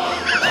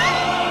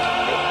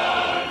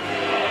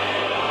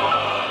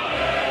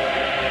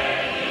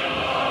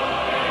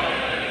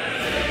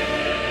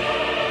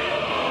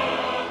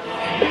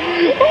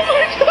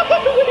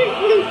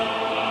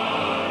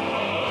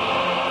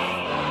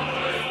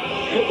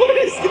 What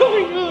is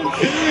going on?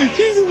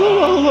 Jesus,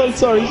 hold on.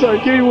 Sorry.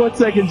 Give me 1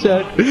 second,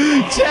 chat.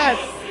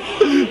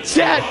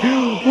 Chat,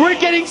 we're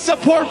getting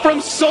support from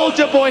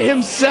Soulja Boy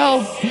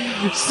himself.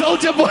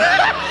 Soulja Boy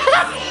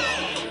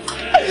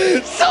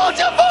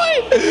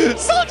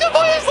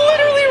is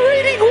literally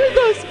raiding with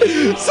us.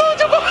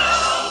 Soulja Boy.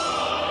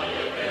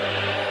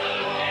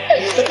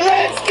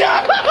 Let's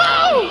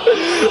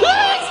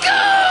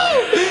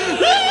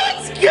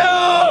go.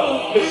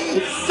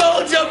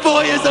 Soulja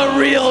Boy is a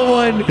real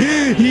one.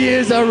 He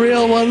is a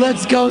real one.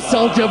 Let's go,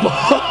 Soulja Boy.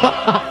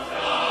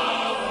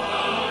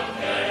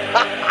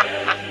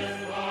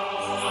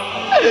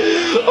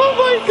 Oh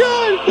my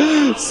God.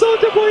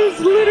 Soulja Boy is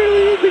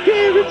literally in the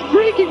game. It's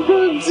breaking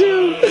for him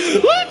too.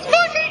 Let's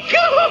fucking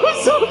go,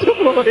 Soulja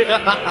Boy.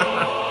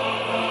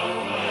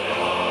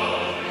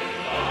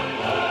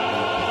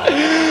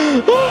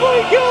 Oh my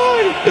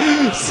God.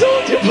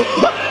 Soulja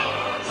Boy.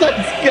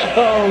 Let's go.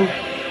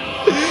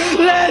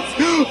 Let's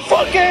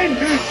fucking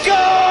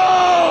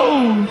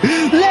go!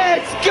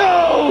 Let's go!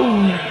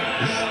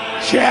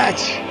 Chat!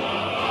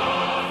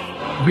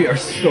 We are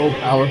so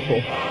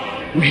powerful.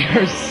 We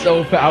are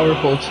so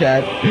powerful,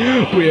 chat.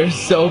 We are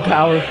so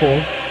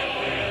powerful.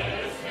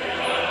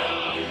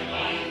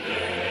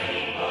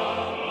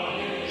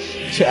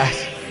 Chat.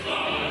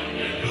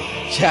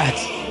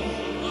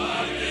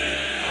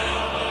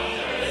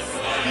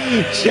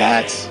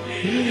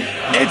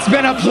 It's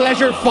been a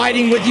pleasure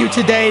fighting with you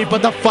today,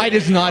 but the fight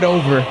is not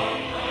over.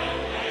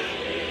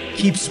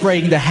 Keep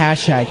spraying the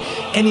hashtag.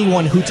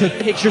 Anyone who took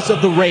pictures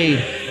of the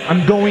raid,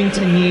 I'm going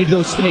to need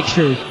those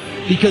pictures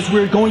because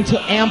we're going to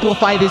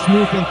amplify this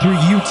movement through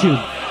YouTube.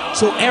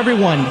 So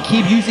everyone,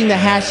 keep using the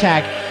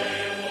hashtag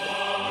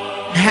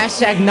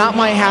not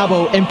my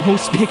Habbo and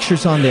post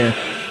pictures on there.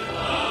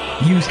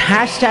 Use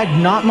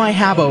hashtag not my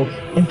Habbo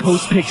and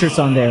post pictures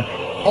on there.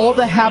 All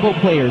the Habbo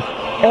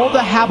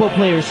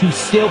players who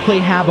still play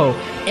Habbo,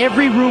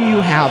 every room you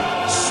have,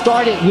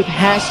 start it with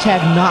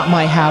hashtag not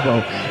my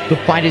Habbo. The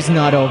fight is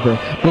not over,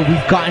 but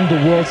we've gotten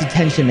the world's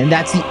attention, and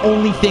that's the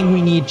only thing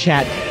we need,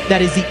 chat.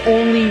 That is the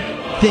only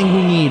thing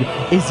we need,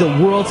 is the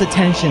world's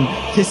attention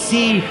to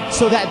see,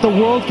 so that the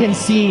world can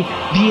see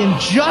the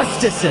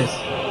injustice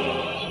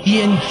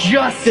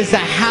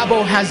that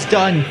Habbo has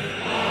done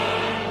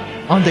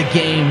on the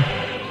game.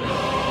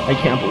 I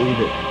can't believe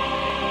it.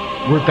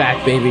 We're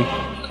back, baby.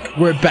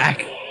 We're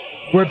back.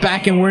 We're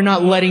back, and we're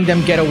not letting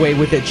them get away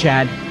with it,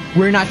 Chad.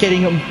 We're not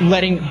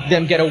letting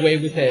them get away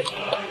with it.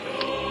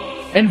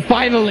 And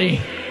finally,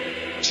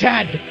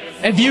 Chad,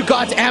 if you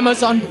got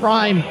Amazon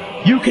Prime,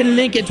 you can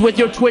link it with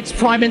your Twitch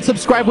Prime and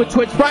subscribe with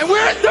Twitch Prime.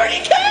 We're at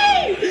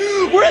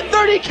 30K! We're at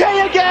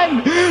 30K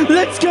again!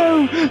 Let's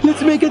go!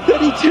 Let's make it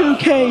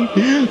 32K!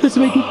 Let's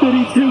make it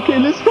 32K!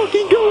 Let's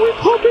fucking go! We're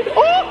popping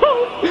off!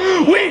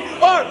 We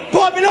are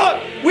popping up!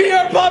 We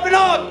are popping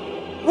up!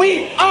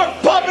 We are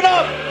popping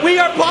up! We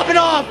are popping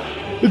off!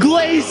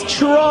 Glaze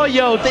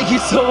Troyo, thank you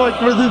so much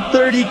for the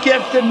 30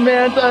 gifted,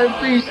 man. I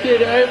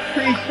appreciate it. I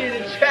appreciate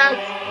it, chat.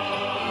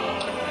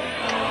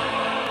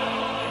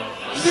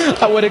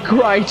 I want to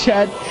cry,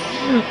 chat.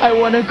 I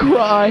want to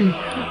cry.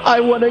 I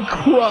want to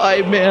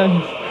cry,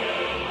 man.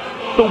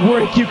 The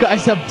work you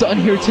guys have done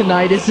here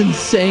tonight is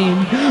insane.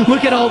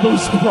 Look at all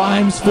those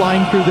rhymes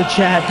flying through the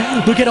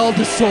chat. Look at all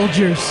the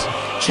soldiers.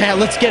 Chat,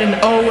 let's get an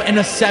O and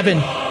a 7.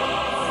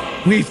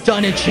 We've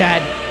done it,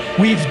 chat.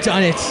 We've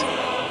done it.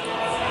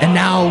 And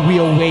now we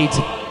await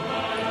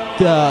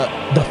the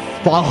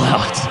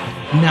fallout.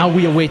 Now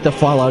we await the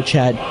fallout,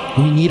 chat.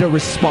 We need a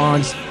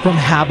response from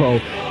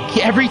Habbo.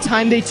 Every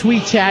time they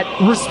tweet, chat,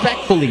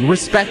 respectfully,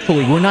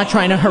 we're not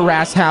trying to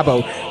harass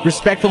Habbo.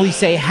 Respectfully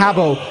say,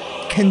 Habbo,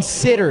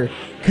 consider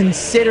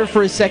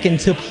for a second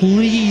to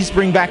please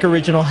bring back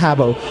original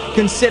Habbo.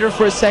 Consider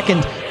for a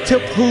second to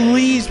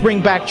please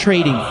bring back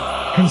trading.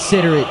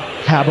 Consider it,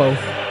 Habbo.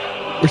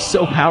 We're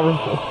so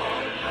powerful.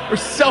 We're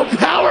so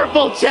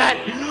powerful, chat.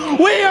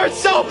 We are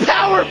so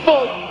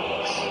powerful.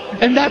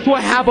 And that's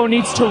what Habbo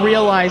needs to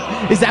realize,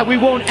 is that we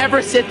won't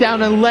ever sit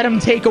down and let them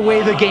take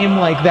away the game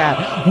like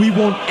that. We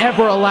won't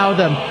ever allow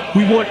them.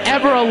 We won't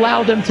ever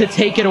allow them to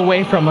take it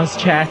away from us,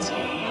 chat.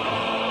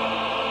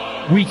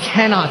 We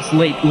cannot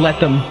let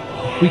them.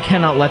 We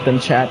cannot let them,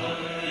 chat.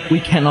 We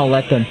cannot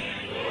let them.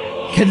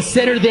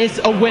 Consider this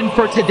a win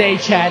for today,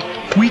 chat.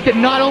 We did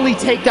not only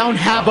take down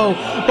Habbo,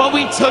 but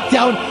we took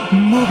down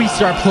Movie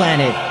Star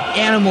Planet,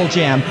 Animal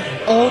Jam,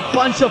 a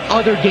bunch of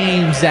other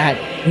games that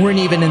weren't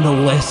even in the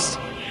list.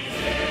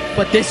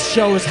 But this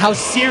shows how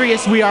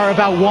serious we are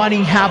about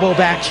wanting Habbo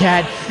back,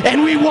 chat.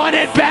 And we want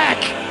it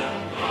back!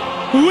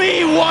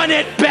 We want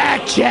it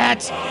back,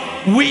 chat!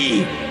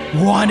 We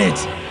want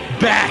it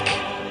back!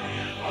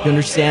 You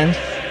understand?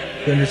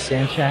 You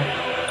understand, chat?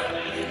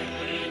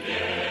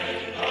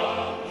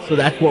 So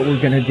that's what we're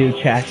gonna do,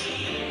 chat.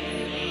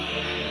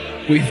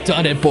 We've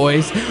done it,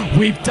 boys.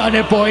 We've done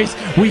it, boys.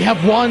 We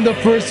have won the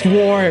first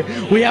war.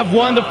 We have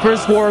won the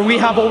first war. We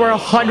have over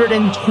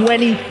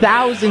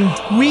 120,000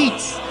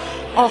 tweets.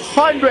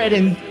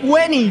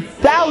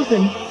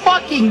 120,000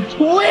 fucking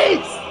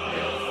tweets!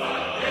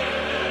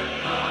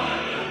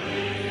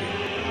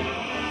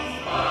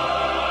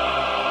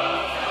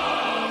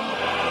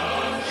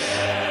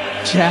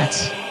 Chat.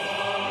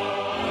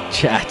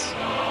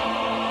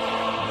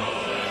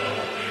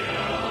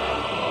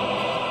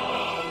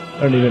 I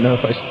don't even know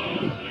if I should.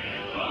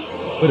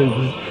 What is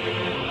this?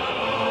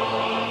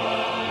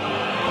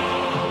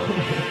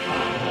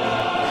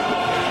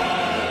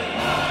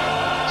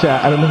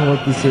 Chat, I don't know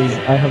what this is.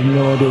 I have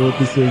no idea what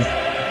this is.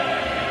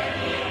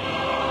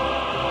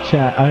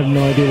 Chat, I have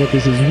no idea what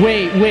this is.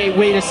 Wait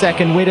a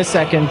second. Chat,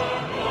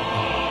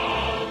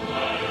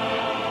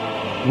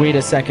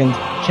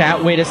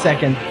 wait a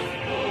second.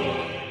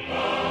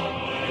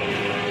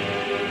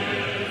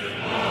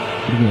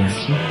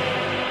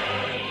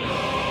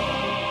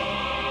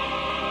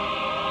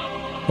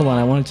 Hold on,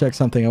 I want to check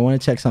something.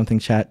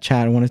 Chat,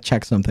 I want to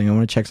check something. Real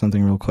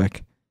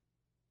quick.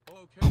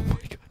 Okay, Oh my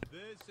god.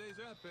 this is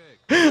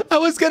epic. I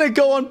was gonna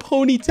go on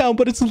Ponytown,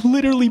 but it's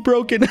literally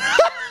broken.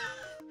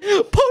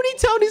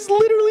 Ponytown is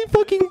literally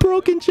fucking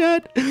broken,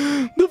 chat.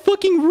 The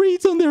fucking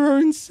reads on there are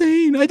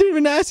insane. I didn't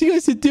even ask you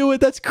guys to do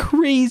it. That's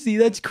crazy.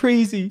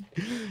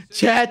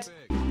 Chat,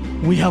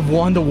 we have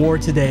won the war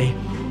today.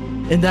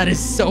 And that is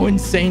so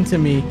insane to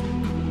me.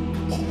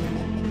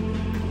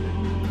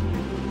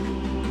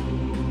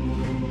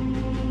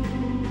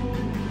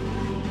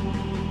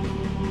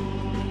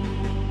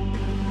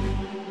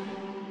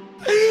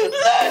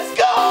 Let's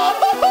go!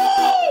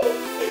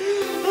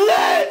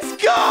 Let's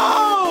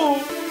go!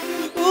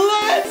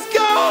 Let's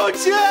go,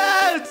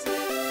 chat!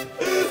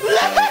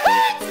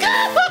 Let's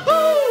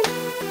go!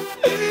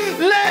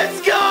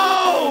 Let's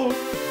go!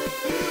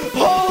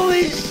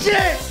 Holy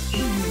shit!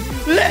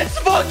 Let's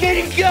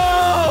fucking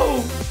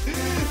go!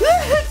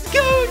 Let's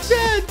go,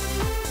 chat!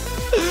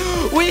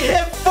 We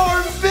hit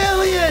 4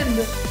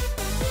 million!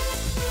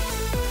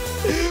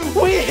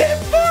 We hit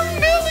 4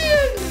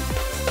 million!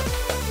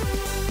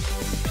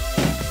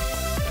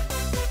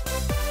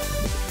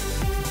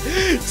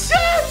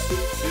 Chat!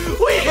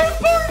 We hit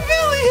 4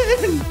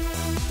 million!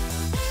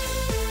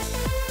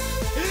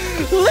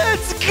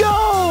 Let's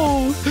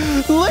go!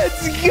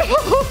 Let's go!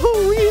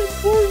 We hit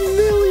 4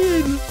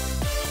 million!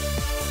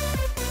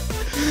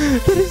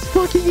 That is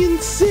fucking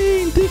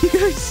insane! Thank you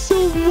guys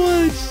so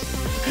much!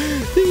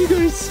 Thank you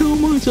guys so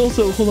much!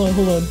 Also, hold on.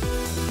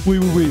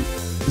 Wait.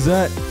 Is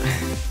that...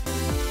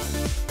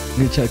 I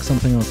gotta check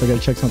something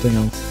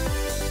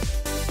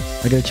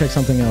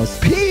else.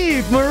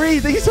 Peep! Marie,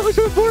 thank you so much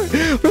for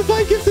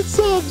 5 gifted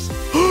subs!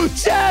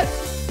 Chat!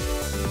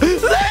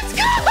 Let's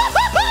go!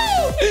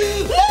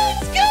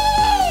 Let's go!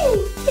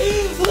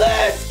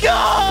 Let's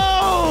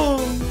go!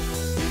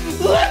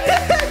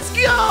 Let's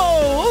go!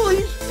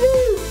 Holy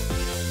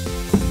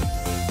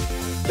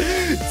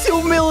shit!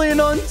 2 million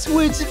on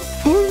Twitch and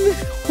 4 million.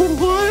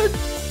 What?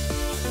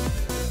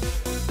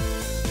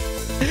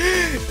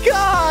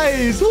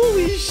 Guys,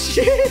 holy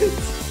shit!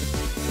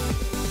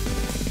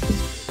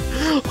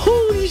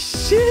 Holy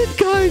shit,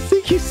 guys!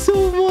 Thank you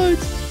so much!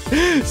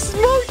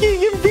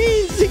 Smoking and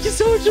Beans, thank you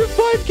so much for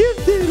 5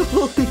 gifted!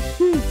 Holy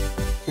shit!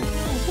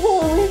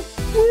 Oh.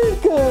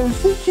 shit, guys.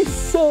 Thank you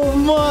so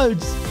much.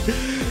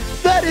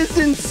 That is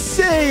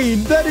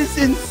insane. That is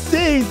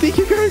insane. Thank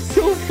you guys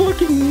so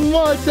fucking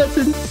much. That's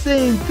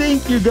insane.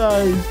 Thank you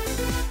guys.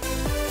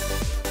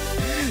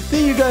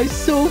 Thank you guys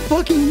so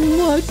fucking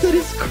much. That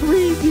is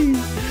crazy.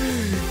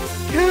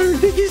 Kyra,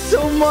 thank you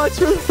so much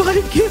for the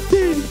 5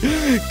 gifted.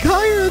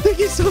 Kyra, thank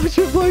you so much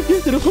for 5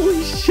 gifted.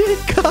 Holy shit,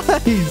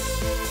 guys.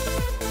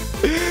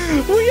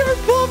 We are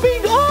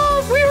bumping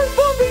off. We are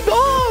bumping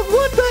off.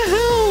 What the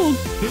hell?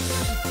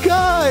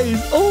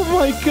 Guys, oh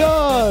my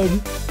god.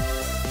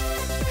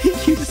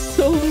 Thank you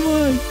so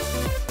much.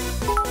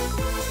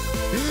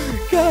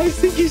 Guys,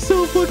 thank you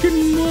so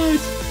fucking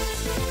much.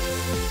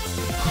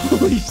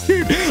 Holy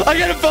shit. I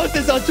gotta post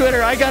this on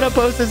Twitter. I gotta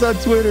post this on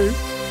Twitter.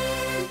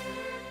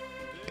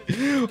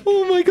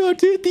 Oh my god,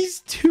 dude.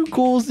 These 2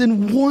 goals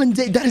in 1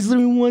 day. That is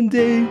literally 1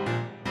 day.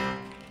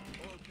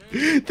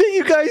 Thank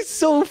you guys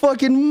so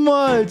fucking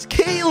much.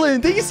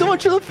 Caitlin, thank you so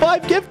much for the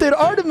 5 gifted.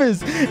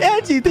 Artemis,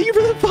 Angie, thank you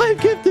for the 5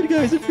 gifted,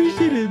 guys.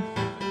 Appreciate it.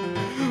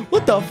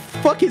 What the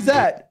fuck is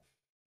that?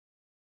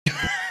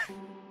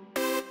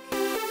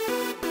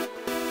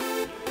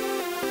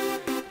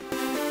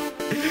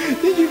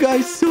 Thank you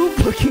guys so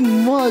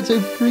fucking much. I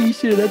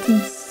appreciate it. That's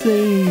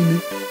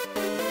insane.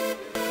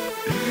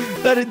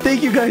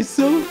 Thank you guys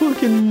so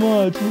fucking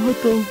much.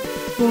 What the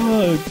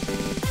fuck?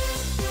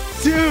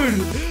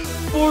 Dude,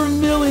 4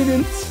 million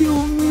and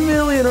 2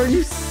 million. Are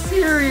you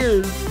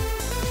serious?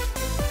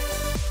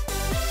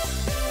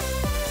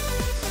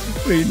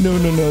 Wait, no.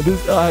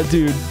 This,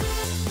 dude.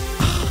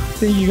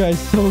 Thank you guys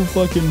so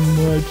fucking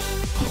much.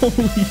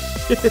 Holy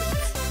shit.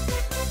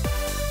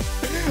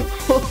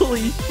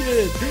 Holy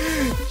shit.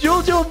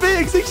 Jojo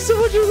Biggs, thank you so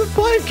much for the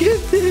 5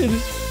 gifted.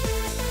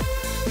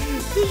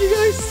 Thank you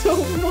guys so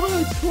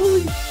much.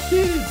 Holy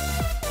shit.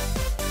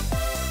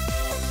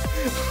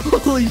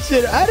 Holy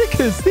shit.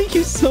 Atticus, thank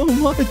you so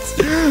much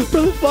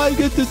for the 5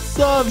 gifted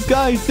subs.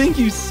 Guys, thank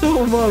you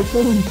so much.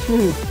 Holy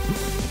shit.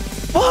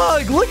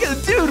 Fuck, look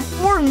at, dude,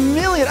 4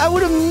 million. I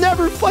would have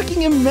never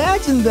fucking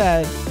imagined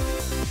that.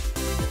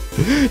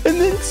 And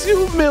then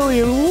 2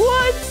 million.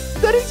 What?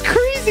 That is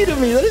crazy to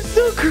me. That is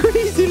so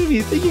crazy to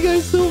me. Thank you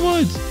guys so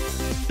much.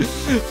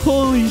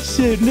 Holy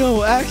shit.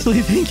 No,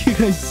 actually, thank you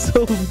guys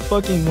so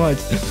fucking much.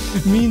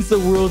 Means the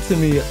world to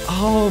me.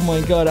 Oh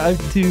my god.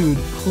 Dude.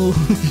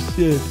 Holy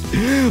shit.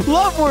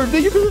 Loveword,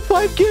 thank you for the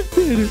 5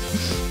 gifted.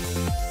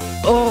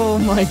 Oh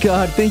my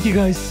god. Thank you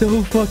guys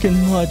so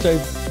fucking much. I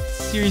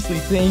seriously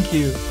thank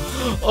you.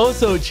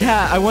 Also,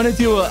 chat, I want to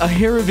do a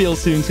hair reveal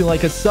soon to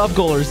like a sub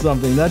goal or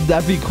something.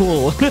 That'd be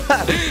cool.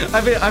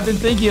 I've been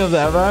thinking of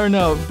that, but I don't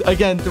know.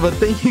 Again, but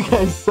thank you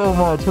guys so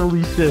much.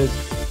 Holy shit.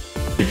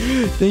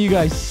 Thank you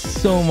guys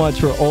so much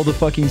for all the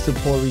fucking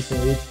support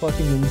recently. It's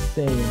fucking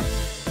insane.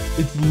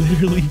 It's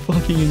literally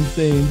fucking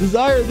insane.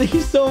 Desire, thank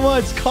you so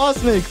much.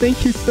 Cosmic,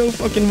 thank you so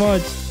fucking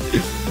much.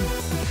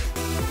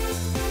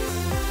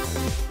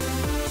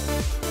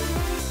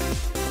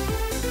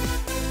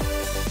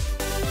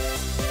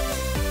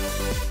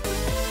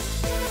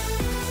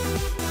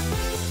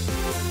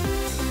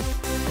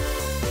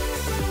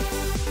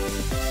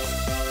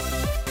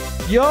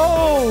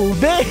 Yo,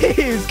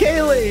 Babes,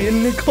 Kaylee,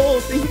 and Nicole,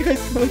 thank you guys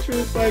so much for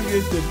the 5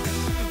 gifted.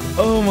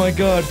 Oh my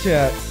god,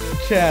 chat,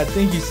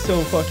 thank you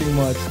so fucking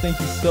much. Thank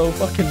you so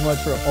fucking much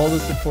for all the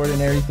support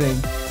and everything.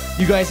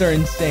 You guys are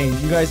insane.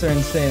 You guys are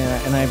insane,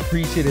 and I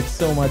appreciate it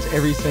so much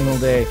every single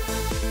day.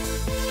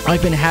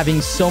 I've been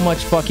having so much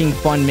fucking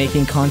fun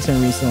making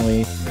content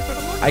recently.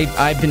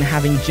 I've been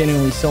having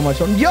genuinely so much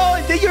fun. Yo,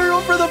 thank you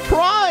everyone for the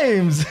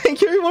primes.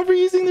 Thank you everyone for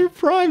using their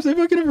primes. I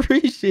fucking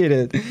appreciate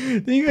it.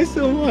 Thank you guys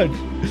so much.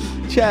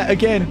 Chat,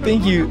 again,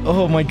 thank you.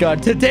 Oh my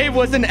god. Today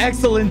was an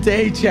excellent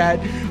day, chat.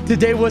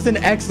 Today was an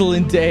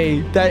excellent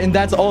day. And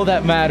that's all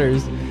that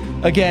matters.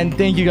 Again,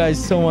 thank you guys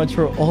so much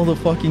for all the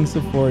fucking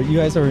support. You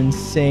guys are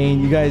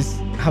insane. You guys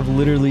have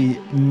literally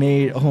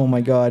made, oh my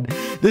god.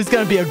 This is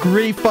gonna be a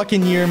great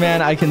fucking year,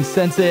 man. I can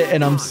sense it,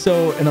 and I'm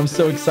so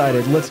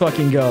excited. Let's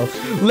fucking go.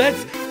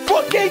 Let's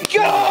fucking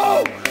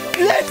go!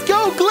 Let's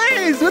go,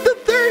 Glaze, with the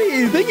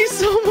 30. Thank you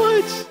so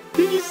much.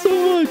 Thank you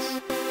so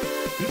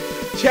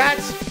much. Chat,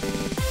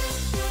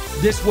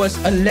 this was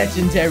a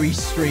legendary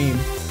stream.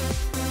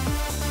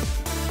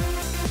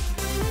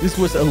 This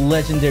was a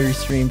legendary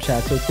stream,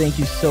 chat. So thank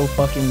you so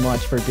fucking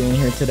much for being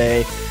here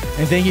today.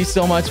 And thank you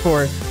so much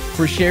for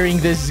sharing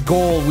this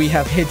goal we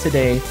have hit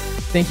today.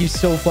 Thank you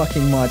so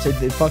fucking much.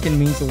 It fucking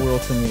means the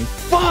world to me.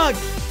 Fuck!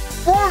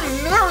 4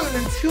 million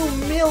and 2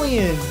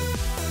 million!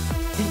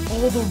 And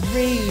all the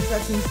raves.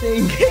 That's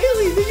insane.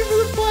 Kaylee, thank you for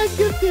the 5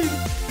 gifted.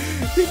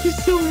 Thank you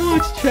so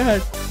much,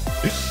 chat.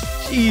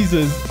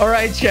 Jesus. All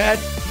right, chat.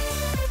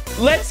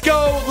 Let's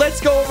go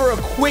over a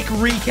quick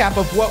recap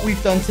of what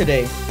we've done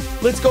today.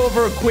 Let's go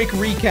over a quick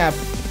recap.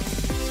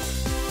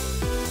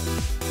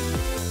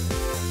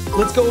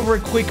 Let's go over a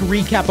quick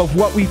recap of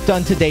what we've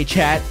done today,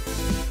 chat.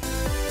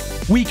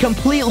 We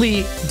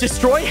completely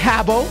destroyed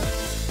Habbo.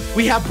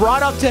 We have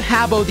brought up to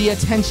Habbo the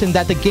attention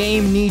that the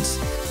game needs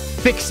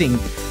fixing.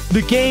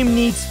 The game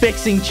needs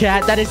fixing,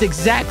 chat. That is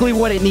exactly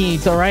what it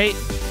needs, all right?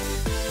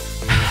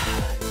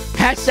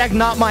 Hashtag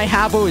not my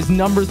Habbo is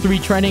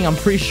 #3 trending. I'm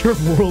pretty sure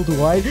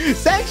worldwide.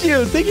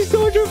 Saxios, thank you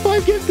so much for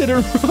 5 gifted.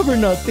 And Robert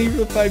Nuts, thank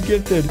you for 5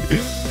 gifted.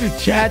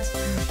 Chat,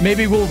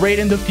 maybe we'll raid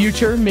in the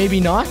future. Maybe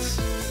not.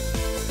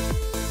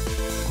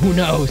 Who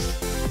knows?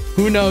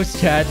 Who knows,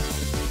 chat?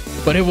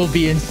 But it will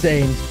be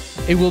insane.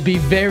 It will be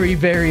very,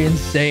 very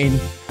insane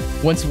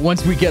once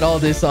we get all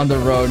this on the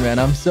road, man.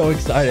 I'm so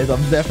excited.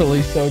 I'm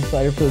definitely so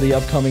excited for the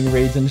upcoming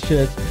raids and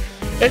shit.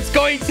 It's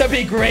going to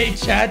be great,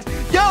 chat.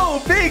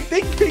 Yo, Big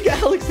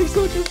Alex, thanks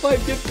so much for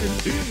 5 gifted.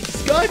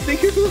 Scott,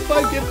 thank you for the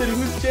 5 gifted.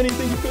 Who's Jenny?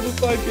 Thank you for the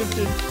 5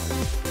 gifted.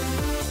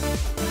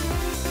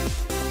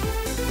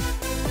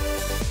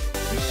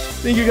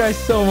 Thank you guys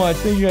so much.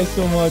 Thank you guys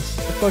so much.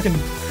 I fucking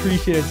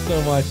appreciate it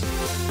so much.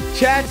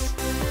 Chat,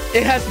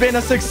 it has been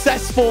a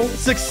successful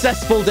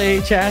day,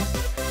 chat.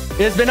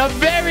 It has been a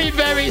very,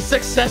 very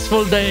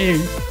successful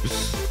day.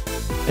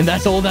 And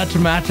that's all that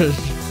matters,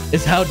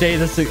 is how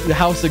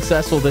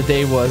successful the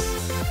day was.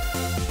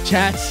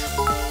 Chat,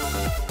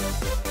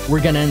 we're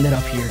gonna end it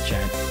up here,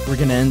 chat. We're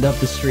gonna end up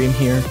the stream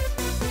here.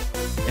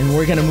 And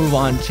we're gonna move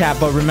on, chat.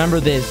 But remember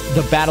this,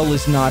 the battle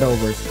is not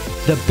over.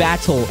 The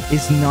battle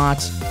is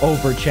not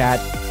over, chat.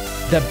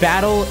 The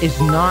battle is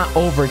not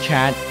over,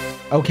 chat.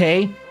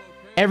 Okay?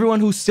 Everyone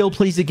who still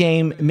plays the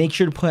game, make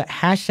sure to put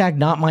hashtag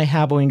not my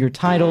Habbo in your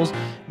titles.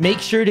 Make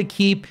sure to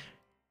keep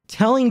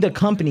telling the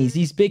companies,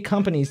 these big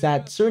companies,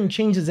 that certain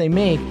changes they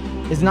make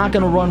is not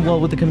going to run well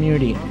with the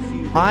community.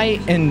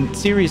 And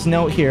serious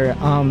note here,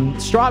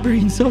 Strawberry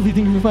and Sophie,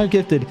 thank you for 5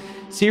 gifted.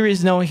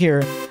 Serious note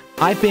here,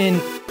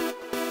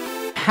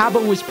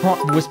 Habbo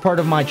was part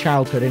of my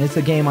childhood, and it's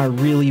a game I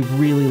really,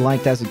 really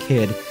liked as a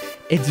kid.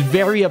 It's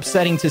very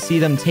upsetting to see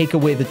them take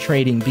away the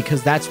trading,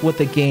 because that's what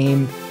the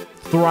game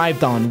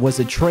thrived on, was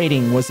the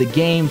trading, was the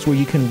games where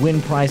you can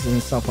win prizes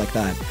and stuff like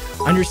that.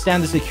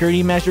 Understand the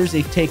security measures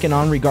they've taken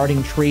on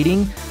regarding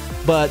trading,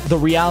 but the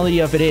reality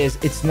of it is,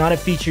 it's not a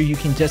feature you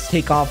can just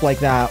take off like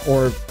that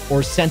or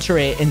censor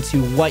it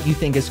into what you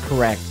think is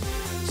correct.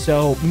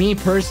 So me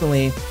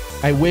personally,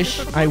 I wish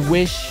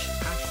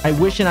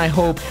and I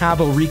hope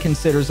Habbo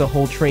reconsiders the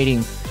whole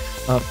trading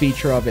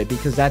feature of it,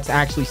 because that's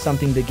actually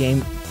something the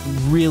game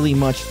really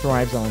much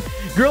thrives on.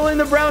 Girl in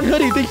the brown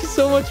hoodie, thank you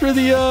so much for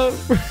the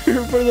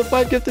for the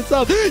 5 gifted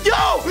subs.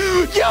 Yo,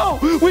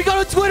 we got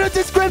a Twitter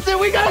description.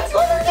 We got a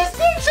Twitter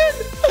description.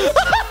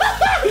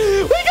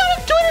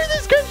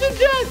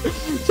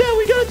 Chat,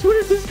 we got a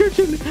Twitter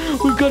description.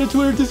 We've got a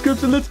Twitter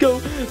description. Let's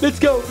go.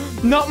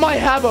 Not my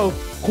Habbo.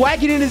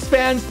 Quackity and his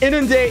fans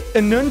inundate.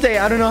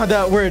 I don't know how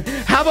that word.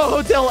 Habbo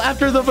Hotel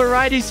after the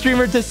variety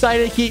streamer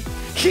decided they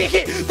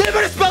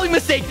made a spelling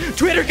mistake.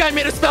 Twitter guy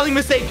made a spelling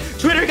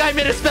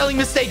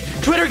mistake.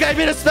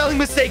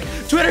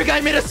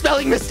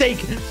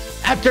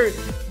 After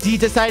he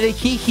decided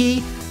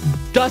he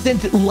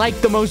doesn't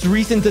like the most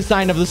recent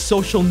design of the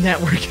social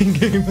networking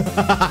game.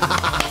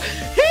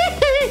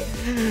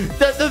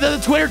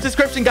 the Twitter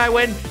description guy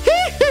went.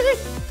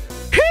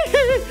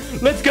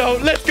 Let's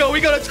go.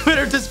 We got a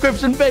Twitter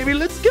description, baby.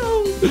 Let's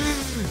go.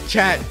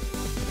 Chat.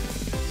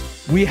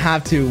 We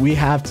have to.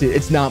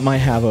 It's not my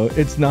Habbo.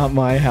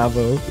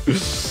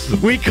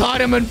 We caught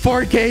him in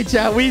 4K,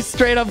 chat. We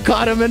straight up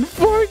caught him in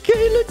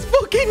 4K. Let's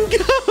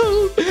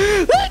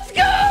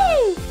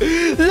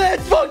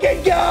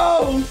fucking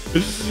go.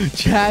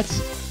 Chat,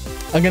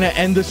 I'm gonna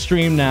end the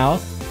stream now.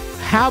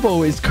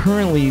 Habbo is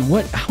currently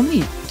how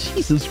many?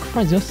 Jesus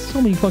Christ, there's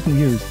so many fucking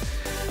views.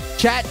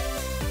 Chat,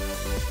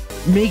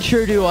 make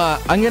sure to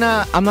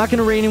I'm not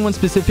gonna rate anyone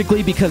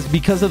specifically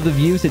because of the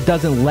views it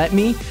doesn't let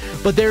me,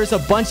 but there's a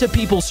bunch of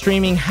people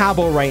streaming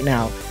Habbo right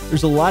now.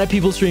 There's a lot of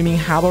people streaming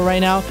Habbo right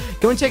now.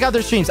 Go and check out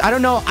their streams.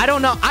 I'm not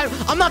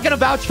gonna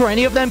vouch for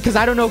any of them because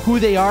I don't know who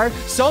they are.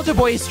 Soldier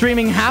Boy is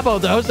streaming Habbo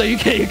though, so you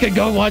can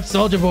go watch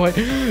Soldier Boy.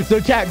 So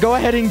chat, go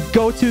ahead and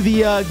go to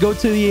the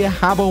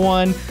Habbo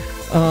one.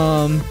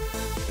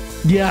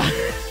 Yeah.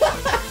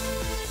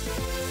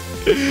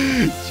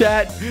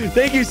 Chat,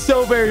 thank you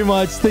so very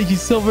much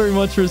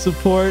for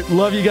support.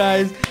 Love you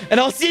guys, and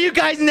I'll see you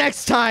guys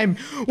next time.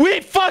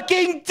 We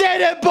fucking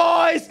did it,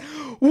 boys.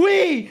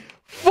 We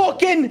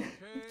fucking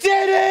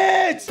did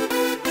it.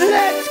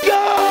 Let's